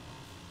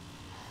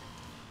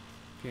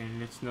 Okay,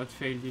 let's not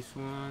fail this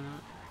one.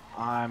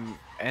 I'm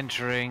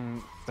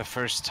entering the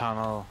first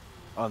tunnel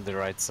on the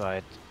right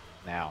side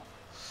now.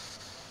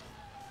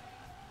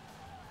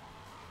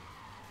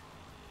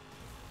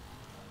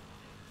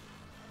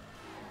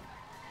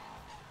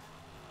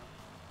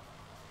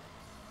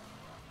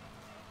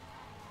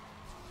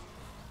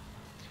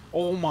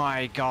 Oh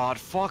my god,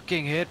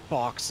 fucking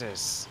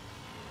hitboxes!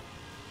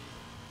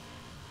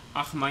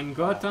 Ach mein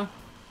Gott!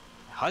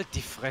 Halt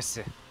die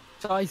Fresse!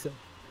 Scheiße.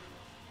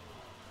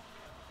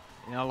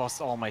 You know, I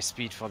lost all my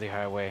speed for the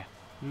highway.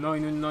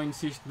 99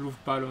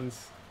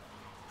 Luftballons.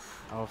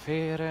 Auf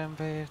ihrem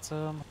Weg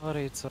zum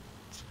Horizont.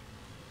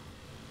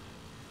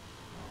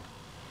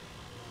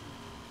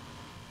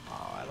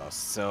 Oh, I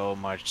lost so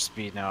much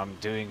speed now. I'm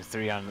doing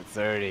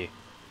 330.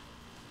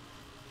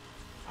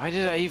 Why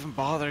did I even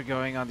bother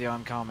going on the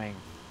oncoming?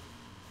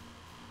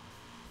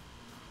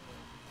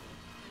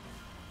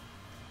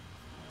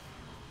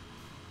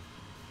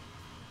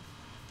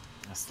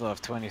 I still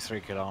have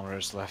 23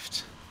 kilometers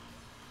left.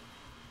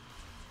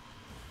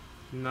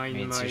 9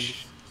 Means you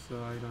miles, so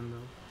I don't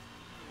know.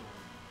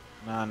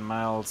 9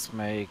 miles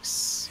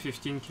makes...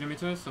 15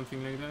 kilometers,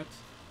 something like that.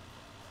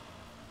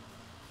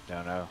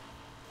 Don't know.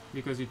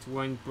 Because it's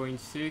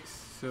 1.6,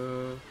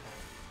 so...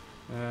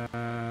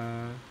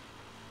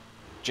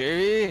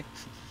 Jay,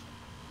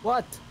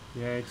 What?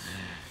 yeah, it's...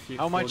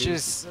 how much 40.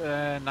 is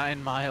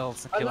 9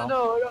 miles in I don't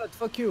know, God,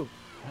 fuck you.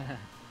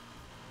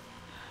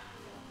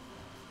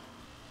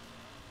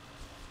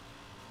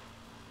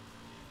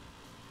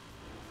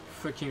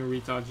 Fucking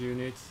retard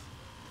units.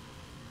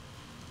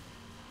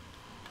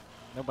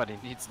 Nobody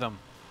needs them.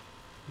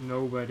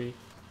 Nobody.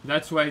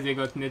 That's why they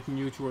got net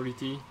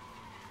neutrality.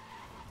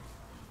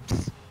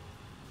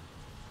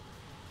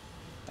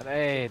 But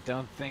hey,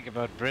 don't think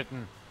about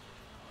Britain.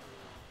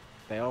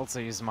 They also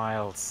use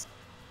miles.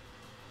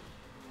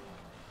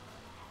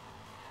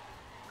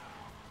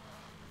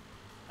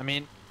 I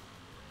mean,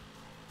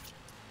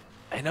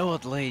 I know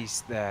at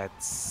least that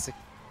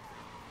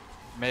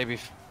maybe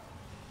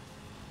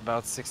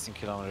about 16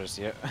 kilometers,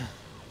 yeah.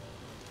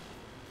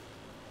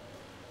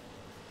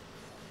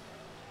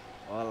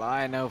 Well,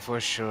 I know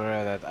for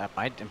sure that I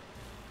might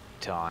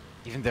time,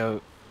 even though,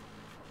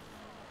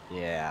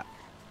 yeah.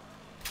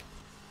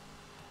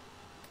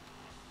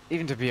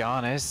 Even to be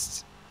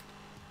honest,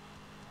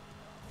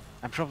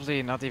 I'm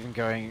probably not even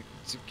going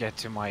to get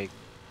to my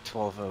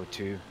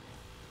 1202.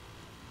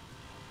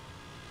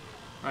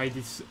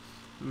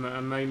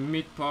 My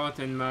mid part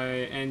and my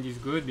end is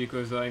good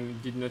because I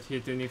did not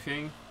hit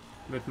anything,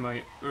 but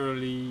my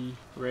early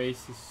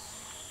race is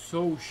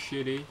so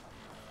shitty.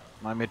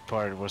 My mid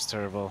part was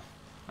terrible.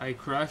 I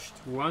crashed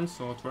once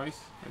or twice,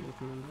 I don't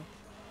remember.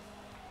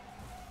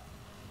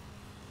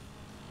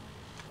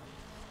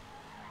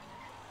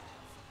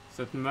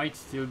 So it might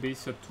still be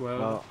sub 12.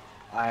 Well,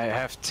 I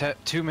have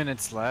 2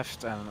 minutes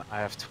left and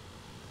I have 2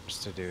 hours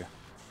to do.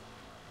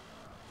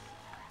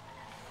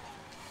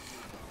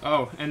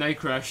 Oh, and I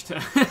crashed.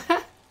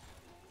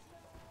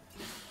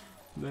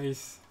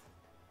 Nice.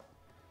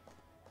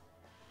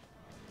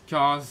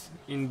 Cars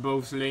in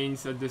both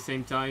lanes at the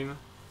same time.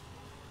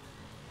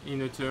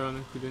 In a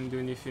turn, couldn't do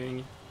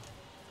anything.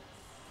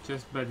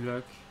 Just bad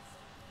luck.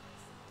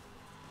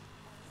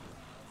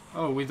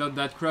 Oh, without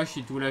that crash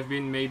it would have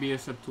been maybe a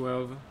sub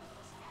 12.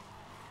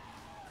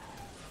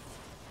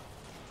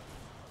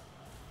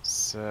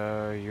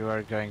 So you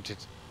are going to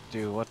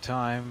do what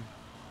time?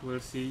 We'll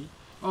see.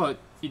 Oh,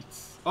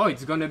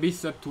 it's gonna be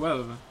sub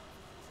 12.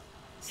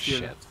 Still.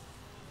 Shit.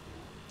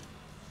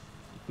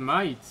 It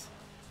might.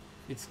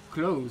 It's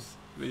close,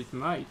 but it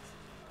might.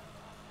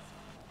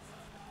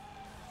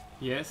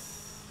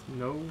 Yes.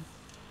 No.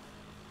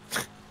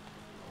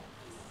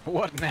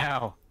 What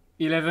now?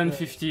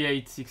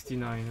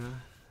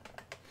 11:58:69.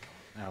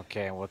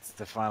 Okay, what's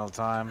the final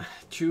time?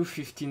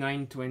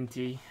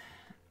 2:59:20.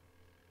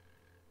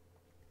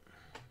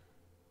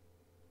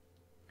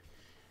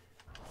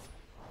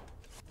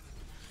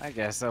 I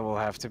guess I will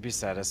have to be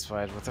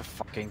satisfied with a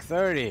fucking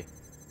 30.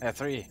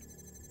 3.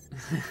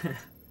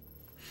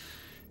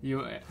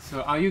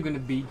 So are you gonna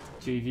beat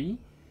JV?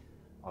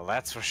 Well,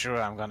 that's for sure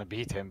I'm gonna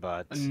beat him,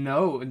 but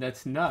No,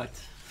 that's not.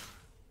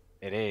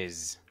 it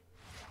is.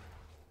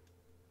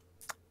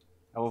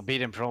 I will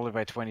beat him probably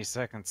by 20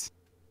 seconds.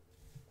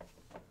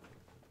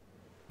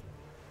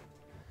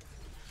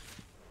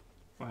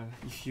 Well,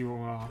 if you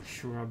are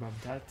sure about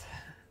that.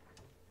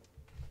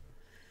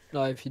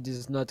 No, if he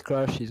does not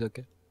crash, he's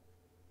okay.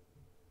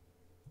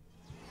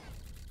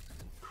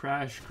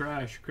 Crash,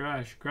 crash,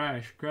 crash,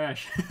 crash,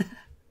 crash.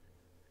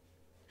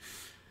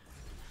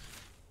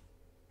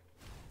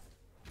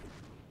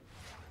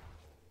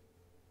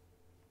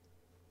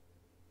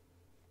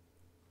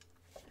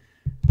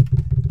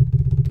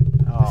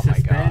 Oh my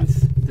god.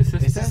 The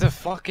suspense. Is this a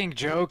fucking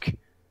joke?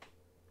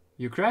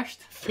 You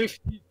crashed?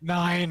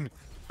 59!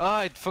 Oh,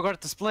 I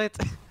forgot to split.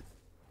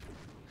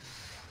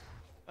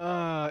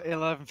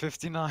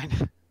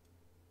 11:59.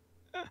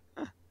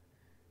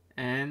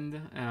 And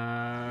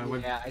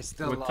what, Yeah, I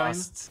still what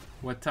lost. time?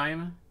 What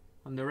time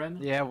on the run?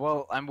 Yeah,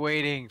 well, I'm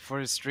waiting for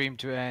the stream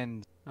to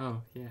end.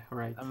 Oh, yeah,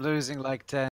 right. I'm losing like 10